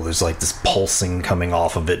powerful. There's like this pulsing coming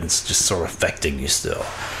off of it, and it's just sort of affecting you still.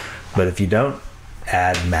 But if you don't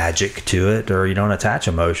add magic to it, or you don't attach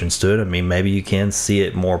emotions to it, I mean, maybe you can see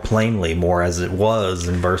it more plainly, more as it was,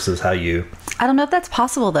 and versus how you. I don't know if that's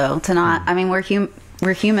possible though. To not. I mean, we're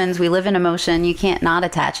humans. We live in emotion. You can't not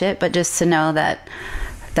attach it, but just to know that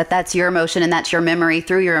that's your emotion and that's your memory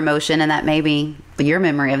through your emotion, and that maybe your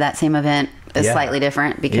memory of that same event is slightly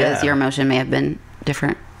different because your emotion may have been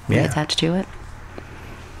different attached to it.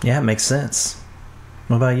 Yeah, it makes sense.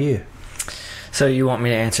 What about you? So you want me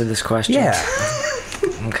to answer this question? Yeah.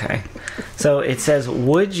 Okay. So it says,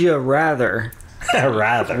 would you rather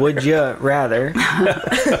change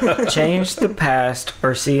the past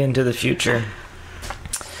or see into the future?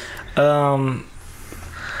 I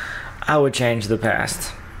would change the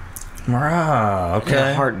past. Okay. In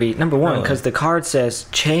a heartbeat. Number one, because the card says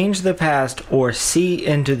change the past or see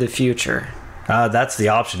into the future. That's the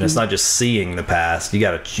option. It's not just seeing the past.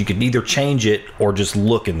 You could either change it or just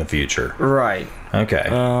look in the future. Right. Okay.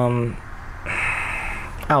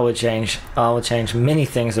 I would change many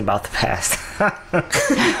things about the past.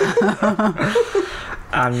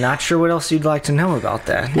 I'm not sure what else you'd like to know about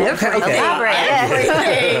that. Okay.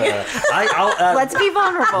 Let's be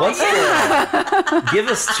vulnerable. Give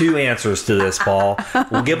us two answers to this, Paul.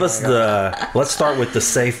 We'll give us let's start with the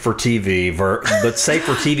safe for TV. The safe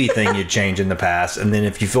for TV thing you'd change in the past, and then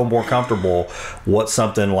if you feel more comfortable, what's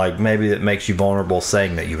something like maybe that makes you vulnerable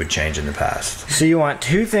saying that you would change in the past? So you want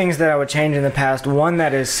two things that I would change in the past, one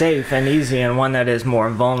that is safe and easy and one that is more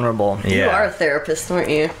vulnerable. Yeah. You are a therapist, aren't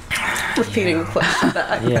you? Repeating the question back.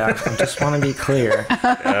 Yeah, I just want to be clear.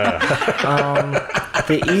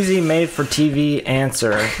 The easy made for TV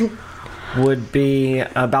answer would be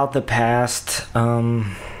about the past.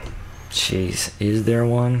 Is there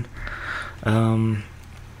one?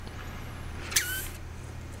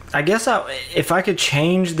 I guess if I could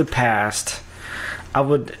change the past, I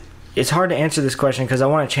would. It's hard to answer this question because I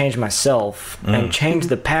want to change myself, and change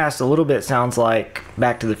the past a little bit sounds like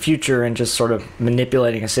Back to the Future and just sort of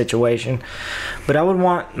manipulating a situation. But I would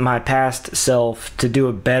want my past self to do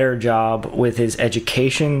a better job with his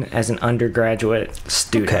education as an undergraduate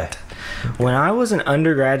student. Okay. When I was an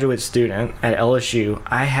undergraduate student at LSU,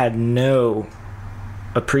 I had no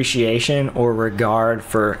appreciation or regard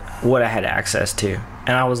for what I had access to.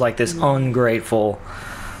 And I was like this ungrateful,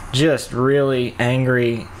 just really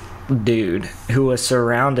angry dude who was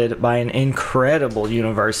surrounded by an incredible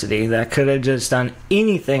university that could have just done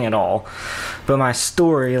anything at all. But my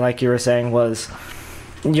story, like you were saying, was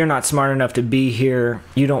you're not smart enough to be here.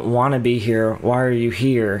 You don't want to be here. Why are you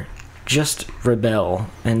here? Just rebel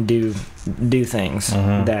and do things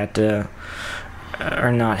that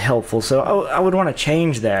are not helpful. So I would want to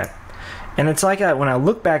change that. And it's like when I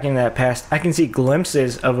look back in that past, I can see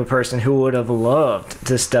glimpses of a person who would have loved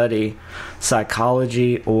to study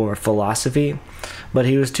psychology or philosophy, but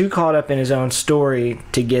he was too caught up in his own story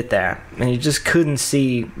to get that, and he just couldn't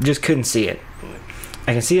see it.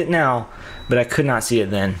 I can see it now, but I could not see it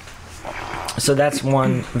then. So that's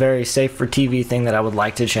one very safe for TV thing that I would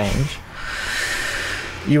like to change.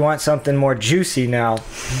 You want something more juicy now?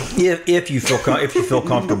 If you feel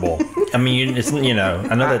comfortable. I mean, it's, I know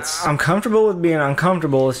that's. I'm comfortable with being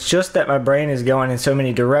uncomfortable. It's just that my brain is going in so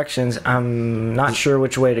many directions. I'm not sure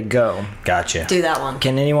which way to go. Gotcha. Do that one.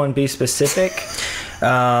 Can anyone be specific?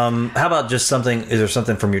 How about just something? Is there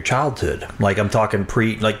something from your childhood? Like I'm talking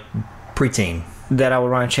preteen. That I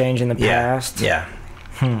would want to change in the past? Yeah.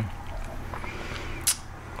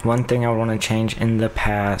 One thing I would want to change in the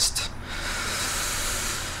past.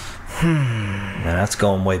 Man, that's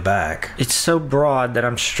going way back. It's so broad that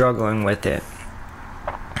I'm struggling with it.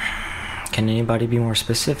 Can anybody be more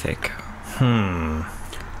specific? How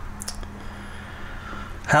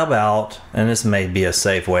about, and this may be a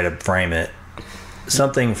safe way to frame it,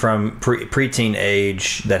 something from preteen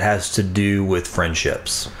age that has to do with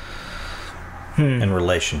friendships and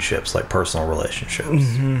relationships, like personal relationships.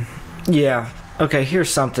 Yeah. Okay, here's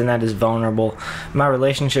something that is vulnerable. My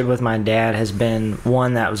relationship with my dad has been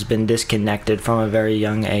one that has been disconnected from a very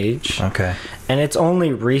young age. Okay. And it's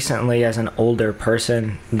only recently as an older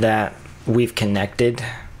person that we've connected.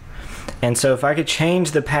 And so if I could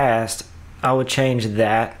change the past, I would change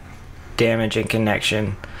that damage and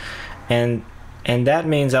connection. And that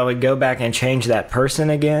means I would go back and change that person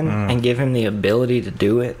again and give him the ability to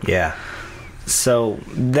do it. Yeah. So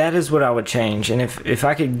that is what I would change. And if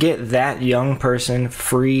I could get that young person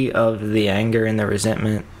free of the anger and the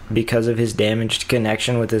resentment because of his damaged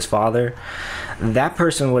connection with his father, that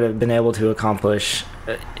person would have been able to accomplish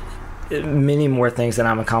many more things than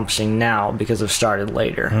I'm accomplishing now because I've started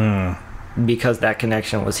later. Because that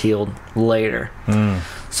connection was healed later.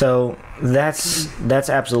 So that's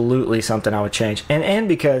absolutely something I would change. And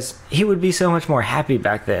because he would be so much more happy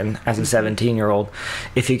back then as a 17-year-old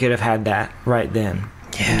if he could have had that right then.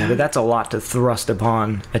 Yeah. But that's a lot to thrust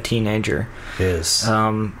upon a teenager. It is.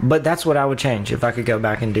 But that's what I would change if I could go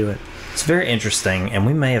back and do it. It's very interesting, and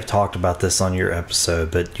we may have talked about this on your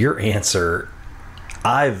episode, but your answer,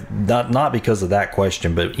 I've not because of that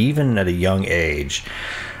question, but even at a young age,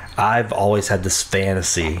 I've always had this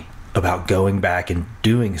fantasy about going back and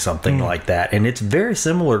doing something like that. And it's very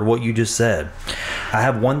similar to what you just said. I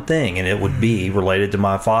have one thing, and it would be related to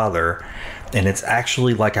my father. And it's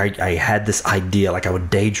actually like I had this idea, like I would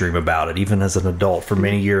daydream about it, even as an adult. For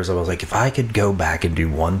many years, I was like, if I could go back and do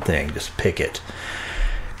one thing, just pick it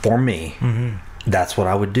for me. That's what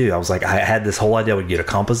I would do. I was like, I had this whole idea. I would get a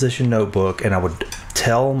composition notebook and I would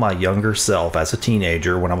tell my younger self as a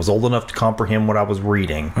teenager, when I was old enough to comprehend what I was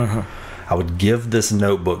reading, I would give this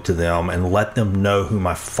notebook to them and let them know who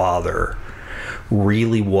my father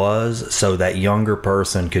really was, so that younger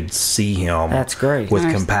person could see him. That's great. With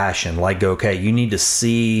compassion. Like, okay, you need to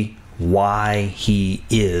see why he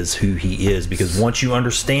is who he is, because once you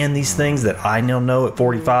understand these things that I now know at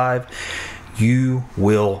 45, you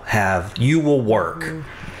will work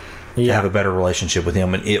to have a better relationship with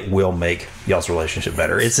him, and it will make y'all's relationship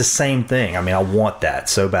better. It's the same thing. I mean, I want that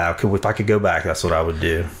so bad. If I could go back, that's what I would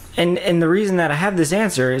do. And the reason that I have this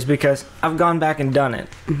answer is because I've gone back and done it.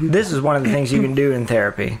 This is one of the things you can do in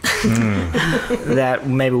therapy. That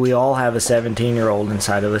maybe we all have a 17-year-old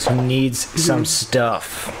inside of us who needs some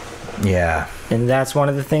stuff. Yeah. And that's one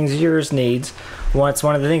of the things yours needs. Well, it's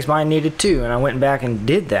one of the things mine needed too. And I went back and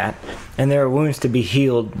did that. And there are wounds to be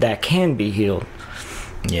healed that can be healed.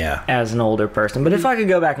 Yeah. As an older person. But if I could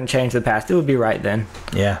go back and change the past, it would be right then.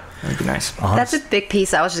 Yeah. That'd be nice. That's a big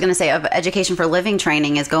piece. I was just going to say of education for living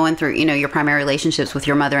training is going through, your primary relationships with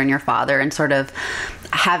your mother and your father, and sort of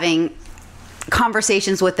having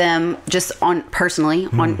conversations with them just on personally,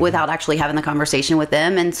 without actually having the conversation with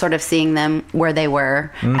them, and sort of seeing them where they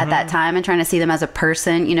were at that time and trying to see them as a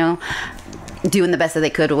person, doing the best that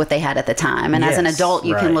they could with what they had at the time. And as an adult,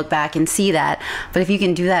 you can look back and see that. But if you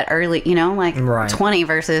can do that early, 20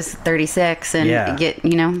 versus 36 and get,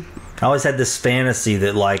 I always had this fantasy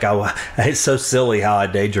that, like, it's so silly how I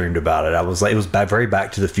daydreamed about it. I was like, it was very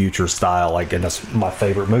Back to the Future style, like, and that's my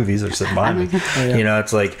favorite movies are sitting behind me.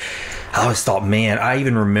 It's like, I always thought, man, I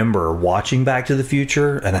even remember watching Back to the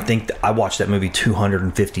Future, and I think I watched that movie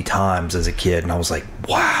 250 times as a kid, and I was like,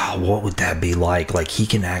 wow, what would that be like? Like, he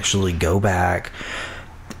can actually go back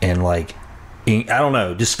and, like, I don't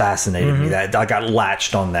know, just fascinated me. That I got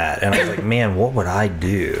latched on that, and I was like, man, what would I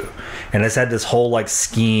do? And I just had this whole like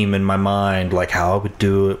scheme in my mind, like how I would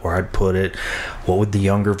do it, where I'd put it, what would the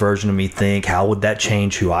younger version of me think, how would that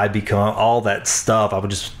change who I become, all that stuff.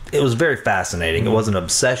 It was very fascinating. It wasn't an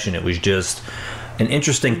obsession, it was just an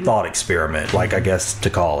interesting thought experiment, like I guess to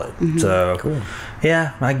call it. So, Cool.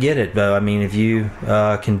 yeah, I get it. But I mean, if you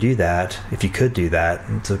can do that, if you could do that,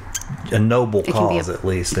 it's a noble cause at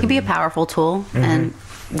least. It can be a powerful tool and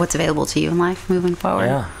what's available to you in life moving forward.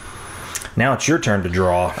 Yeah. Now it's your turn to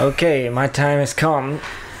draw. Okay, my time has come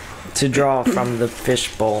to draw from the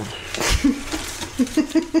fishbowl.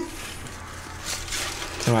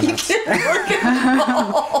 Come on,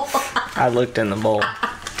 I looked in the bowl.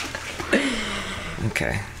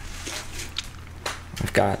 Okay.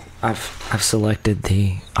 I've selected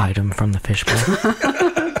the item from the fishbowl.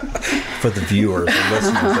 For the viewers and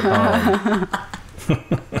listeners at home.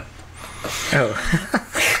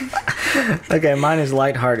 Oh. Okay, mine is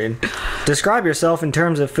lighthearted. Describe yourself in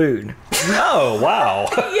terms of food. Oh, wow.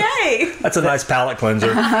 Yay! That's a nice palate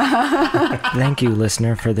cleanser. Thank you,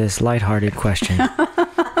 listener, for this lighthearted question.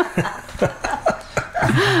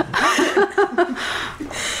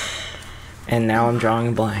 And now I'm drawing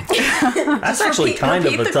a blank. That's actually kind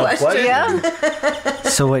of a repeat the tough question. Yeah.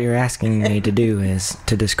 So what you're asking me to do is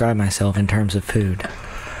to describe myself in terms of food.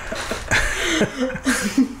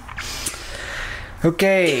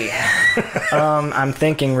 Okay. I'm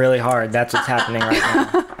thinking really hard. That's what's happening right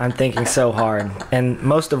now. I'm thinking so hard. And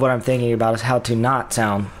most of what I'm thinking about is how to not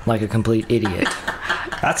sound like a complete idiot.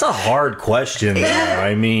 That's a hard question, though.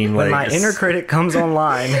 I mean, When like, my inner critic comes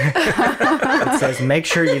online, it says, make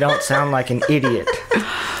sure you don't sound like an idiot.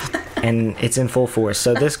 And it's in full force.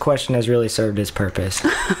 So this question has really served its purpose.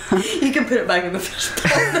 You can put it back in the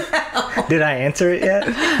fishbowl now. Did I answer it yet?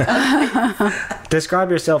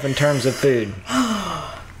 Describe yourself in terms of food.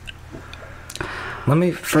 Let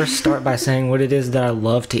me first start by saying what it is that I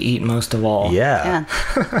love to eat most of all. yeah.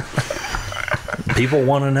 People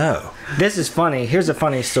want to know. This is funny. Here's a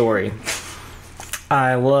funny story.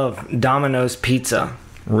 I love Domino's pizza.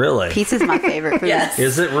 Really? Pizza's my favorite food. Yes.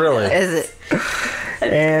 Is it really? Is it?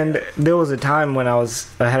 And there was a time when I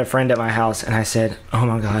had a friend at my house, and I said, oh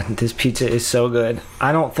my god, this pizza is so good.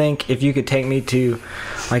 I don't think if you could take me to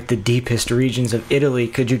like the deepest regions of Italy,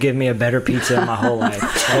 could you give me a better pizza in my whole life?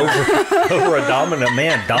 Over a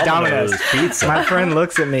Domino's pizza. My friend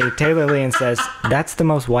looks at me, Taylor Lee, and says, that's the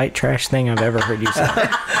most white trash thing I've ever heard you say.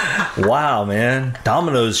 Wow, man.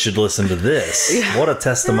 Domino's should listen to this. What a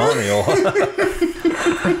testimonial.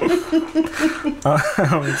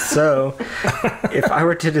 So, if I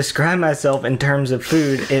were to describe myself in terms of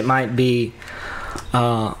food, it might be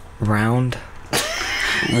round,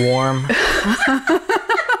 warm,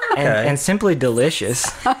 and simply delicious.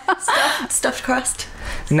 Stuffed crust.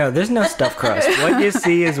 No, there's no stuffed crust. What you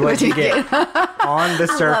see is what you get on the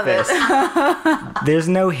surface. There's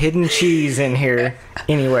no hidden cheese in here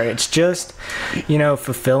anywhere. It's just,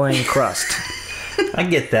 fulfilling crust. I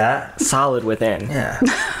get that. Solid within. Yeah.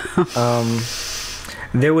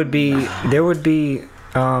 There would be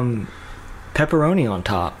pepperoni on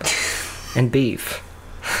top and beef.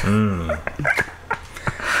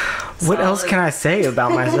 What else can I say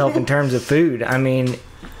about myself in terms of food? I mean,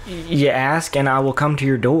 you ask and I will come to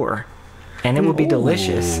your door, and it will be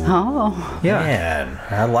delicious. Oh. Yeah. Man,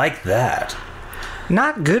 I like that.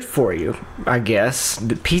 Not good for you, I guess.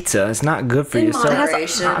 The pizza is not good for In you. moderation.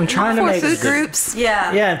 So I'm trying to For make food groups.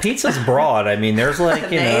 Yeah. Yeah, and pizza's broad. I mean, there's like,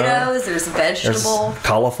 Tomatoes, there's there's vegetable.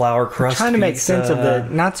 cauliflower crust trying to make pizza. sense of the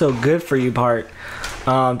not so good for you part.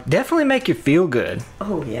 Definitely make you feel good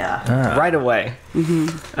Oh, yeah. right away.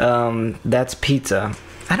 That's pizza.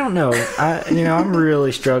 I don't know. I'm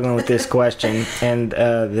really struggling with this question and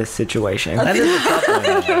this situation. That is a tough one.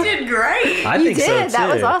 You did great. I You think so did. too.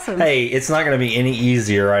 That was awesome. Hey, it's not going to be any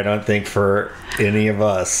easier, I don't think, for any of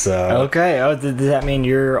us. So. Okay. Oh, does that mean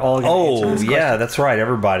you're all going to answer Oh this yeah, that's right.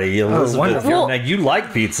 Everybody, Elizabeth, wonderful. now you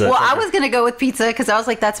like pizza. Well, I was gonna go with pizza because I was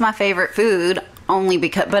like, that's my favorite food. Only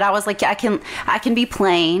because, but I was like, I can be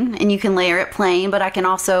plain, and you can layer it plain, but I can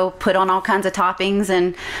also put on all kinds of toppings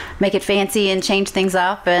and make it fancy and change things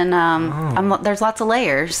up. And there's lots of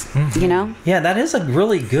layers, Yeah, that is a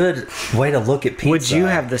really good way to look at pizza. Would you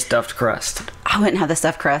have the stuffed crust? I wouldn't have the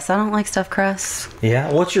stuffed crust. I don't like stuffed crust.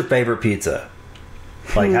 Yeah. What's your favorite pizza?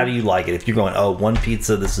 Like, how do you like it? If you're going, one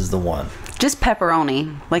pizza, this is the one. Just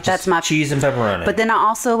pepperoni. Like that's my Cheese and pepperoni. But then I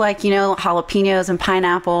also like, jalapenos and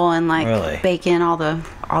pineapple and like Really? bacon, all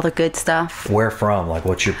the good stuff. Where from? Like,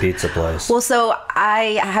 what's your pizza place? Well, so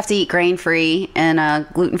I have to eat grain-free and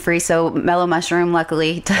gluten-free. So Mellow Mushroom,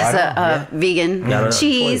 luckily, does Right on, yeah. vegan Got a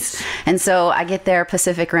cheese, choice. and so I get their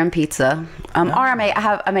Pacific Rim pizza. Or I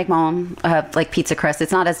make my own like pizza crust.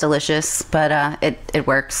 It's not as delicious, but it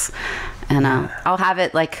works, and I'll have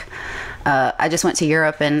it like I just went to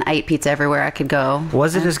Europe and I ate pizza everywhere I could go.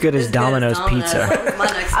 Was it as good as Domino's pizza?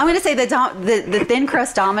 I'm going to say the thin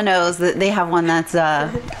crust Domino's, they have one that's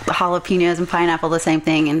jalapenos and pineapple, the same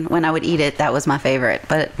thing. And when I would eat it, that was my favorite.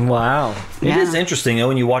 But Wow. It is interesting though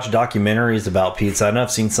when you watch documentaries about pizza. I know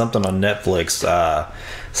I've seen something on Netflix.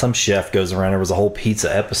 Some chef goes around. There was a whole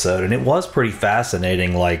pizza episode, and it was pretty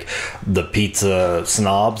fascinating. Like the pizza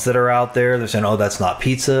snobs that are out there, they're saying, "Oh, that's not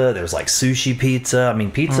pizza." There's like sushi pizza. I mean,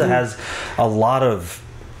 pizza has a lot of,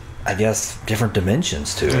 I guess, different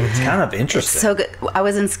dimensions to it. It's kind of interesting. so good. I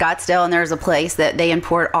was in Scottsdale and there's a place that they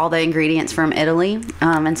import all the ingredients from Italy.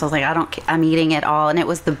 And so I was like, I'm eating it all. And it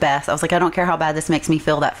was the best. I was like, I don't care how bad this makes me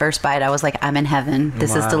feel that first bite. I was like, I'm in heaven.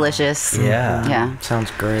 This is delicious. Yeah. Yeah.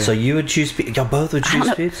 Sounds great. So you would choose y'all both would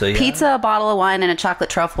choose pizza. Yeah? Pizza, a bottle of wine, and a chocolate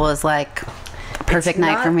truffle is like a perfect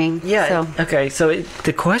night for me. Yeah. So, Okay. So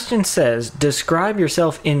the question says, describe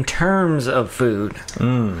yourself in terms of food.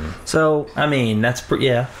 So I mean, that's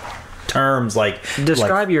yeah. Terms like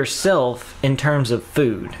describe yourself in terms of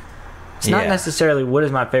food. It's not Yeah. necessarily what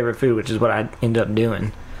is my favorite food, which is what I end up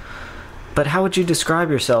doing. But how would you describe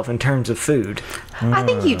yourself in terms of food? I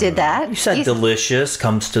think you did that. You said delicious,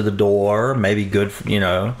 comes to the door, maybe good,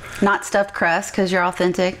 Not stuffed crust because you're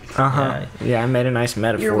authentic. Yeah, I made a nice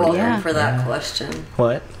metaphor. You're welcome Yeah. for that question.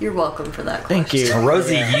 What? You're welcome for that question. Thank you.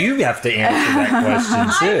 Rosie, you have to answer that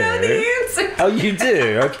question too. I know the answer. Oh, you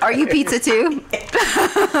do? Okay. Are you pizza too? But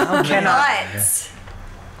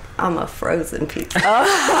I'm a frozen pizza.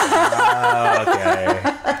 Okay.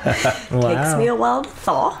 Takes me a while to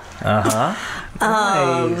thaw.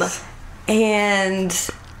 Nice. And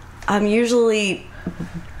I'm usually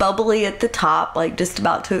bubbly at the top, like just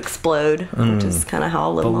about to explode, which is kind of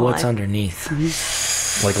how I live But my what's life.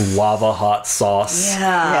 underneath? Like lava hot sauce.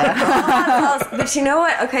 Yeah. But you know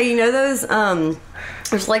what? Okay, you know those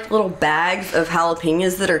there's like little bags of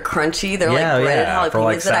jalapenos that are crunchy. They're Yeah, like breaded yeah, for, jalapenos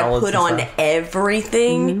like, that I salads put and on stuff.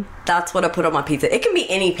 everything. That's what I put on my pizza. It can be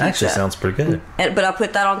any pizza. Actually sounds pretty good. But I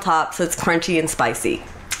put that on top so it's crunchy and spicy.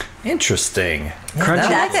 Interesting. Crunchy.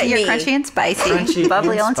 I like that you're me. crunchy and spicy. Crunchy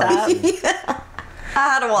Bubbly and on top. I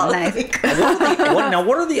had a while Nice. to think.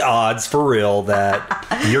 What are the odds for real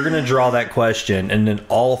that you're going to draw that question and then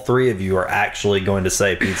all three of you are actually going to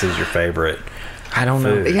say pizza is your favorite? I don't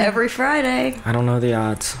know. Food. Every Friday. I don't know the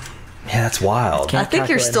odds. Yeah, that's wild. I think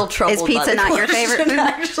you're calculate still troubled. Is pizza by the not your favorite question, food?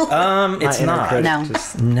 Actually. It's My inner not. critic No.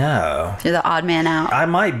 just- No. You're the odd man out. I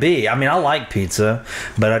might be. I mean, I like pizza,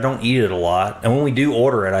 but I don't eat it a lot. And when we do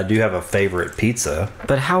order it, I do have a favorite pizza.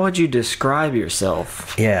 But how would you describe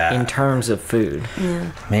yourself Yeah. in terms of food?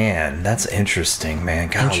 Man, that's interesting, man.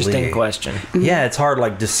 Golly. Interesting question. Yeah, it's hard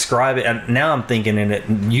like describe it. And now I'm thinking in it.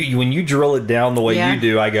 When you drill it down the way Yeah. you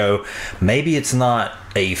do, I go, maybe it's not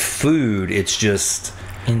a food. It's just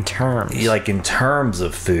In terms. like in terms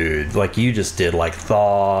of food, like you just did, like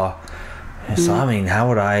thaw. So I mean, how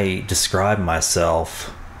would I describe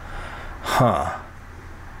myself?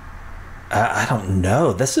 I don't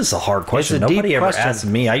know. This is a hard question. a deep Nobody ever question. asks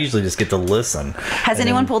me. I usually just get to listen. Has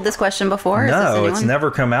anyone pulled this question before? Is this No, it's anyone?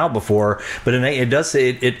 never come out before. But it does.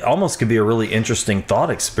 It almost could be a really interesting thought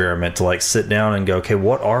experiment to like sit down and go, okay,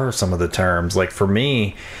 what are some of the terms? Like for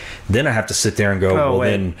me, then I have to sit there and go, Oh, well,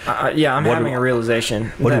 wait. then Yeah, I'm what having do- a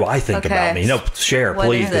realization. what do that- I think Okay. about me? No, share, What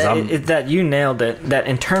please, is because it? I'm That you nailed it. That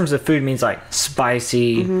in terms of food means like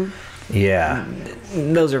spicy. yeah.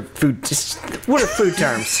 Those are food. Just what are food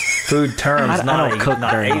terms? Food terms, I not don't cook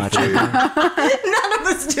not very a much. food. None of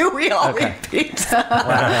us do. We all Okay. eat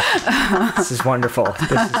pizza. This is wonderful.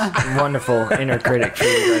 This is wonderful inner critic for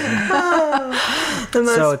you. The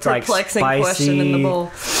most So it's like perplexing question in the spicy,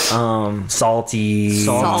 bowl. Salty,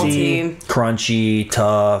 Salty. crunchy,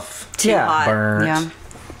 tough, Yeah. hot. burnt. Yeah.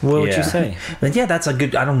 What would Yeah. you say? But yeah, that's a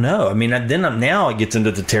good. I don't know. I mean, now it gets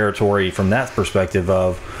into the territory from that perspective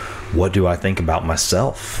of what do I think about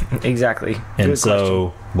myself, Exactly. and Good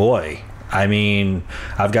so boy. I mean,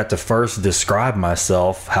 I've got to first describe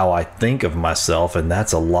myself, how I think of myself, and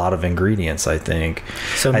that's a lot of ingredients, I think.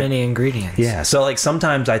 question. So many ingredients. Yeah, so like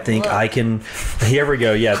sometimes I think I can. Here we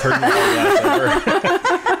go. Yeah, turn the lights over.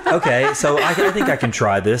 Okay, so I think I can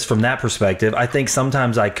try this from that perspective. I think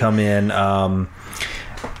sometimes I come in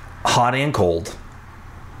hot and cold.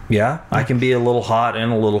 Yeah, I can be a little hot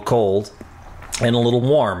and a little cold and a little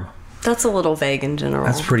warm. That's a little vague in general.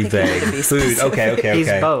 That's pretty I think you need vague. to be Food. specific. Okay. He's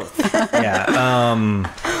both. Yeah.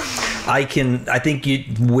 I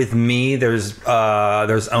think with me, there's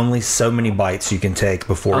only so many bites you can take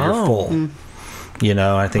before you're full. You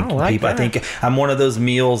know, I think I like people. I that. think I'm one of those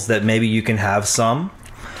meals that maybe you can have some,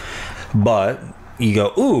 but you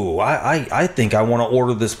go, ooh, I think I want to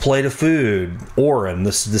order this plate of food, Oran,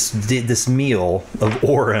 this meal of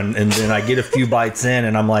Oran, and then I get a few bites in,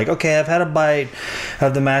 and I'm like, okay, I've had a bite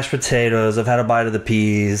of the mashed potatoes, I've had a bite of the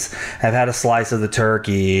peas, I've had a slice of the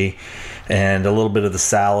turkey, and a little bit of the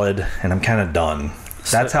salad, and I'm kind of done.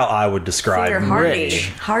 That's how I would describe rich.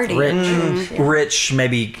 Hearty. Rich,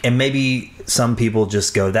 maybe, and maybe some people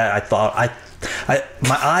just go that. I thought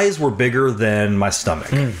my eyes were bigger than my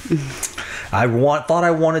stomach. I thought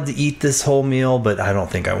I wanted to eat this whole meal, but I don't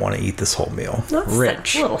think I want to eat this whole meal. That's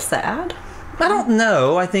rich. A little sad. I don't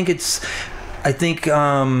know. I think it's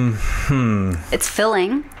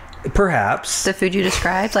filling. Perhaps. The food you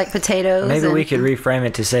described, like potatoes. Maybe we could reframe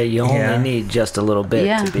it to say you only need just a little bit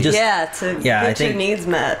to be. To get your needs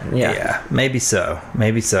met. Yeah. Maybe so.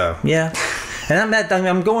 Yeah. And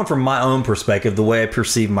I'm going from my own perspective, the way I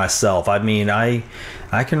perceive myself. I mean, I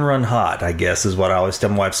can run hot, I guess, is what I always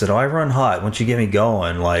tell my wife. Said, I run hot. Once you get me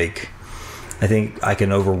going, like, I think I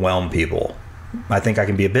can overwhelm people. I think I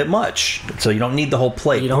can be a bit much. So you don't need the whole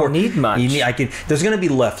plate. You don't need much. There's going to be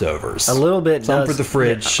leftovers. A little bit. Some for the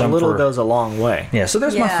fridge. Some goes a long way. Yeah, so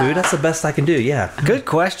there's my food. That's the best I can do, yeah. Good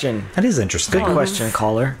question. That is interesting. Good question,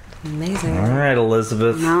 caller. Amazing. All right,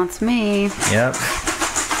 Elizabeth. Now it's me. Yep.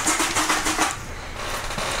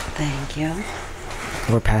 Thank you.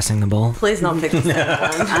 We're passing the ball. Please don't pick the same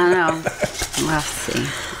one. I know. Let's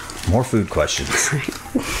see. More food questions.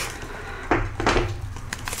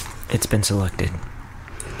 It's been selected.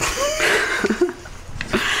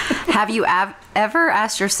 Have you ever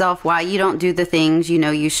asked yourself why you don't do the things you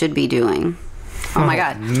know you should be doing? Oh my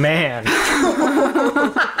God. Man. Who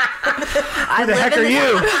the heck are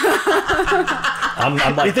you? I'm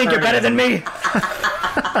like, you think you're better than me?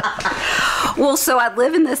 Well, so I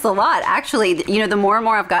live in this a lot. Actually, the more and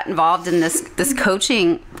more I've got involved in this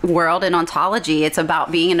coaching world in ontology, it's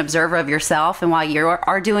about being an observer of yourself and why you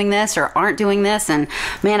are doing this or aren't doing this. And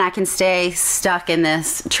man, I can stay stuck in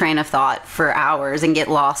this train of thought for hours and get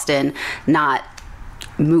lost in not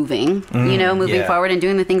moving, moving forward and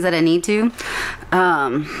doing the things that I need to.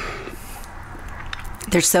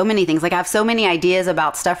 There's so many things. Like I have so many ideas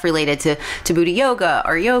about stuff related to booty yoga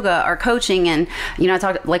or coaching, and I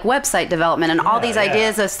talk like website development and all these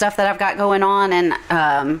ideas of stuff that I've got going on,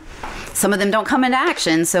 and some of them don't come into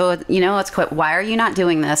action. So it's quite, why are you not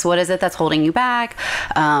doing this? What is it that's holding you back?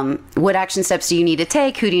 What action steps do you need to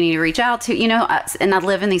take? Who do you need to reach out to? And I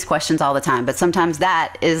live in these questions all the time, but sometimes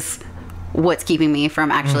that is what's keeping me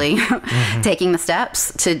from actually taking the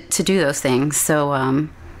steps to do those things. So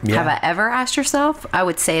have I ever asked yourself? I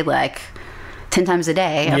would say like 10 times a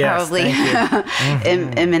day. I probably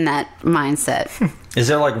am in that mindset. Is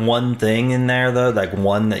there like one thing in there though, like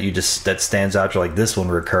one that that stands out? You're like, this one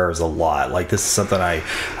recurs a lot. Like this is something I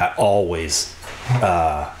always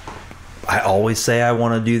say I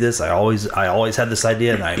want to do this. I always have this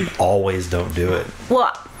idea and I always don't do it.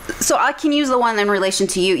 Well, so I can use the one in relation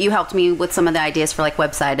to you. You helped me with some of the ideas for like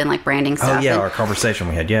website and like branding stuff. Oh yeah, our conversation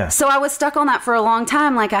we had, yeah. So I was stuck on that for a long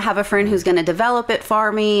time. Like I have a friend who's going to develop it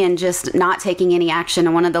for me and just not taking any action.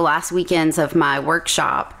 And one of the last weekends of my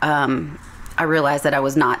workshop, I realized that I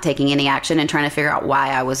was not taking any action and trying to figure out why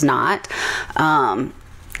I was not.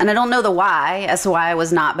 And I don't know the why as to why I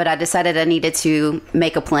was not, but I decided I needed to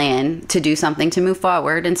make a plan to do something to move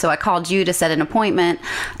forward. And so I called you to set an appointment,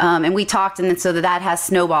 and we talked, and then so that has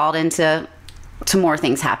snowballed into more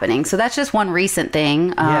things happening. So that's just one recent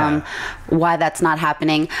thing, why that's not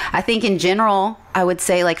happening. I think in general, I would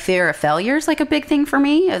say like fear of failure is like a big thing for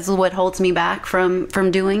me, is what holds me back from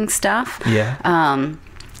doing stuff. Yeah.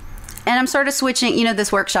 And I'm sort of switching,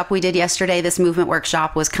 this workshop we did yesterday, this movement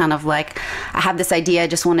workshop was kind of like, I have this idea, I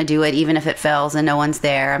just want to do it, even if it fails and no one's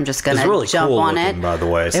there, I'm just going to really jump cool on looking, it. By the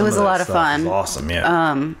way, it was a lot of fun. It was awesome,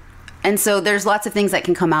 yeah. And so there's lots of things that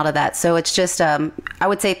can come out of that. So it's just, I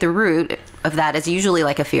would say the root of that is usually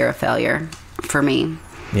like a fear of failure for me.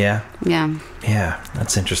 Yeah. Yeah. Yeah,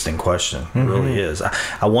 that's an interesting question. It really is.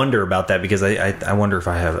 I wonder about that because I wonder if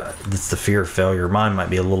I have, it's the fear of failure. Mine might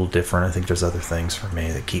be a little different. I think there's other things for me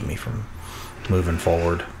that keep me from moving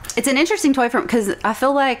forward. It's an interesting toy because I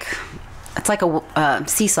feel like it's like a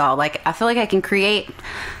seesaw. Like I feel like I can create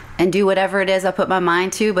and do whatever it is I put my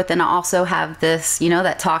mind to, but then I also have this,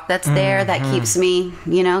 that talk that's there that keeps me,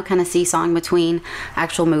 kind of seesawing between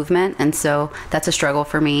actual movement. And so that's a struggle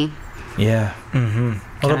for me. Yeah. Can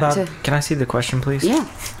I see the question, please? Yeah.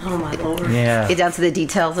 Oh my Lord. Yeah. Get down to the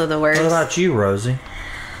details of the words. What about you, Rosie?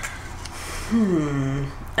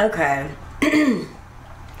 Okay.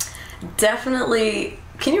 Definitely.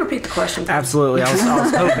 Can you repeat the question, please? Absolutely. I was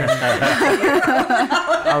hoping.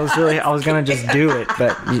 I was gonna just do it,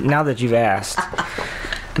 but now that you've asked,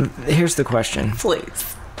 Here's the question.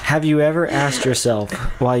 Please. Have you ever asked yourself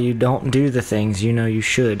why you don't do the things you know you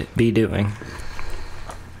should be doing?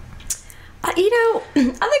 I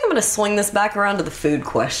think I'm going to swing this back around to the food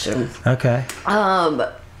question. Okay.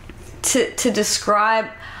 To describe,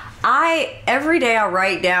 every day I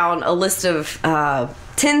write down a list of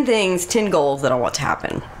 10 goals that I want to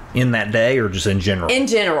happen. In that day or just in general? In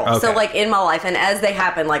general. Okay. So, like, in my life, and as they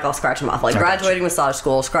happen, like, I'll scratch them off. Like, graduating massage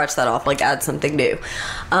school, scratch that off, like, add something new.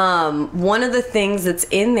 One of the things that's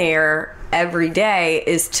in there every day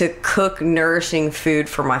is to cook nourishing food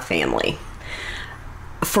for my family.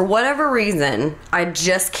 For whatever reason, I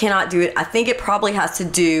just cannot do it. I think it probably has to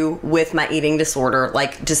do with my eating disorder,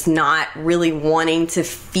 like, just not really wanting to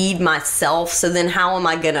feed myself. So then how am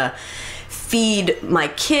I going to feed my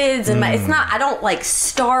kids? And it's not, I don't like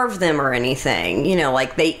starve them or anything,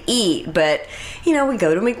 like they eat, but we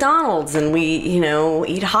go to McDonald's and we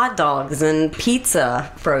eat hot dogs and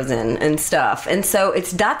pizza frozen and stuff, and so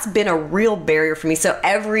that's been a real barrier for me. So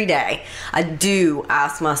every day I do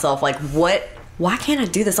ask myself, like, why can't I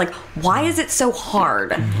do this? Like, why is it so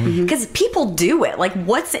hard? Because people do it. Like,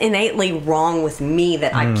 what's innately wrong with me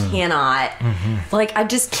that I cannot, like, I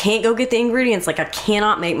just can't go get the ingredients. Like, I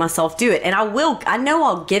cannot make myself do it. And I know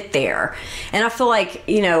I'll get there. And I feel like,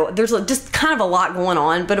 there's just kind of a lot going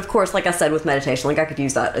on. But of course, like I said, with meditation, like, I could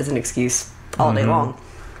use that as an excuse all day long.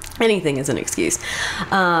 Anything is an excuse.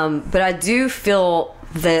 But I do feel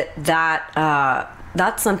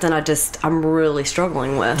that's something I'm really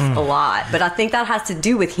struggling with a lot. But I think that has to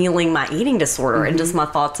do with healing my eating disorder and just my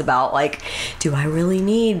thoughts about, like, do I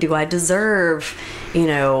deserve,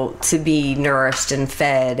 to be nourished and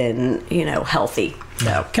fed and, healthy.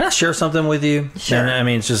 Now, can I share something with you? Sure. And, I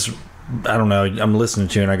mean, it's just, I don't know, I'm listening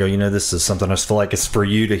to you and I go, this is something I just feel like it's for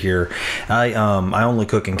you to hear. I only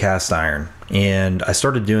cook in cast iron. And I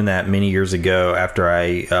started doing that many years ago after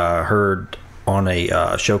I heard on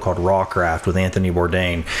a show called Raw Craft with Anthony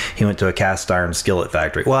Bourdain. He went to a cast iron skillet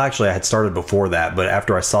factory. Well, actually, I had started before that, but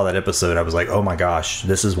after I saw that episode, I was like, oh my gosh,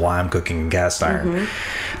 this is why I'm cooking in cast iron.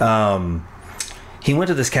 He went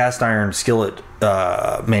to this cast iron skillet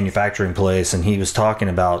manufacturing place, and he was talking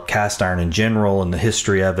about cast iron in general and the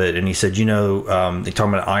history of it. And he said, they're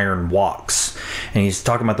talking about iron woks. And he's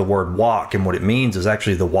talking about the word wok, and what it means is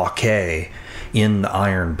actually the wok in the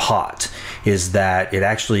iron pot. Is that it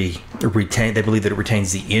actually they believe that it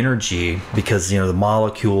retains the energy because the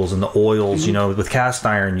molecules and the oils, with cast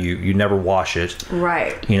iron you never wash it,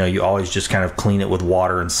 right? You always just kind of clean it with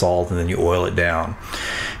water and salt, and then you oil it down.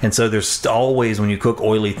 And so there's always, when you cook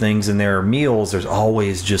oily things in their meals, there's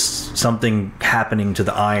always just something happening to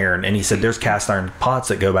the iron. And he said there's cast iron pots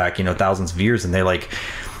that go back thousands of years, and they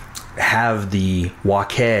have the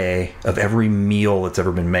wok of every meal that's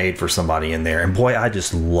ever been made for somebody in there. And boy, I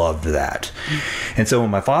just loved that. And so when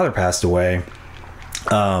my father passed away,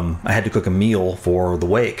 I had to cook a meal for the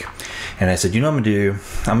wake. And I said, what I'm going to do?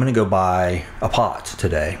 I'm going to go buy a pot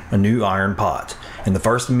today, a new iron pot. And the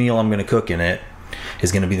first meal I'm going to cook in it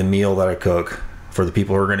is going to be the meal that I cook for the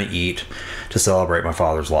people who are going to eat to celebrate my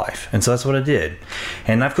father's life. And so that's what I did.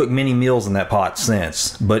 And I've cooked many meals in that pot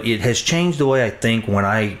since, but it has changed the way I think when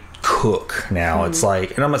I cook now. It's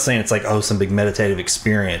like, and I'm not saying it's like, some big meditative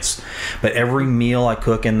experience, but every meal I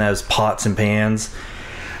cook in those pots and pans,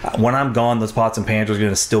 when I'm gone, those pots and pans are going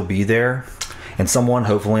to still be there. And someone,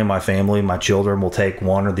 hopefully in my family, my children, will take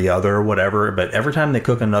one or the other or whatever. But every time they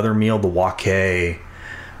cook another meal, the wok, the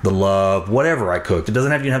love, whatever I cooked, it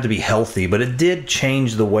doesn't even have to be healthy, but it did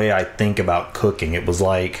change the way I think about cooking. It was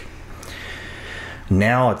like,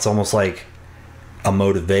 now it's almost like a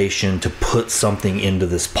motivation to put something into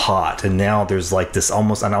this pot. And now there's like this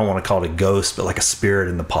almost, I don't want to call it a ghost, but like a spirit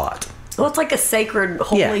in the pot. Well, it's like a sacred,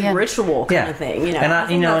 holy ritual kind of thing, And I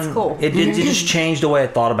think that's cool. It just changed the way I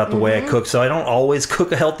thought about the way I cook. So I don't always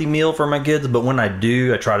cook a healthy meal for my kids, but when I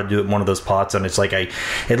do, I try to do it in one of those pots, and it's like I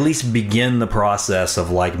at least begin the process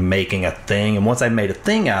of like making a thing. And once I made a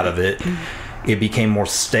thing out of it, it became more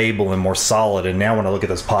stable and more solid. And now when I look at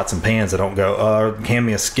those pots and pans, I don't go, hand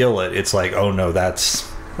me a skillet. It's like, oh no,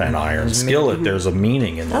 that's an iron skillet. There's a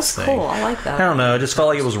meaning in this thing. That's cool. I like that. I don't know. I just felt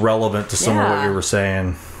like it was relevant to some of what you were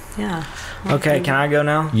saying. Yeah. Okay, can I go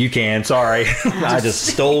now? You can. Sorry. I just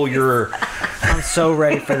stole your... I'm so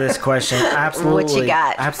ready for this question. Absolutely. What you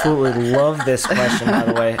got? Absolutely love this question, by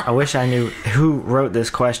the way. I wish I knew who wrote this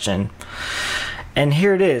question. And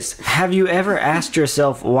here it is. Have you ever asked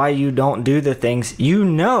yourself why you don't do the things you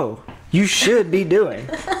know you should be doing?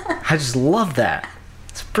 I just love that.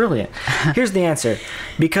 It's brilliant. Here's the answer.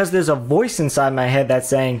 Because there's a voice inside my head that's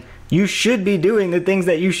saying, you should be doing the things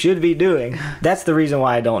that you should be doing. That's the reason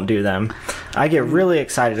why I don't do them. I get really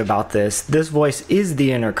excited about this. This voice is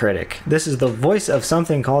the inner critic. This is the voice of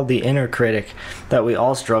something called the inner critic that we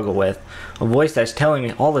all struggle with. A voice that's telling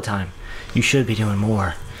me all the time, you should be doing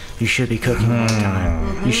more. You should be cooking all the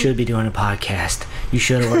time. You should be doing a podcast. You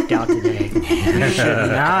should have worked out today. You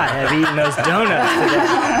should not have eaten those donuts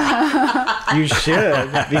today. You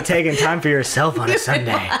should be taking time for yourself on a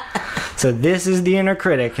Sunday. So this is the inner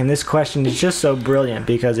critic, and this question is just so brilliant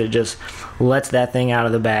because it just lets that thing out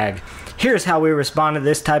of the bag. Here's how we respond to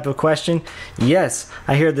this type of question. Yes,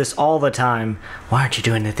 I hear this all the time. Why aren't you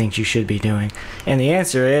doing the things you should be doing? And the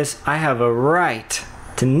answer is, I have a right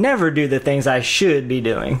to never do the things I should be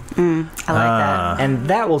doing. I like that. And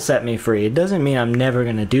that will set me free. It doesn't mean I'm never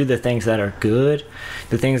going to do the things that are good,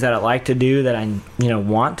 the things that I like to do, that I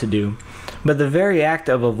want to do. But the very act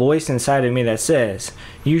of a voice inside of me that says,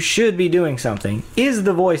 you should be doing something, is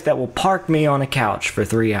the voice that will park me on a couch for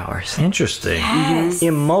 3 hours. Interesting. Yes.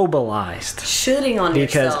 Immobilized. Shooting on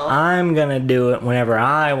Because yourself. I'm going to do it whenever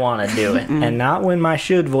I want to do it. And not when my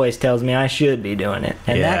should voice tells me I should be doing it.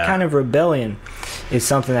 And that kind of rebellion is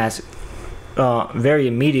something that's very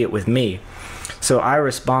immediate with me. So I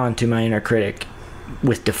respond to my inner critic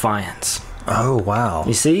with defiance. Oh, wow.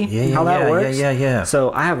 You see how that works? Yeah.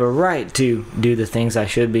 So I have a right to do the things I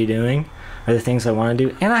should be doing, or the things I want to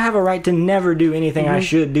do, and I have a right to never do anything I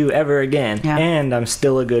should do ever again. Yeah. And I'm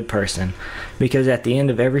still a good person, because at the end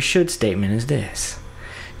of every should statement is this: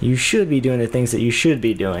 you should be doing the things that you should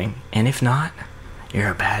be doing, and if not, you're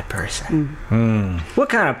a bad person. What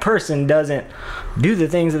kind of person doesn't do the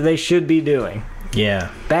things that they should be doing? Yeah.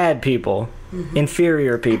 Bad people.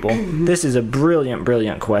 Inferior people. This is a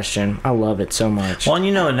brilliant question. I love it so much. Well,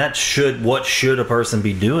 and that what should a person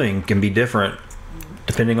be doing can be different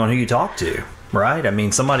depending on who you talk to, right? I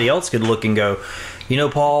mean, somebody else could look and go,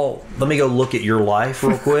 Paul, let me go look at your life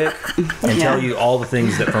real quick and tell you all the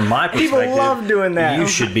things that, from my perspective, People love doing that. You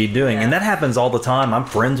should be doing. And that happens all the time. I'm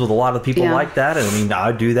friends with a lot of people like that. I mean,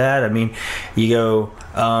 I do that. I mean, you go,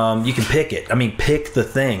 you can pick it. I mean, pick the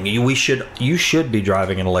thing. You should be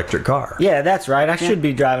driving an electric car. Yeah, that's right. I should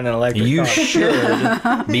be driving an electric car. You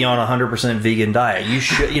should be on a 100% vegan diet. You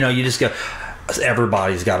should, you just go,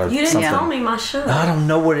 everybody's got You didn't something. tell me my should. I don't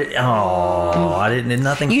know what it. Oh, I didn't.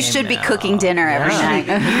 Nothing. You came should be out. cooking dinner every night.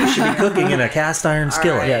 You should be cooking in a cast iron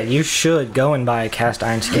skillet. Yeah, you should go and buy a cast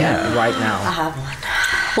iron skillet right I now. have one.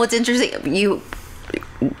 Well, it's interesting.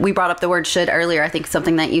 We brought up the word should earlier. I think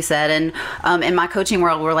something that you said, and in my coaching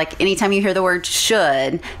world, we're like, anytime you hear the word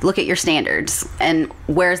should, look at your standards and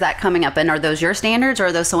where's that coming up? And are those your standards, or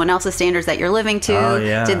are those someone else's standards that you're living to? Oh,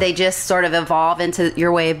 yeah. Did they just sort of evolve into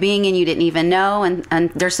your way of being and you didn't even know?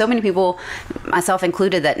 And there's so many people, myself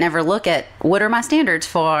included, that never look at what are my standards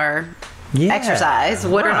for exercise,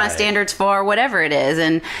 what are my standards for whatever it is,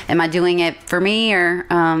 and am I doing it for me or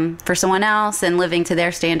for someone else, and living to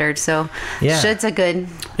their standards. So should's a good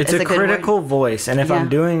It's a good critical word. voice, and if I'm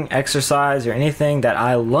doing exercise or anything that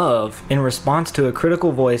I love in response to a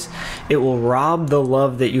critical voice, it will rob the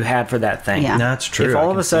love that you had for that thing. Yeah. That's true. If I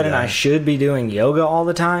all of can a see sudden that. I should be doing yoga all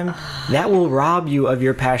the time, that will rob you of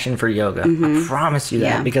your passion for yoga. I promise you that,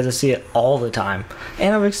 Yeah. because I see it all the time,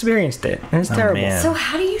 and I've experienced it, and it's terrible. man. So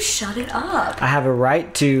how do you shut it up? I have a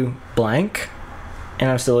right to blank, and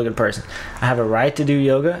I'm still a good person. I have a right to do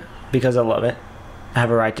yoga because I love it. I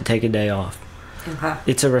have a right to take a day off. Okay.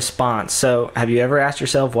 It's a response. So have you ever asked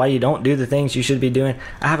yourself why you don't do the things you should be doing?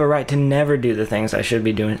 I have a right to never do the things I should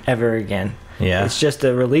be doing ever again. Yeah. It's just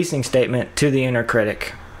a releasing statement to the inner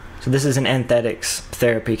critic. So this is an anthetics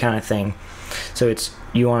therapy kind of thing. So it's,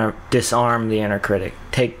 you want to disarm the inner critic,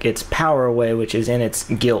 take its power away, which is in its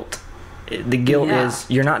guilt. The guilt is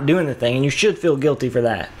you're not doing the thing, and you should feel guilty for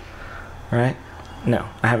that, right? No,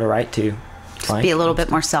 I have a right to blank. Be a little bit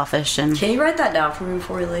more selfish and Can you write that down for me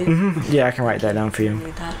before we leave? Yeah, I can write that down for you.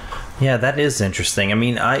 Read that. Yeah, that is interesting. I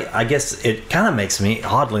mean, I guess it kind of makes me,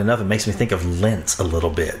 oddly enough, it makes me think of Lent a little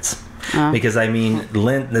bit. Because, I mean,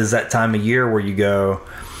 Lent is that time of year where you go,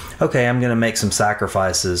 okay, I'm going to make some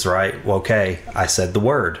sacrifices, right? Well, okay, I said the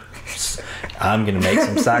word. I'm going to make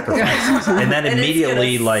some sacrifices. And that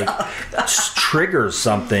immediately, like, triggers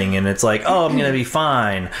something. And it's like, oh, I'm going to be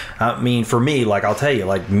fine. I mean, for me, like, I'll tell you,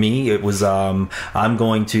 like, me, it was, I'm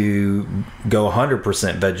going to go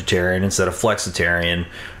 100% vegetarian instead of flexitarian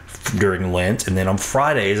during Lent. And then on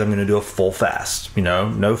Fridays, I'm going to do a full fast. You know,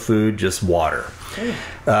 no food, just water.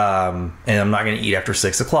 And I'm not going to eat after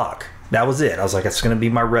 6 o'clock. That was it. I was like, that's going to be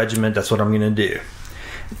my regimen. That's what I'm going to do.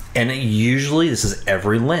 And usually, this is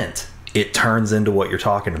every Lent, it turns into what you're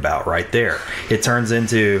talking about right there. It turns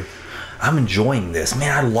into, I'm enjoying this.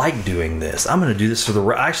 Man, I like doing this. I'm going to do this for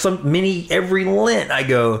the every Lent I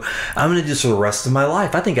go, I'm going to do this for the rest of my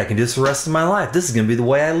life. I think I can do this for the rest of my life. This is going to be the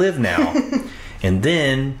way I live now. And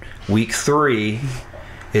then week 3,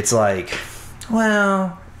 it's like,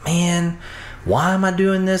 well, man, why am I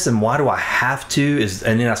doing this? And why do I have to?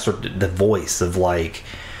 And then I start the voice of like,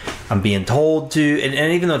 I'm being told to,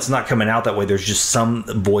 and even though it's not coming out that way, there's just some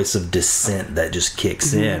voice of dissent that just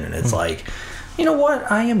kicks in, and it's like, you know what?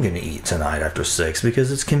 I am going to eat tonight after 6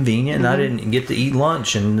 because it's convenient, and I didn't get to eat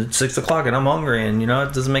lunch, and it's 6 o'clock, and I'm hungry, and it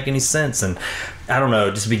doesn't make any sense. And I don't know,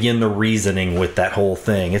 just begin the reasoning with that whole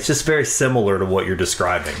thing. It's just very similar to what you're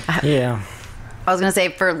describing. Yeah. I was going to say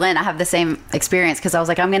for Lent, I have the same experience because I was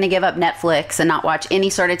like, I'm going to give up Netflix and not watch any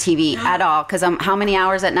sort of TV at all because how many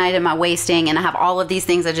hours at night am I wasting? And I have all of these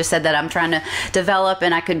things I just said that I'm trying to develop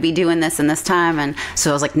and I could be doing this in this time. And so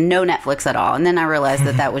I was like, no Netflix at all. And then I realized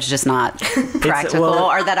that was just not practical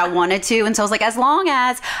or that I wanted to. And so I was like, as long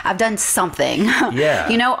as I've done something, yeah.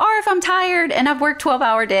 Or if I'm tired and I've worked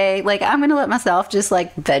 12-hour day, like I'm going to let myself just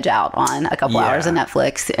like veg out on a couple hours of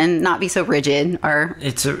Netflix and not be so rigid or.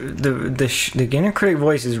 It's the inner critic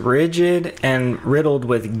voice is rigid and riddled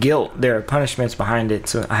with guilt. There are punishments behind it,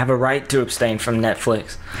 so I have a right to abstain from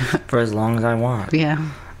Netflix for as long as I want. Yeah.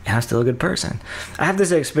 And I'm still a good person. I have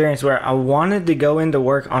this experience where I wanted to go into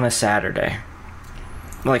work on a Saturday.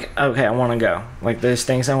 Like, okay, I want to go. Like, there's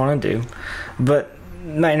things I want to do. But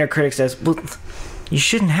my inner critic says, well, you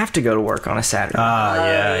shouldn't have to go to work on a Saturday.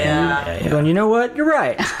 Yeah. Going, you know what? You're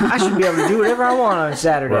right. I should be able to do whatever I want on a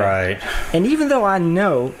Saturday. Right. And even though I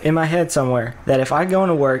know in my head somewhere that if I go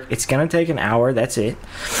into work, it's going to take an hour, that's it.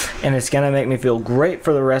 And it's going to make me feel great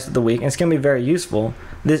for the rest of the week. And it's going to be very useful.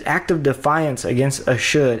 This act of defiance against a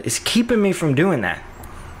should is keeping me from doing that.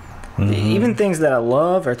 Mm-hmm. Even things that I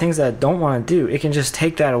love or things that I don't want to do, it can just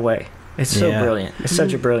take that away. It's so brilliant. It's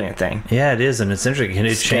such a brilliant thing. Yeah, it is, and it's interesting. Can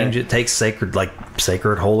it change? It takes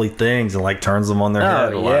sacred holy things and like turns them on their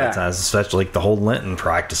head a lot of times, especially like the whole Lenten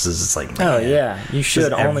practices. It's like, man, you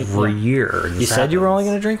should only every year. You said you were only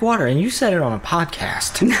going to drink water, and you said it on a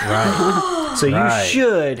podcast, right? So you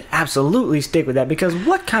should absolutely stick with that because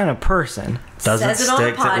what kind of person doesn't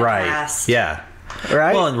stick to right? Yeah.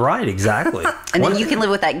 Right? Well, right, exactly. And then you can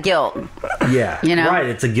live with that guilt. Yeah. Right,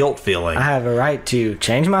 it's a guilt feeling. I have a right to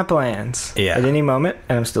change my plans at any moment,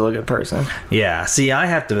 and I'm still a good person. Yeah. See, I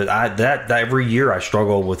have to, that every year I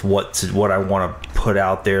struggle with what I want to put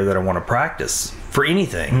out there that I want to practice for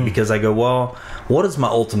anything. Because I go, well, what is my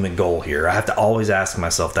ultimate goal here? I have to always ask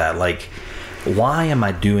myself that, like, why am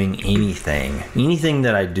I doing anything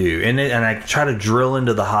that I do? And I try to drill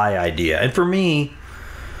into the high idea. And for me,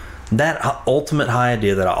 that ultimate high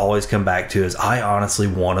idea that I always come back to is I honestly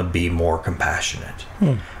want to be more compassionate.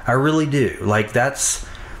 I really do. Like, that's,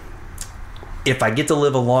 if I get to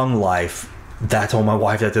live a long life, I told my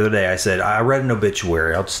wife that the other day. I said, I read an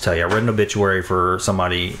obituary. I'll just tell you, I read an obituary for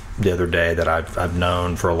somebody the other day that I've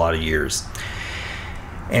known for a lot of years.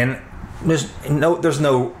 And there's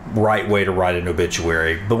no right way to write an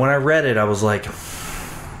obituary. But when I read it, I was like,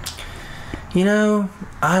 I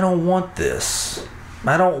don't want this.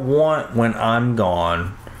 I don't want, when I'm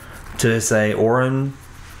gone, to say Oran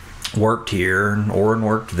worked here and Oran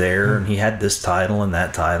worked there and he had this title and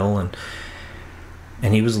that title and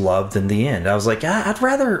he was loved in the end. I was like, I'd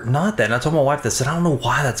rather not that. And I told my wife that. I said, I don't know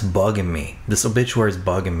why that's bugging me. This obituary is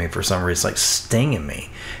bugging me for some reason. It's like stinging me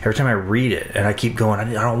every time I read it. And I keep going,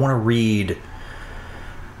 I don't want to read.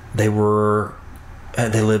 They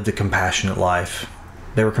lived a compassionate life.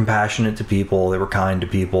 They were compassionate to people. They were kind to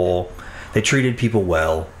people. They treated people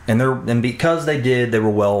well, and because they did, they were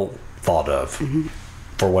well thought of,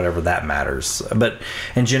 for whatever that matters.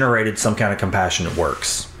 And generated some kind of compassionate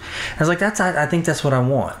works. I was like, I think that's what I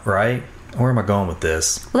want, right? Where am I going with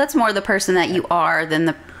this? Well, that's more the person that you are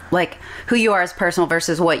than who you are as personal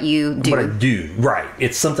versus what you do. What I do, right?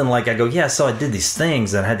 It's something like I go, so I did these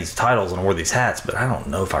things and I had these titles and I wore these hats, but I don't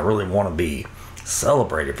know if I really want to be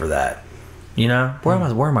celebrated for that. Where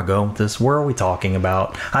am I going with this? Where are we talking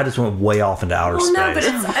about? I just went way off into outer space. No, but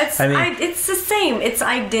it's the same. It's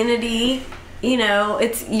identity.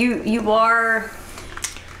 It's you are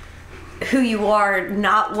who you are,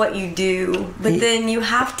 not what you do. But then you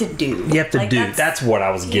have to do. You have to do. That's what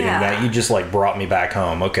I was getting at. You just brought me back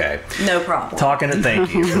home. Okay. No problem.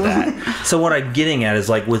 Thank you for that. So what I'm getting at is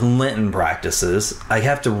with Lenten practices, I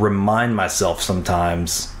have to remind myself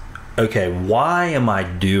sometimes, okay, why am I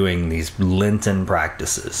doing these Lenten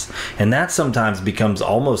practices? And that sometimes becomes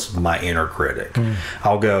almost my inner critic.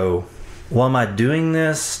 I'll go, well, am I doing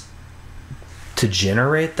this to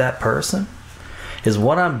generate that person? Is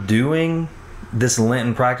what I'm doing this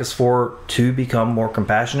Lenten practice for to become more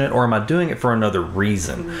compassionate, or am I doing it for another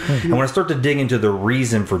reason? Mm-hmm. And when I start to dig into the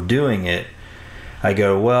reason for doing it, I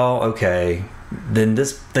go, well, okay, then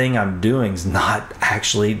this thing I'm doing is not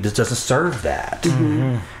actually, this doesn't serve that.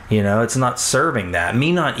 Mm-hmm. You know, it's not serving that.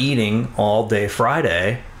 Me not eating all day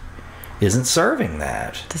Friday isn't serving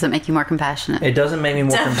that. Does it make you more compassionate? It doesn't make me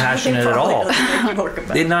more compassionate at all.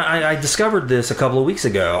 And I discovered this a couple of weeks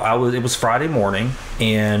ago. It was Friday morning,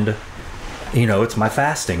 and you know, it's my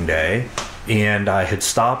fasting day, and I had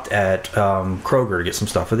stopped at Kroger to get some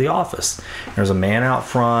stuff for the office. There was a man out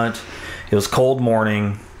front. It was cold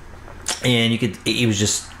morning, and he was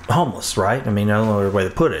just homeless, right? I mean, I don't know the way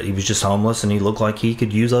to put it. He was just homeless, and he looked like he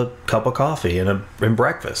could use a cup of coffee and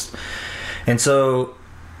breakfast. And so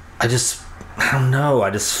I just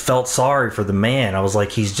felt sorry for the man. I was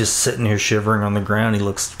like, he's just sitting here shivering on the ground. He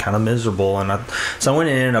looks kind of miserable. And so I went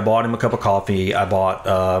in and I bought him a cup of coffee. I bought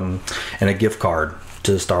and a gift card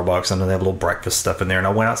to Starbucks. I know they have a little breakfast stuff in there. And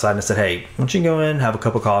I went outside and I said, hey, why don't you go in, have a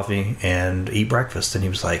cup of coffee, and eat breakfast? And he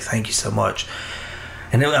was like, thank you so much.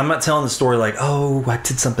 And I'm not telling the story like, oh, I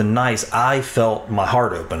did something nice. I felt my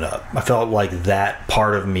heart open up. I felt like that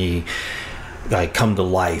part of me like come to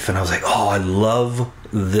life. And I was like, oh, I love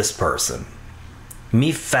this person.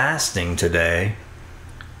 Me fasting today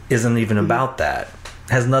isn't even about that.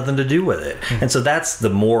 It has nothing to do with it. And so that's the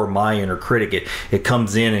more my inner critic. It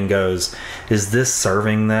comes in and goes, is this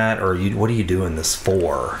serving that, or what are you doing this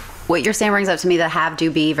for? What you're saying brings up to me the have,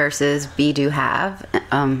 do, be versus be, do, have.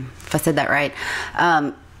 If I said that right.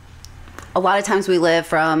 A lot of times we live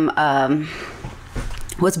from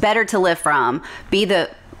what's better to live from. Be the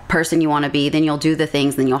person you want to be, then you'll do the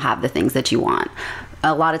things, then you'll have the things that you want.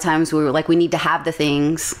 A lot of times we need to have the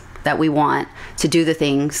things that we want to do the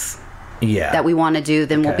things that we want to do,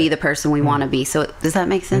 then we'll be the person we want to be. So does that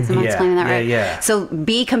make sense? Am I explaining that right? Yeah. So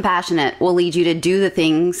be compassionate will lead you to do the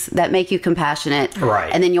things that make you compassionate.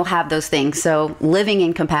 Right. And then you'll have those things. So living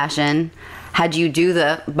in compassion had you do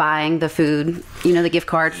the buying the food, the gift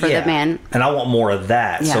card for the man. And I want more of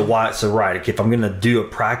that. Yeah. So right, if I'm going to do a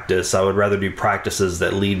practice, I would rather do practices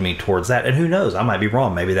that lead me towards that. And who knows, I might be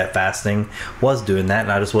wrong. Maybe that fasting was doing that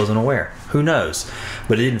and I just wasn't aware. Who knows?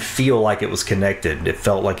 But it didn't feel like it was connected. It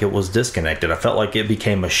felt like it was disconnected. I felt like it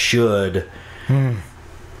became a should. And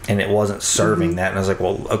it wasn't serving that. And I was like,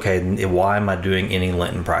 well, okay, why am I doing any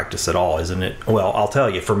Lenten practice at all? Isn't it? Well, I'll tell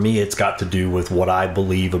you, for me, it's got to do with what I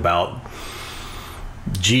believe about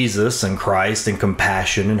Jesus and Christ and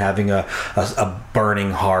compassion and having a burning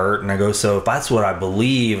heart. And I go, so if that's what I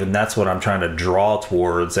believe and that's what I'm trying to draw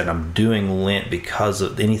towards, and I'm doing Lent because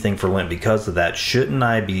of anything for Lent because of that, shouldn't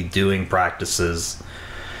I be doing practices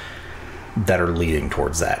that are leading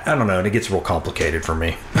towards that? I don't know, and it gets real complicated for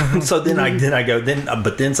me. So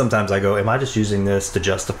then sometimes I go, am I just using this to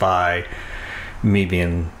justify me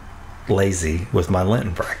being lazy with my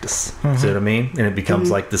Lenten practice? See what I mean? And it becomes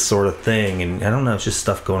like this sort of thing, and I don't know, it's just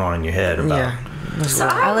stuff going on in your head about So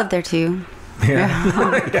I live there too.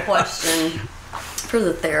 Question for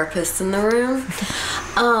the therapists in the room.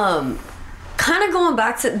 Kind of going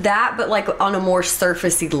back to that, but like on a more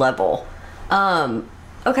surfacey level.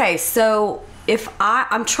 Okay, so if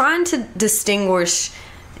I'm trying to distinguish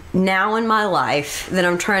now in my life that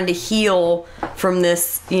I'm trying to heal from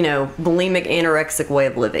this, bulimic anorexic way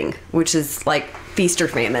of living, which is like feast or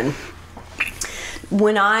famine.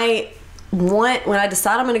 When I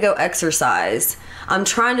decide I'm going to go exercise, I'm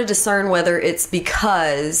trying to discern whether it's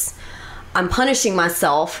because I'm punishing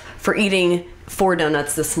myself for eating 4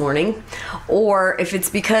 donuts this morning, or if it's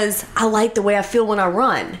because I like the way I feel when I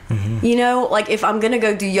run. Like if I'm gonna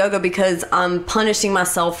go do yoga because I'm punishing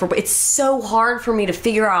myself for, it's so hard for me to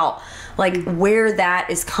figure out like where that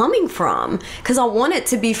is coming from, because I want it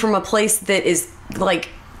to be from a place that is like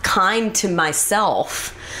kind to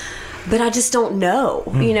myself, but I just don't know,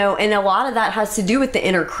 and a lot of that has to do with the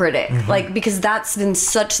inner critic, like, because that's been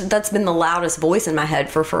the loudest voice in my head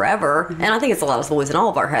for forever. And I think it's the loudest voice in all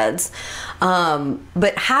of our heads.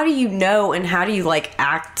 But how do you know, and how do you like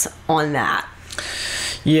act on that?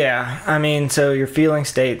 Yeah, I mean, so your feeling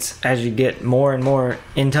states, as you get more and more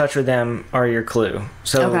in touch with them, are your clue.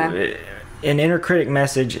 So an inner critic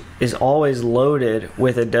message is always loaded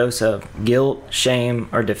with a dose of guilt, shame,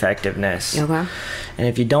 or defectiveness. And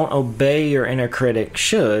if you don't obey your inner critic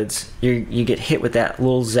shoulds, you get hit with that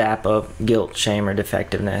little zap of guilt, shame, or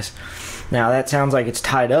defectiveness. Now, that sounds like it's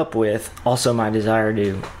tied up with also my desire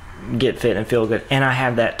to get fit and feel good. And I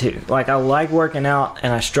have that too. Like, I like working out,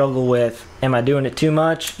 and I struggle with, am I doing it too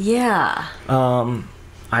much? Yeah.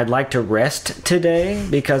 I'd like to rest today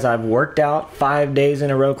because I've worked out 5 days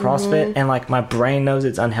in a row CrossFit, and like my brain knows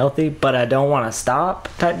it's unhealthy, but I don't want to stop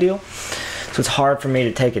type deal. So it's hard for me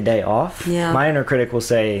to take a day off. Yeah. My inner critic will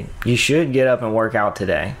say, you should get up and work out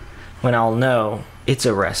today. When I'll know it's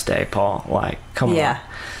a rest day, Paul. Like, come on.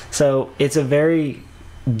 So it's a very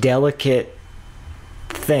delicate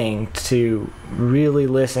thing to really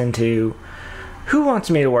listen to. Who wants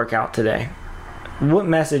me to work out today? What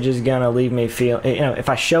message is going to leave me feel, if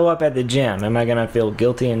I show up at the gym, am I going to feel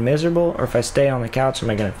guilty and miserable? Or if I stay on the couch, am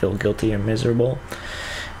I going to feel guilty and miserable?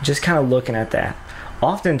 Just kind of looking at that.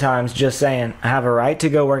 Oftentimes just saying, I have a right to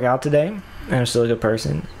go work out today, and I'm still a good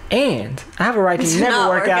person. And I have a right to never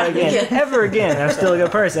work out again, ever again, and I'm still a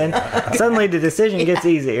good person. Suddenly the decision gets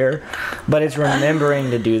easier, but it's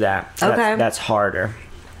remembering to do that. That's harder.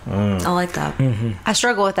 I like that. Mm-hmm. I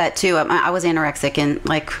struggle with that too. I was anorexic in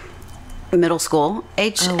like middle school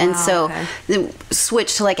age, and so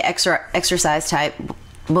switched to like exercise type,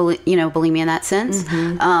 bulimia in that sense.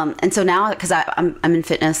 And so now, because I'm in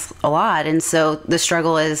fitness a lot, and so the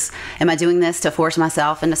struggle is, am I doing this to force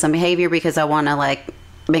myself into some behavior because I want to like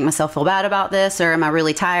make myself feel bad about this, or am I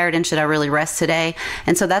really tired and should I really rest today?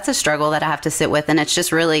 And so that's a struggle that I have to sit with, and it's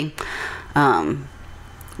just really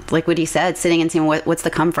like what he said, sitting and seeing what's the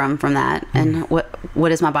come from that, and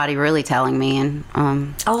what is my body really telling me. And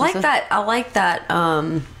I like that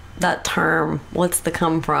that term, what's the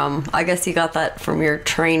come from. I guess you got that from your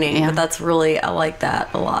training, but that's really, I like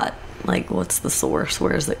that a lot. Like, what's the source?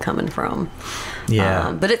 Where is it coming from?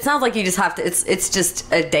 Yeah. But it sounds like you just have to, it's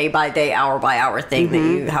just a day by day, hour by hour thing that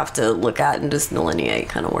you have to look at and just delineate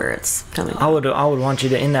kind of where it's coming from. I would want you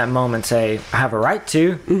to, in that moment, say, I have a right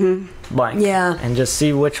to, blank. Yeah. And just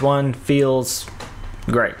see which one feels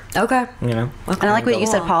great. Okay. And I like what you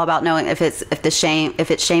said, Paul, about knowing if it's shame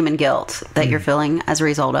and guilt that you're feeling as a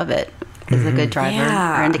result of it is a good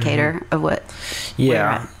driver or indicator of what.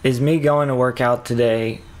 Yeah. Is me going to work out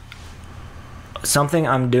today something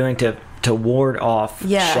I'm doing to ward off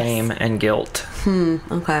shame and guilt?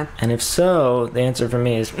 Okay. And if so, the answer for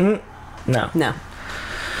me is no. No.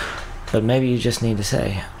 But maybe you just need to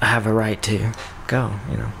say, I have a right to go,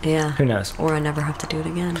 Yeah. Who knows? Or I never have to do it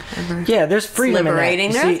again, ever. Yeah, there's freedom liberating.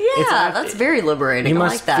 in that. You see, that's very liberating. You I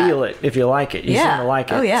must like that. feel it if you like it. You seem to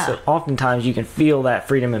like it. Oh, yeah. So oftentimes you can feel that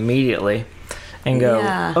freedom immediately and go,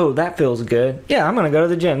 oh, that feels good. Yeah, I'm going to go to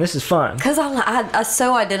the gym. This is fun. Because I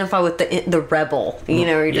so identify with the rebel.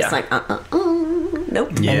 You're just like,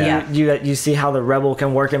 nope. Yeah. You see how the rebel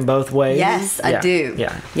can work in both ways? Yes, I do.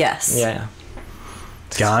 Yeah. Yes. Yeah.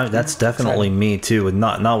 God, that's definitely me too. With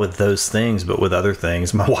not with those things, but with other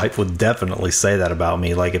things. My wife would definitely say that about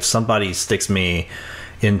me. Like, if somebody sticks me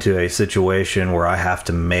into a situation where I have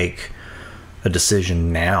to make a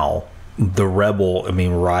decision now, the rebel,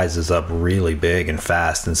 rises up really big and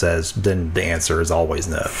fast and says, then the answer is always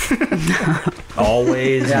no.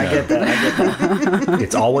 Always no. I get that.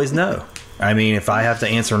 It's always no. If I have to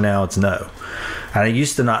answer now, it's no. And I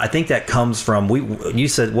used to not. I think that comes from you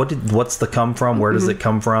said what's the come from? Where does it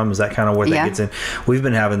come from? Is that kind of where that gets in? We've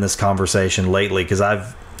been having this conversation lately because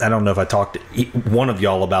I don't know if I talked to one of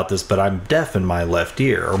y'all about this, but I'm deaf in my left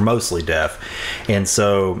ear, or mostly deaf, and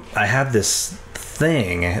so I have this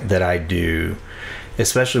thing that I do,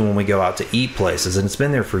 especially when we go out to eat places, and it's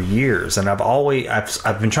been there for years, and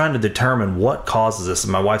I've been trying to determine what causes this.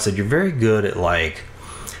 And my wife said, you're very good at like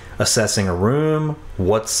assessing a room,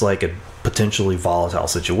 what's like a potentially volatile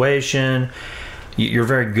situation. You're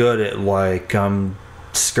very good at like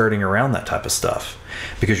skirting around that type of stuff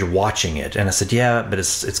because you're watching it. And I said, yeah, but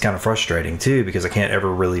it's kind of frustrating too, because I can't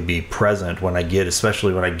ever really be present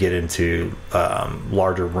especially when I get into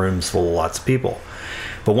larger rooms full of lots of people.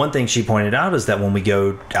 But one thing she pointed out is that when we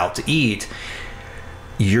go out to eat,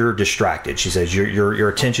 you're distracted. She says your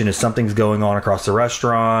attention is something's going on across the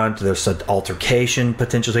restaurant. There's an altercation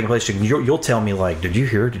potentially taking place. You'll tell me like, did you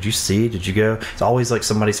hear? Did you see? Did you go? It's always like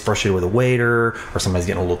somebody's frustrated with a waiter, or somebody's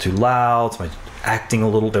getting a little too loud. Somebody's acting a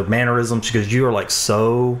little, their mannerisms. Because you are like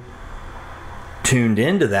so tuned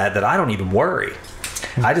into that I don't even worry.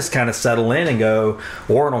 I just kind of settle in and go,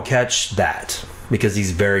 Oran will catch that, because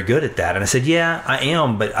he's very good at that. And I said, yeah, I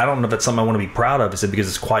am, but I don't know if it's something I want to be proud of. I said, because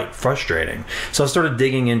it's quite frustrating. So I started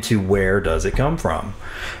digging into where does it come from?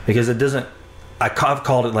 Because it doesn't, I've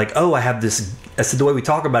called it like, oh, I have this, I said, the way we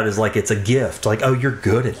talk about it is like it's a gift. Like, oh, you're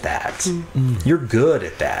good at that. Mm-hmm. You're good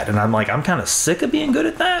at that. And I'm like, I'm kind of sick of being good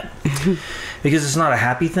at that. Because it's not a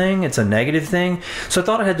happy thing, it's a negative thing. So I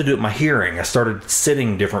thought I had to do it with my hearing. I started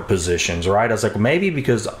sitting different positions, right? I was like, well, maybe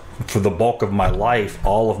because for the bulk of my life,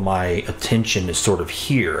 all of my attention is sort of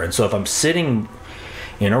here. And so if I'm sitting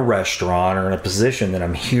in a restaurant or in a position, then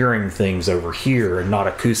I'm hearing things over here and not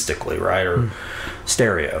acoustically, right? Or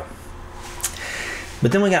stereo.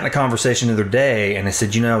 But then we got in a conversation the other day, and I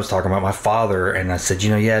said, I was talking about my father, and I said,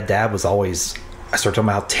 yeah, Dad was always... I started talking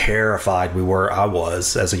about how terrified I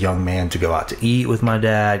was as a young man to go out to eat with my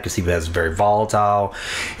dad because he was very volatile.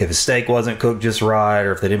 If his steak wasn't cooked just right,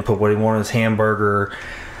 or if they didn't put what he wanted in his hamburger,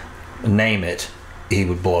 name it, he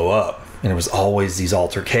would blow up. And there was always these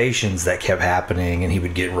altercations that kept happening, and he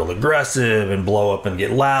would get real aggressive and blow up and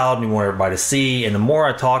get loud, and he wanted everybody to see. And the more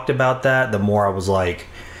I talked about that, the more I was like,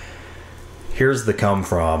 here's the come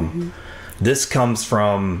from. Mm-hmm. This comes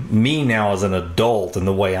from me now as an adult, and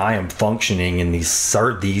the way I am functioning in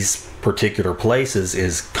these particular places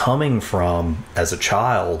is coming from, as a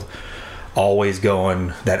child, always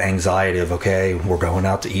going that anxiety of, okay, we're going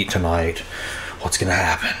out to eat tonight. What's going to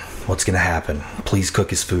happen? What's going to happen? Please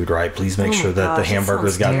cook his food right. Please make sure that the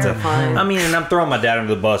hamburger's got terrifying. I mean, and I'm throwing my dad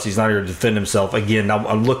under the bus. He's not here to defend himself. Again,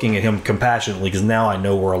 I'm looking at him compassionately because now I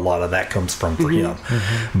know where a lot of that comes from for him.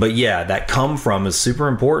 Mm-hmm. But yeah, that come from is super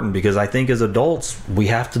important because I think as adults, we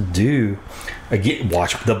have to do... Again,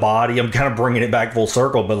 watch the body. I'm kind of bringing it back full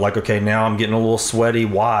circle, but like, okay, now I'm getting a little sweaty.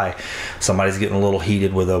 Why? Somebody's getting a little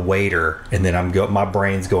heated with a waiter, and then my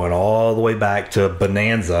brain's going all the way back to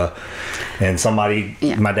Bonanza, and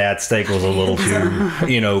my dad's steak was a little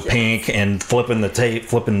too, pink, and flipping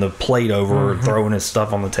the plate over, and throwing his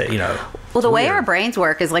stuff on the table, Well, the way our brains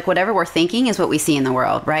work is like whatever we're thinking is what we see in the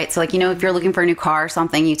world, right? So like, if you're looking for a new car or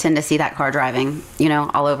something, you tend to see that car driving,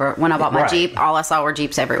 all over. When I bought my Jeep, all I saw were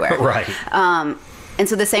Jeeps everywhere. Right. And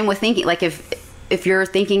so the same with thinking, like if you're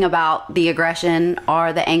thinking about the aggression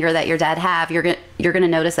or the anger that your dad have, you're going to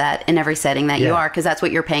notice that in every setting that you are, because that's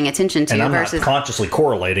what you're paying attention to. And I'm versus not consciously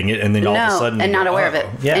correlating it, and then all of a sudden... and not aware of it.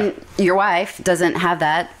 Yeah. And your wife doesn't have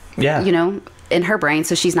that, in her brain,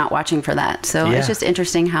 so she's not watching for that. So it's just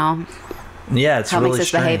interesting how... Yeah, it's how it really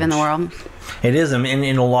makes us behave in the world. It is, and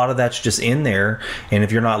a lot of that's just in there. And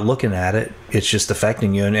if you're not looking at it, it's just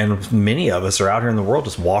affecting you. And many of us are out here in the world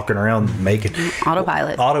just walking around making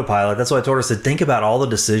autopilot. That's what I told her. I said, think about all the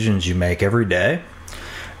decisions you make every day,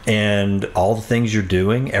 and all the things you're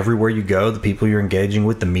doing everywhere you go, the people you're engaging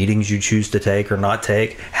with, the meetings you choose to take or not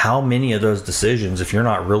take. How many of those decisions, if you're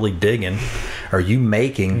not really digging, are you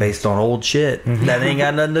making based on old shit that ain't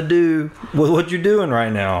got nothing to do with what you're doing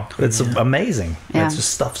right now? It's amazing. Yeah. It's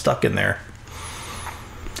just stuff stuck in there.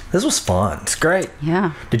 This was fun. It's great.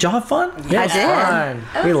 Yeah. Did y'all have fun? Yeah, I did.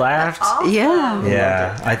 Fun. We laughed. Awesome. Yeah.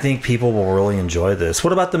 Yeah. I think people will really enjoy this.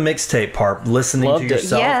 What about the mixtape part? Listening to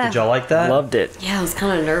yourself. Yeah. Did y'all like that? Loved it. Yeah, it was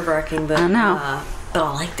kind of nerve-wracking, but I know. But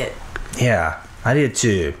I liked it. Yeah, I did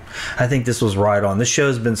too. I think this was right on. This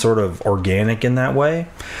show's been sort of organic in that way.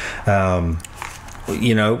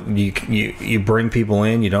 You bring people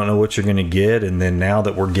in, you don't know what you're going to get, and then now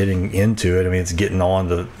that we're getting into it, I mean, it's getting on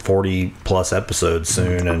to 40 plus episodes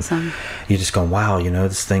soon, and you're just going, wow,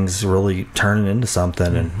 this thing's really turning into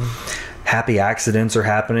something, and happy accidents are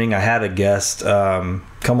happening. I had a guest come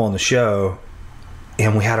on the show,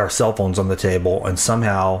 and we had our cell phones on the table, and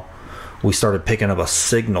somehow we started picking up a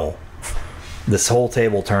signal. This whole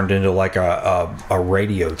table turned into like a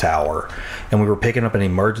radio tower, and we were picking up an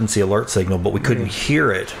emergency alert signal, but we couldn't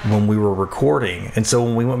hear it when we were recording. And so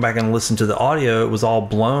when we went back and listened to the audio, it was all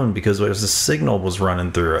blown because there was a signal was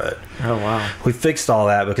running through it. Oh, wow. We fixed all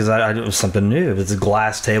that because it was something new. It's a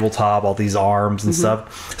glass tabletop, all these arms and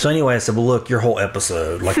stuff. So anyway, I said, well, look, your whole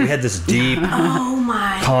episode, like we had this deep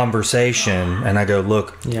conversation, and I go,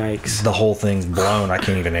 look, yikes, the whole thing's blown. I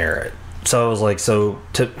can't even air it. So I was like,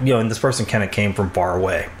 and this person kind of came from far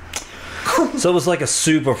away. So it was like a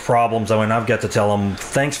soup of problems. I've got to tell them,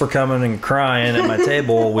 thanks for coming and crying at my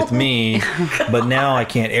table with me, but now I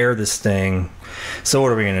can't air this thing. So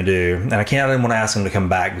what are we going to do? And I didn't want to ask them to come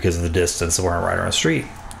back because of the distance. So we're right around the street.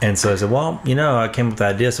 And so I said, well, I came up with the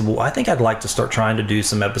idea. I said, well, I think I'd like to start trying to do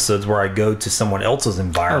some episodes where I go to someone else's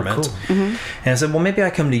environment. Oh, cool. And I said, well, maybe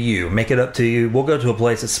I come to you, make it up to you. We'll go to a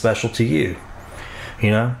place that's special to you.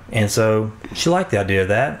 And so she liked the idea of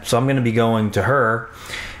that. So I'm going to be going to her,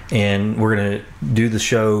 and we're going to do the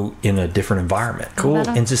show in a different environment. Cool.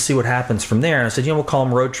 And just see what happens from there. And I said, we'll call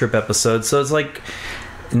them road trip episodes. So it's like,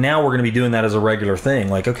 now we're going to be doing that as a regular thing.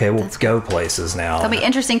 Like, okay, we'll go places now. That'll be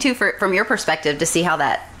interesting too, from your perspective, to see how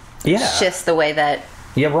that shifts the way that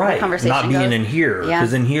conversation not being goes. in here,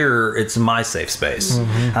 because in here it's my safe space.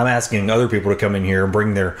 I'm asking other people to come in here and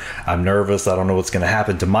bring I'm nervous, I don't know what's going to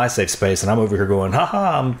happen, to my safe space, and I'm over here going,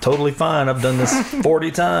 haha, I'm totally fine, I've done this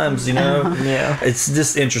 40 times, Yeah, it's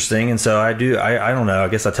just interesting. And so I don't know, I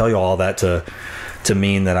guess I tell you all that to to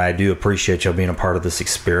mean that I do appreciate y'all being a part of this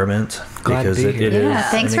experiment. Glad to because be it here. is Yeah,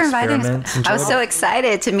 thanks an for inviting us. experiment. I was so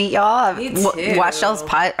excited to meet y'all. Me too. Watched y'all's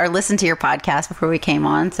or listened to your podcast before we came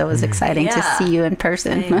on, so it was exciting to Yeah. see you in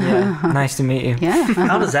person. Nice to meet you. Yeah.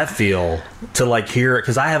 How does that feel to like hear it?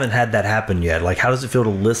 Because I haven't had that happen yet. Like, how does it feel to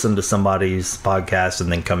listen to somebody's podcast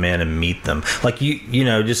and then come in and meet them? Like you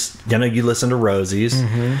know, you listen to Rosie's,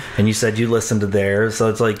 and you said you listened to theirs, so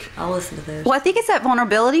it's like, I'll listen to those. Well, I think it's that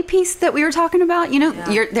vulnerability piece that we were talking about. You know,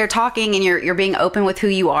 they're talking and you're being open with who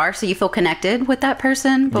you are, so you feel connected with that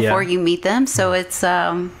person before you meet them. So it's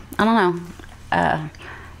I don't know.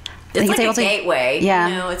 It's like able a to- gateway. Yeah.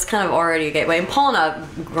 You know, it's kind of already a gateway. And Paul and I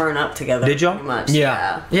have grown up together. Did y'all? Pretty much.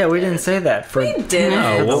 Yeah, we didn't say that for. We did.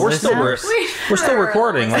 oh, well, we're still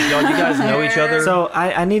recording. Like, y'all, you guys know each other. So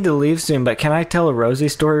I need to leave soon, but can I tell a Rosie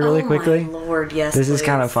story really Oh, quickly? my Lord, yes. This is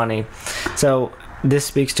kind of please. funny. So this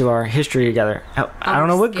speaks to our history together. I don't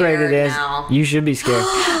know what grade it scared is. now. You should be scared.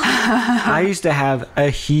 I used to have a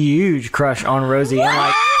huge crush on Rosie in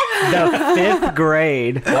like the 5th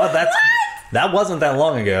grade. well, that wasn't that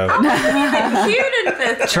long ago. Cute in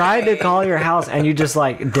fifth Tried to call your house and you just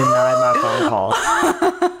like denied my phone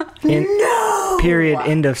call. No. Period.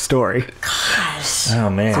 End of story. Oh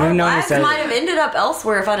man. We've known Lives each other. might have ended up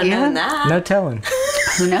elsewhere if I'd have known that. No telling.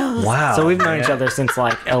 Who knows? Wow. So we've known each other since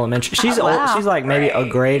like elementary. She's old. She's like maybe a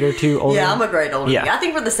grade or two older. Yeah, I'm a grade older Yeah. than you. I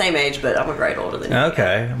think we're the same age, but I'm a grade older than you.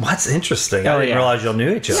 Okay. Well, that's interesting. I Oh, didn't yeah. realize y'all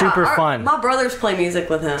knew each other. Super fun. My brothers play music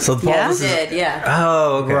with him. So Paul, Yeah? this is- did, yeah.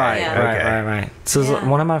 Oh, okay. Right, Yeah. right. So it's Yeah.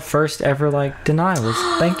 one of my first ever like denials.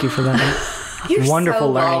 Thank you for that. You're Wonderful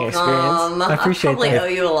so learning welcome. experience. I appreciate probably that. owe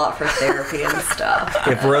you a lot for therapy and stuff.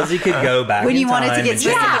 If Rosie could go back When in you wanted to time get and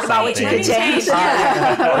change specific about what you something, could change.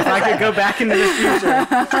 If I could go back into the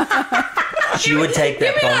future. she would take that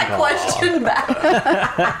Give me phone that call. question back.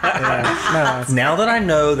 No, Now that I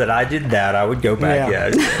know that I did that, I would go back.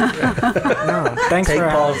 Yeah. Yeah. thanks Take for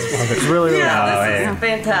Paul's. It's really, really Yeah, Oh, this yeah. is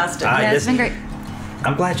fantastic. Yeah, it's been great.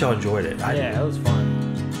 I'm glad y'all enjoyed it. I Yeah, it was fun.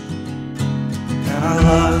 And I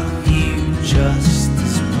love you just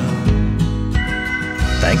as well.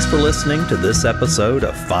 Thanks for listening to this episode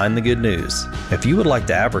of Find the Good News. If you would like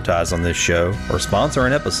to advertise on this show or sponsor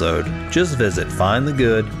an episode, just visit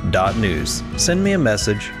findthegood.news. Send me a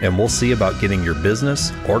message and we'll see about getting your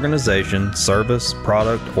business, organization, service,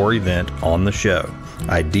 product, or event on the show.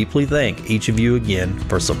 I deeply thank each of you again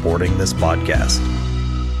for supporting this podcast.